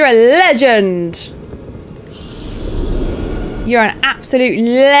 You're a legend! You're an absolute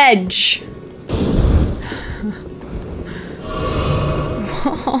ledge!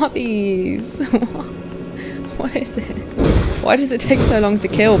 What are these? What is it? Why does it take so long to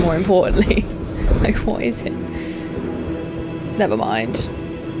kill, more importantly? Like, what is it? Never mind.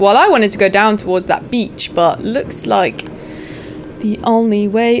 Well, I wanted to go down towards that beach, but looks like the only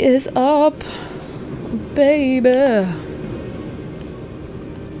way is up, baby.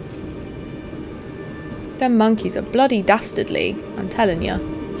 Them monkeys are bloody dastardly, I'm telling ya.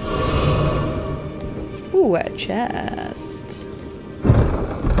 Ooh, a chest.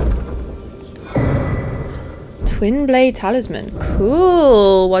 Twin blade talisman.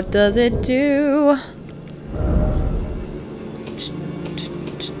 Cool. What does it do?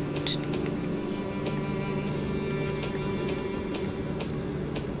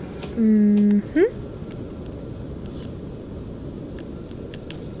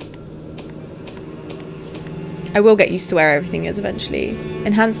 I will get used to where everything is eventually.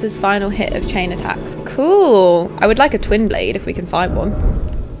 Enhances final hit of chain attacks. Cool. I would like a twin blade if we can find one.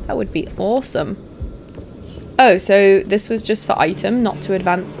 That would be awesome. Oh, so this was just for item, not to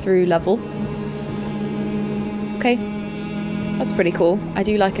advance through level. Okay. That's pretty cool. I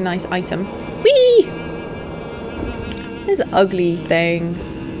do like a nice item. Whee! There's an ugly thing.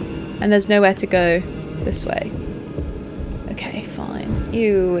 And there's nowhere to go this way. Okay, fine.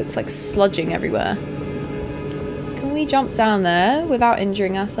 Ew, it's like sludging everywhere. Can we jump down there without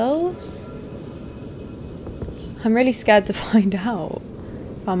injuring ourselves? I'm really scared to find out,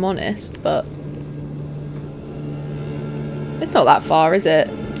 if I'm honest, but it's not that far, is it?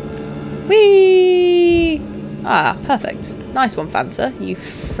 Whee! Ah, perfect. Nice one, Fanta, you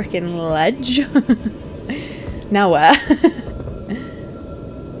freaking ledge. Now where?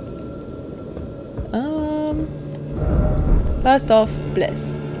 First off,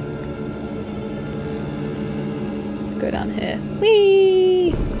 bliss. Let's go down here.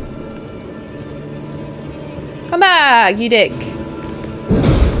 Whee! Come back, you dick.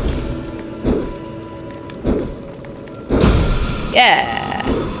 Yeah.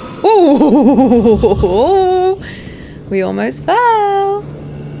 Ooh! We almost fell.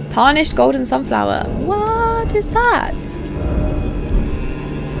 Tarnished golden sunflower. What is that?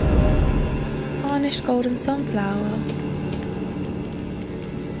 Tarnished golden sunflower.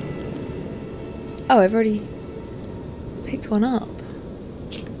 Oh, I've already picked one up.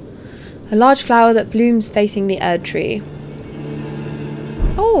 A large flower that blooms facing the Erdtree.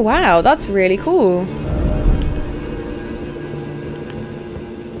 Oh wow, that's really cool.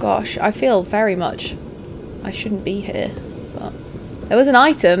 Gosh, I feel very much I shouldn't be here, but there was an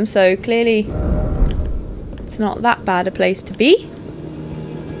item, so clearly it's not that bad a place to be.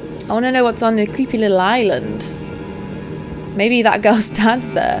 I want to know what's on the creepy little island. Maybe that girl's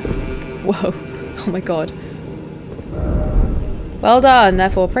dad's there. Whoa, oh my god. Well done,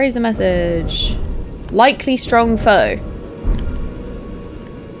 therefore praise the message. Likely strong foe.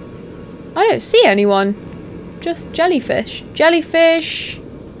 I don't see anyone. Just jellyfish. Jellyfish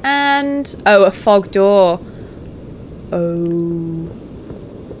and... oh, a fog door. Oh.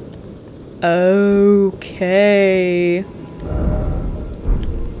 Okay.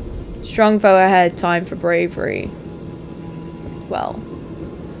 Strong foe ahead, time for bravery. Well,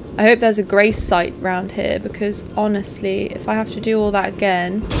 I hope there's a grace site round here, because honestly, if I have to do all that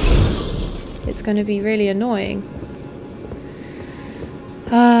again, it's going to be really annoying.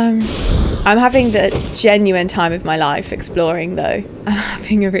 I'm having the genuine time of my life exploring though. I'm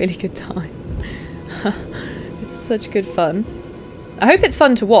having a really good time. It's such good fun. I hope it's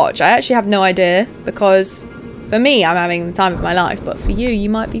fun to watch. I actually have no idea, because for me, I'm having the time of my life, but for you, you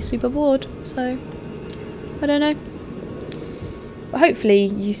might be super bored. So, I don't know. But hopefully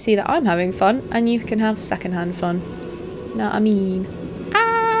you see that I'm having fun and you can have secondhand fun. You know what I mean?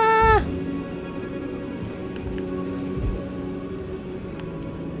 Ah!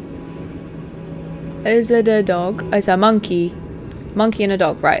 Is it a dog? Oh, it's a monkey. Monkey and a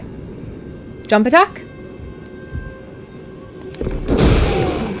dog, right. Jump attack?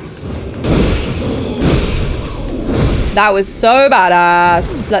 That was so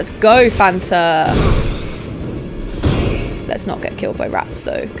badass. Let's go, Fanta. Let's not get killed by rats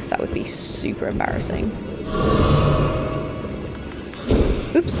though, because that would be super embarrassing.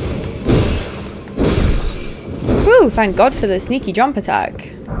 Oops. Whew, thank God for the sneaky jump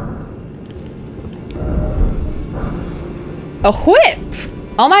attack. A whip!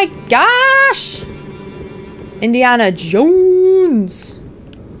 Oh my gosh! Indiana Jones!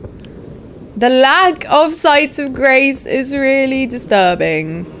 The lack of sights of grace is really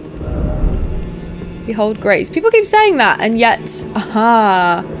disturbing. Behold grace. People keep saying that, and yet...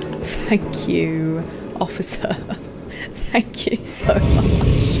 aha! Thank you, officer. Thank you so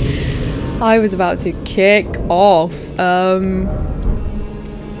much. I was about to kick off.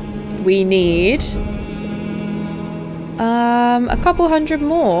 We need... a couple hundred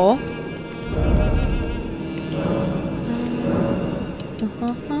more.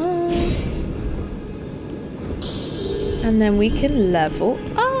 And then we can level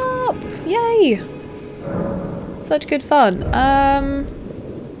up. Yay! Such good fun.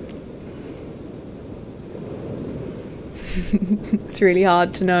 It's really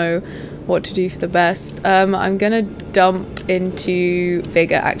hard to know what to do for the best. I'm gonna dump into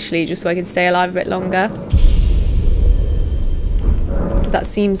vigor actually, just so I can stay alive a bit longer. That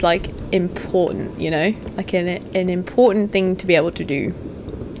seems like important, you know, like an important thing to be able to do.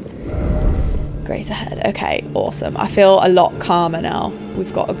 Grace ahead. Okay, awesome. I feel a lot calmer now.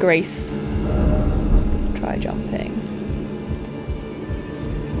 We've got a grace. Try jumping.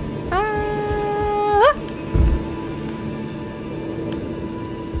 Ah!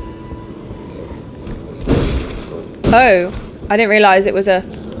 Oh, I didn't realise it was a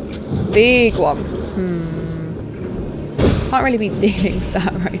big one. Can't really be dealing with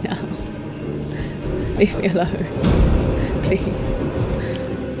that right now. Leave me alone. Please.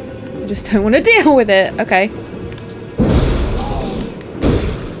 I just don't want to deal with it. Okay.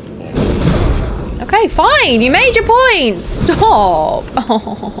 Okay, fine. You made your point. Stop.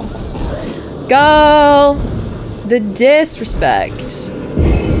 Oh. Girl. The disrespect.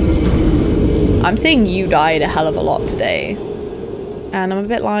 I'm seeing you died a hell of a lot today. And I'm a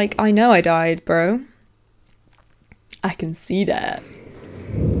bit like, I know I died, bro. I can see that.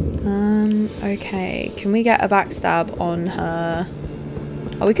 Okay. Can we get a backstab on her?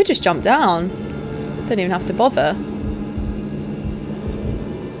 Oh, we could just jump down. Don't even have to bother.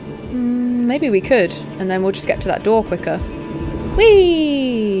 maybe we could, and then we'll just get to that door quicker.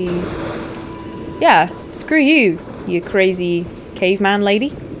 Whee! Yeah, screw you, you crazy caveman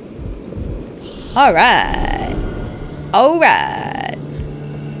lady. Alright. Alright.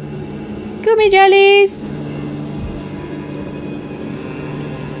 Gummy jellies!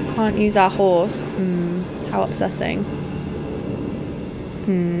 Can't use our horse. How upsetting.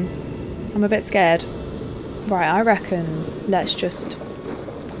 I'm a bit scared. Right, I reckon let's just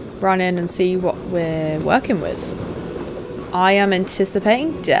run in and see what we're working with. I am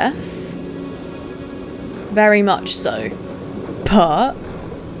anticipating death. Very much so. But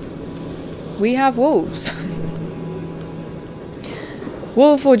we have wolves.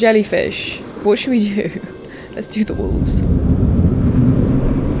 Wolf or jellyfish? What should we do? Let's do the wolves.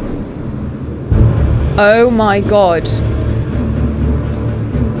 Oh my god.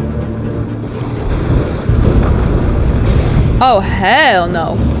 Oh hell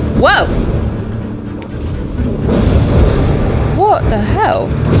no. Whoa! What the hell?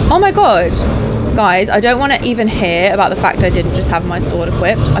 Oh my god. Guys, I don't want to even hear about the fact I didn't just have my sword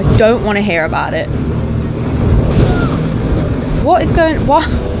equipped. I don't want to hear about it. What is going... What?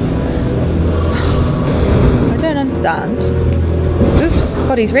 I don't understand. Oops.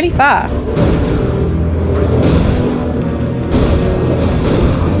 God, he's really fast.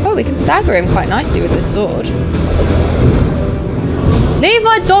 Oh, we can stagger him quite nicely with this sword. Leave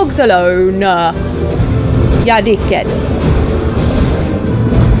my dogs alone. Yeah, dickhead.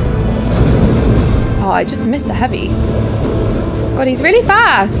 Oh, I just missed the heavy. God, he's really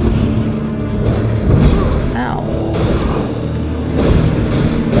fast. Ow.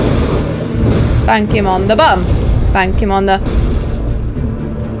 Spank him on the bum. Spank him on the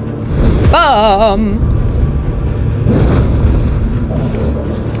bum.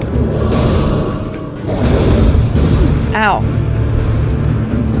 Ow.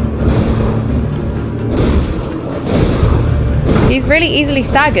 He's really easily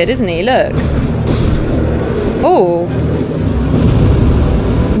staggered, isn't he? Look. Oh.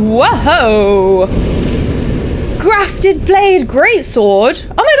 Whoa. Grafted blade greatsword.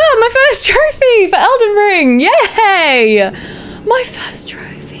 Oh my god, my first trophy for Elden Ring. Yay. My first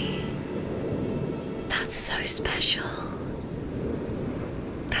trophy. That's so special.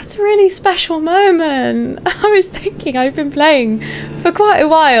 That's a really special moment. I was thinking I've been playing for quite a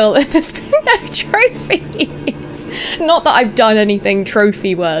while and there's been no trophies. Not that I've done anything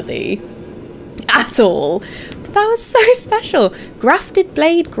trophy worthy at all, but that was so special. Grafted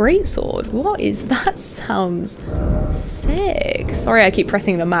blade greatsword. What is that? Sounds sick. Sorry, I keep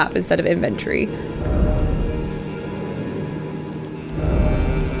pressing the map instead of inventory.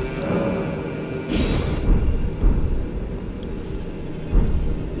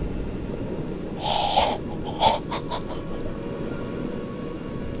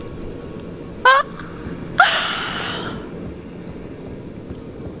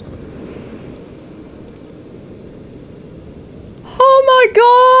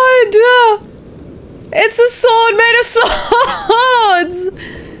 God! It's a sword made of swords!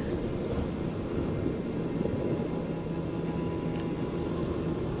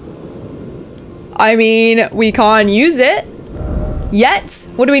 I mean, we can't use it yet.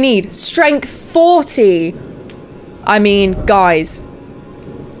 What do we need? Strength 40. I mean, guys,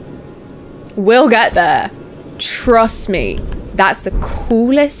 we'll get there. Trust me. That's the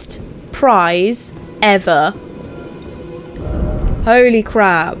coolest prize ever. Holy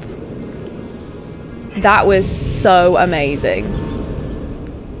crap. That was so amazing.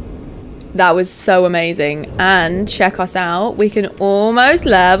 That was so amazing. And check us out. We can almost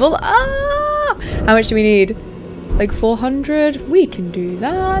level up. How much do we need? Like 400? We can do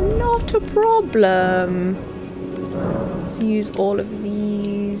that. Not a problem. Let's use all of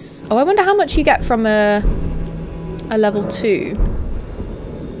these. Oh, I wonder how much you get from a level 2.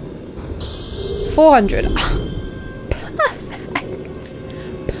 400.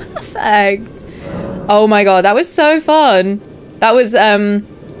 Perfect. Oh my god, that was so fun. That was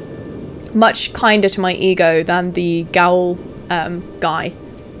much kinder to my ego than the Gowl guy.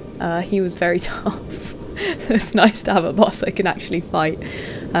 He was very tough. It's nice to have a boss I can actually fight.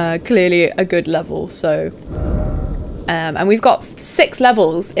 Clearly a good level, so and we've got 6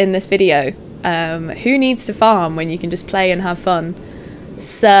 levels in this video. Who needs to farm when you can just play and have fun?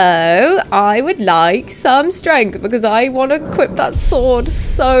 So I would like some strength because I want to equip that sword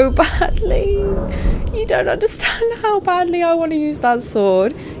so badly. You don't understand how badly I want to use that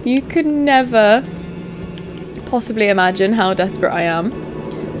sword. You could never possibly imagine how desperate I am.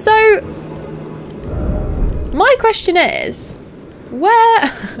 So my question is,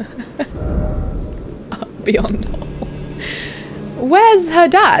 where beyond where's her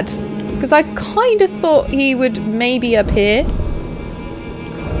dad? Because I kind of thought he would maybe appear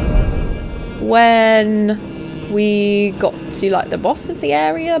when we got to like the boss of the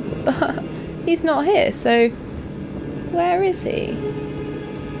area, but he's not here, so where is he?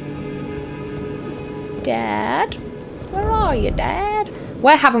 Dad? Where are you, Dad?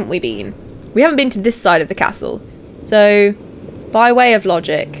 Where haven't we been? We haven't been to this side of the castle, so by way of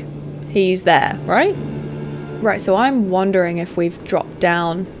logic, he's there, right? Right, so I'm wondering if we've dropped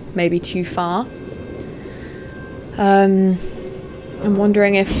down maybe too far. I'm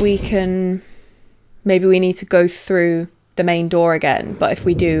wondering if we can... Maybe we need to go through the main door again, but if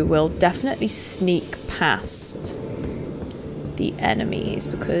we do, we'll definitely sneak past the enemies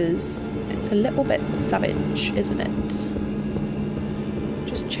because it's a little bit savage, isn't it?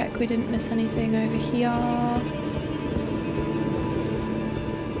 Just check we didn't miss anything over here.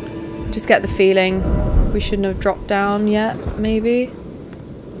 Just get the feeling we shouldn't have dropped down yet, maybe.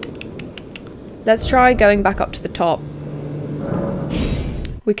 Let's try going back up to the top.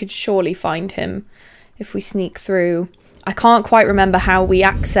 We could surely find him if we sneak through. I can't quite remember how we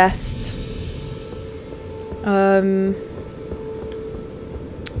accessed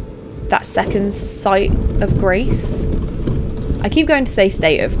that second site of grace. I keep going to say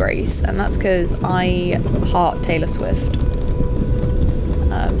state of grace, and that's because I heart Taylor Swift.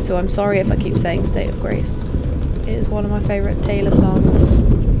 So I'm sorry if I keep saying state of grace. It is one of my favourite Taylor songs,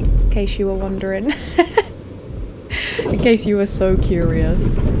 in case you were wondering. In case you were so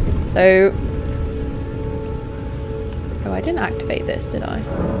curious. So... Oh, I didn't activate this, did I?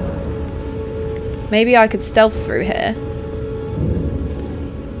 Maybe I could stealth through here.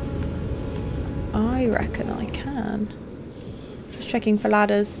 I reckon I can. Just checking for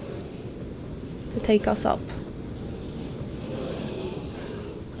ladders to take us up.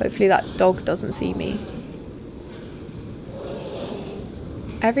 Hopefully that dog doesn't see me.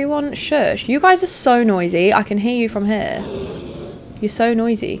 Everyone, shush. You guys are so noisy. I can hear you from here. You're so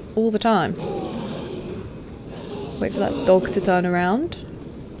noisy all the time. Wait for that dog to turn around.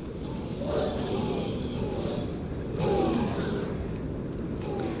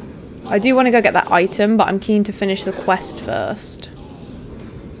 I do want to go get that item, but I'm keen to finish the quest first.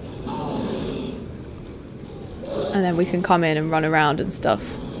 And then we can come in and run around and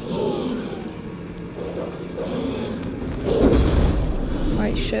stuff.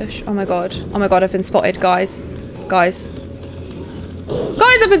 Right, shush. Oh my god. Oh my god, I've been spotted, guys. Guys,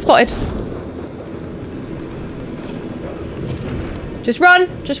 I've been spotted! Just run!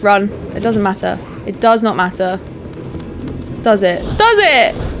 Just run. It doesn't matter. It does not matter. Does it? Does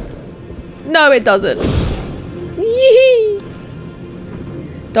it? No, it doesn't. Yee!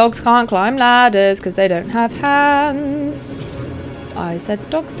 Dogs can't climb ladders because they don't have hands. I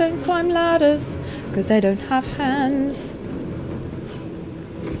said dogs don't climb ladders because they don't have hands.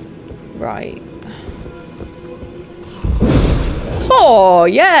 Right. Oh,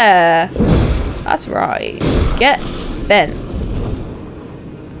 yeah. That's right. Get bent.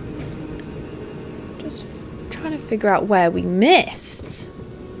 Just trying to figure out where we missed.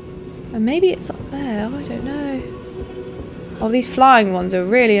 And maybe it's up there. I don't know. Oh, these flying ones are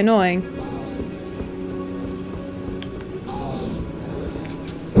really annoying.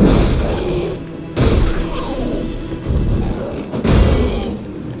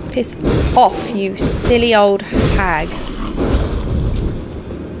 Piss off, you silly old hag.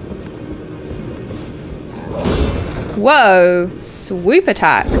 Whoa, swoop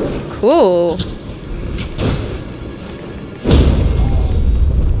attack. Cool.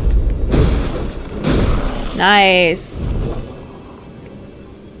 Nice.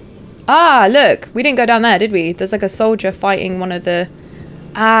 Ah, look. We didn't go down there, did we? There's like a soldier fighting one of the...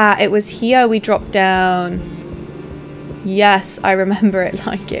 Ah, it was here we dropped down. Yes, I remember it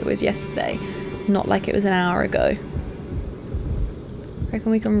like it was yesterday. Not like it was an hour ago.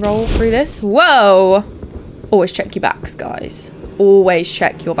 Reckon we can roll through this? Whoa! Always check your backs, guys. Always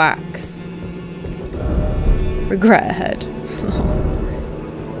check your backs. Regret ahead.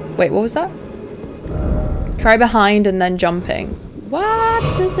 Wait, what was that? Try behind and then jumping. What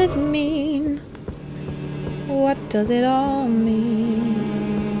does it mean? What does it all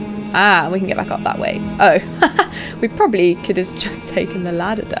mean? Ah, we can get back up that way. Oh, we probably could have just taken the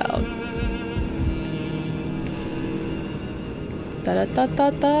ladder down. Da da da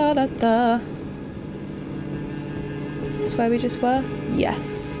da da da da. Is this where we just were?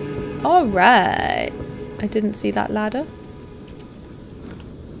 Yes. Alright. I didn't see that ladder.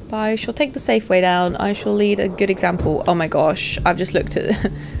 But I shall take the safe way down. I shall lead a good example. Oh my gosh. I've just looked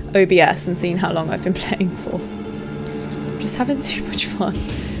at OBS and seen how long I've been playing for. I'm just having too much fun.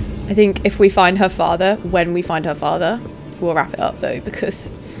 I think if we find her father, when we find her father, we'll wrap it up though,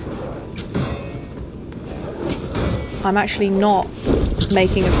 because I'm actually not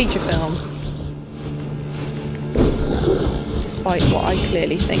making a feature film. Despite what I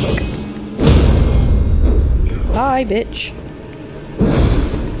clearly think. Bye, bitch.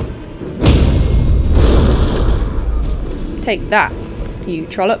 Take that, you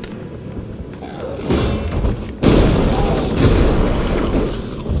trollop.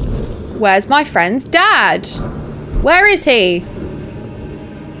 Where's my friend's dad? Where is he?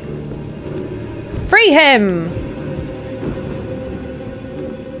 Free him!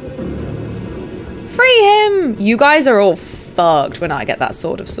 Free him! You guys are all fucked when I get that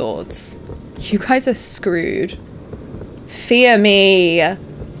sword of swords. You guys are screwed. Fear me!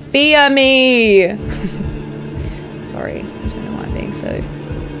 Fear me! Sorry, I don't know why I'm being so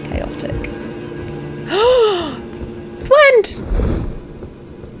chaotic. Flint!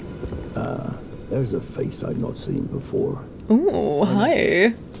 There's a face I've not seen before. Ooh,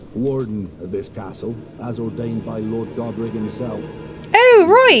 hi. Warden of this castle, as ordained by Lord Godric himself. Oh,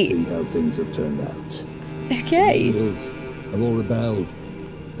 right. See how things have turned out. Okay. The guilds have all rebelled.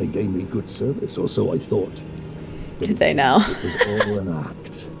 They gave me good service, or so I thought. Did they now? It was all an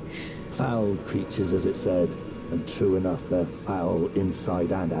act. Foul creatures, as it said, and true enough, they're foul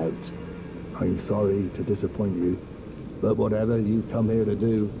inside and out. I'm sorry to disappoint you, but whatever you come here to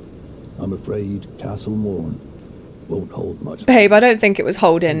do, I'm afraid Castle Morne won't hold much. Babe, I don't think it was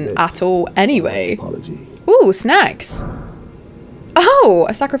holding at all anyway. Apology. Ooh, snacks. Oh,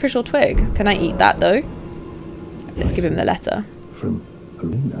 a sacrificial twig. Can I eat that though? Let's give him the letter. From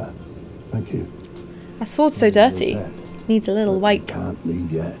Irinna. Thank you. That sword's so dirty. Needs a little But wipe. I can't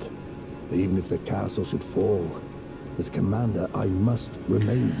leave yet. Even if the castle should fall, as commander, I must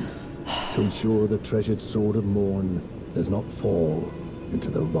remain to ensure the treasured sword of Morne does not fall into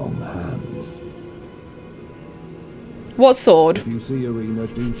the wrong hands. What sword? If you see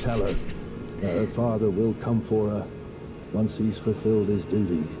Irinna, do tell her that her father will come for her once he's fulfilled his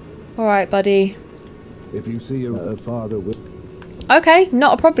duty. Alright, buddy. If you see her father will... Okay,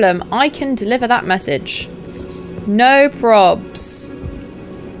 not a problem. I can deliver that message. No probs.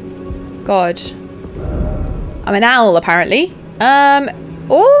 God. I'm an owl, apparently.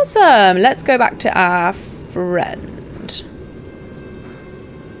 Awesome. Let's go back to our friend.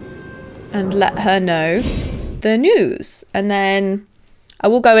 And let her know the news. And then I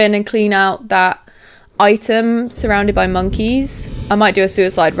will go in and clean out that item surrounded by monkeys. I might do a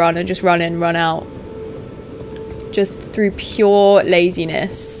suicide run and just run in, run out. Just through pure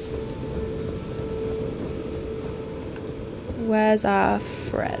laziness. Where's our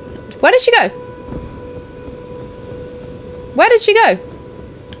friend? Where did she go? Where did she go?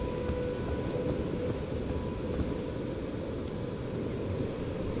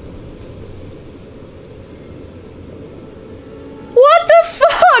 What the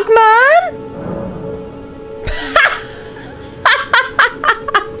fuck, man?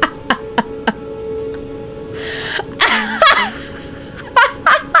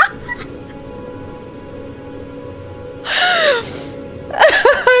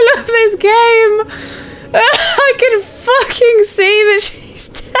 I love this game. I can fucking see that she's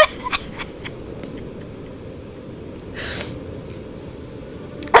dead.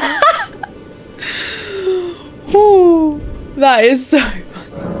 Ooh, that is so funny.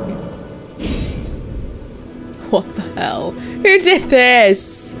 What the hell? Who did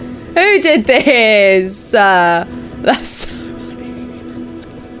this? Who did this? That's so funny.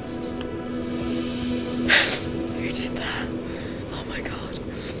 Who did that? Oh my god.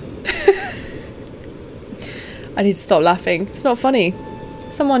 I need to stop laughing. It's not funny.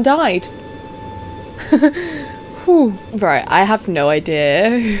 Someone died. Whew. Right, I have no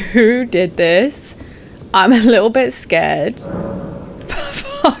idea who did this. I'm a little bit scared.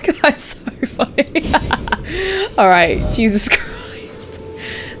 Fuck, that's so funny. Alright, Jesus Christ.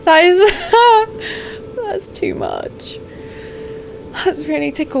 That is... that's too much. That's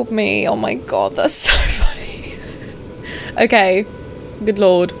really tickled me. Oh my god, that's so funny. Okay, good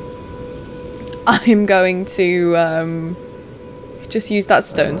lord. I'm going to just use that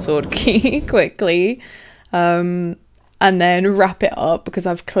stone sword key quickly. And then wrap it up because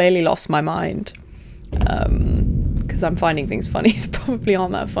I've clearly lost my mind. Because I'm finding things funny that probably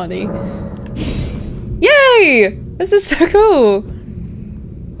aren't that funny. Yay! This is so cool.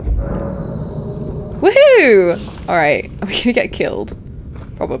 Woohoo! Alright, are we gonna get killed?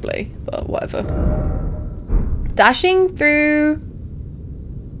 Probably, but whatever. Dashing through...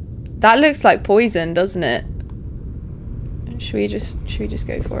 That looks like poison, doesn't it? Should we just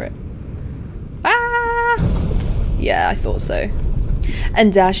go for it? Ah! Yeah, I thought so.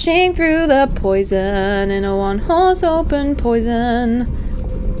 And dashing through the poison in a one-horse open poison.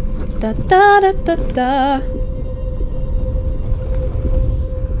 Da da da da da.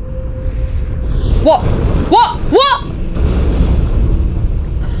 What? What? What?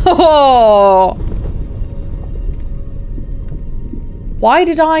 Oh! Why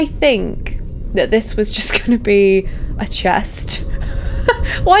did I think that this was just going to be a chest?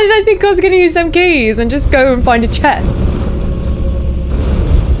 Why did I think I was going to use them keys and just go and find a chest?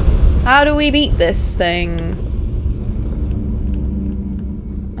 How do we beat this thing?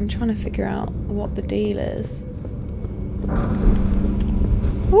 I'm trying to figure out what the deal is.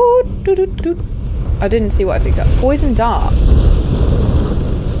 Ooh, doo -doo -doo. I didn't see what I picked up. Poison dart.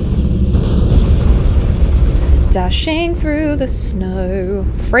 Dashing through the snow.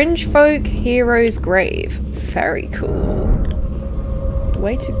 Fringe folk hero's grave. Very cool.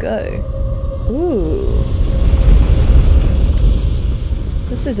 Way to go. Ooh.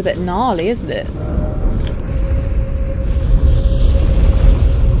 This is a bit gnarly, isn't it?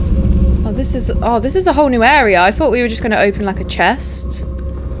 Oh, this is a whole new area. I thought we were just going to open like a chest.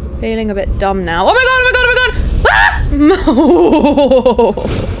 Feeling a bit dumb now. Oh my god, oh my god, oh my god! Ah! No!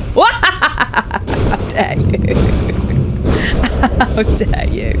 How dare you? How dare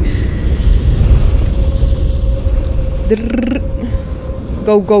you?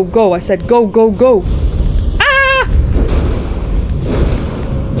 Go, go, go. I said go, go, go. Ah!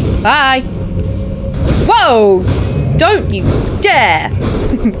 Bye. Whoa! Don't you dare!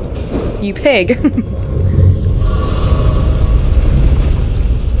 You pig.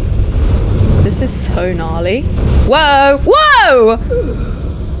 This is so gnarly. Whoa! Whoa!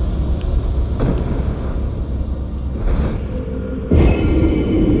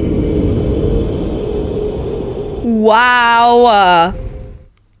 Wow.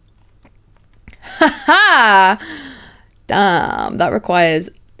 Haha. Damn, that requires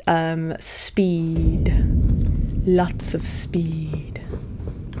speed. Lots of speed.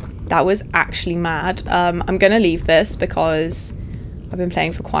 That was actually mad. I'm gonna leave this because I've been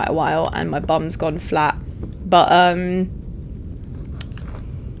playing for quite a while and my bum's gone flat. But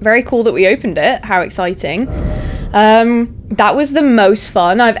very cool that we opened it. How exciting. That was the most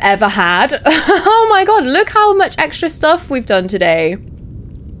fun I've ever had. Oh my god, look how much extra stuff we've done today.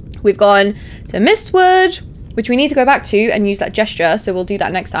 We've gone to Mistwood, which we need to go back to and use that gesture, so we'll do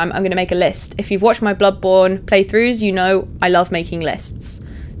that next time. I'm going to make a list. If you've watched my Bloodborne playthroughs, you know I love making lists.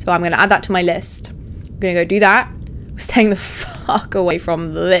 So I'm going to add that to my list. I'm going to go do that. We're staying the fuck away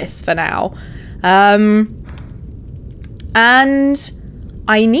from this for now. And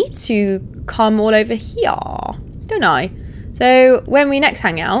I need to come all over here, don't I? So when we next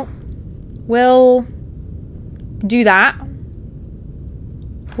hang out, we'll do that.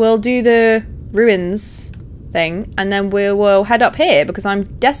 We'll do the ruins thing, and then we will head up here because I'm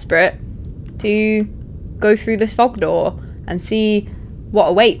desperate to go through this fog door and see what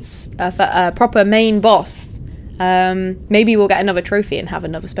awaits for a proper main boss. Maybe we'll get another trophy and have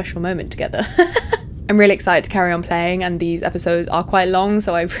another special moment together. I'm really excited to carry on playing, and these episodes are quite long,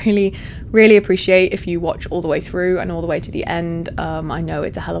 so I really appreciate if you watch all the way through and all the way to the end. I know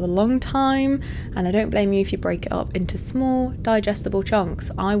it's a hell of a long time, and I don't blame you if you break it up into small, digestible chunks.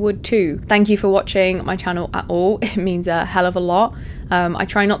 I would too. Thank you for watching my channel at all. It means a hell of a lot. I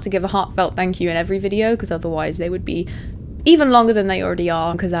try not to give a heartfelt thank you in every video, because otherwise they would be even longer than they already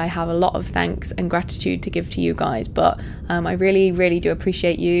are, because I have a lot of thanks and gratitude to give to you guys. But I really do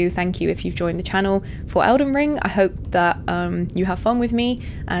appreciate you. Thank you if you've joined the channel for Elden Ring. I hope that you have fun with me,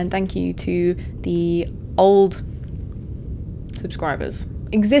 and thank you to the old subscribers,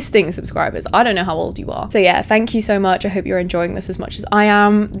 existing subscribers. I don't know how old you are. So yeah, thank you so much. I hope you're enjoying this as much as I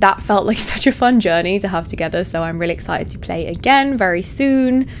am. That felt like such a fun journey to have together, so I'm really excited to play again very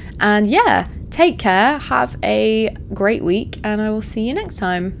soon. And yeah, take care, have a great week, and I will see you next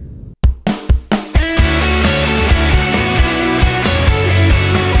time.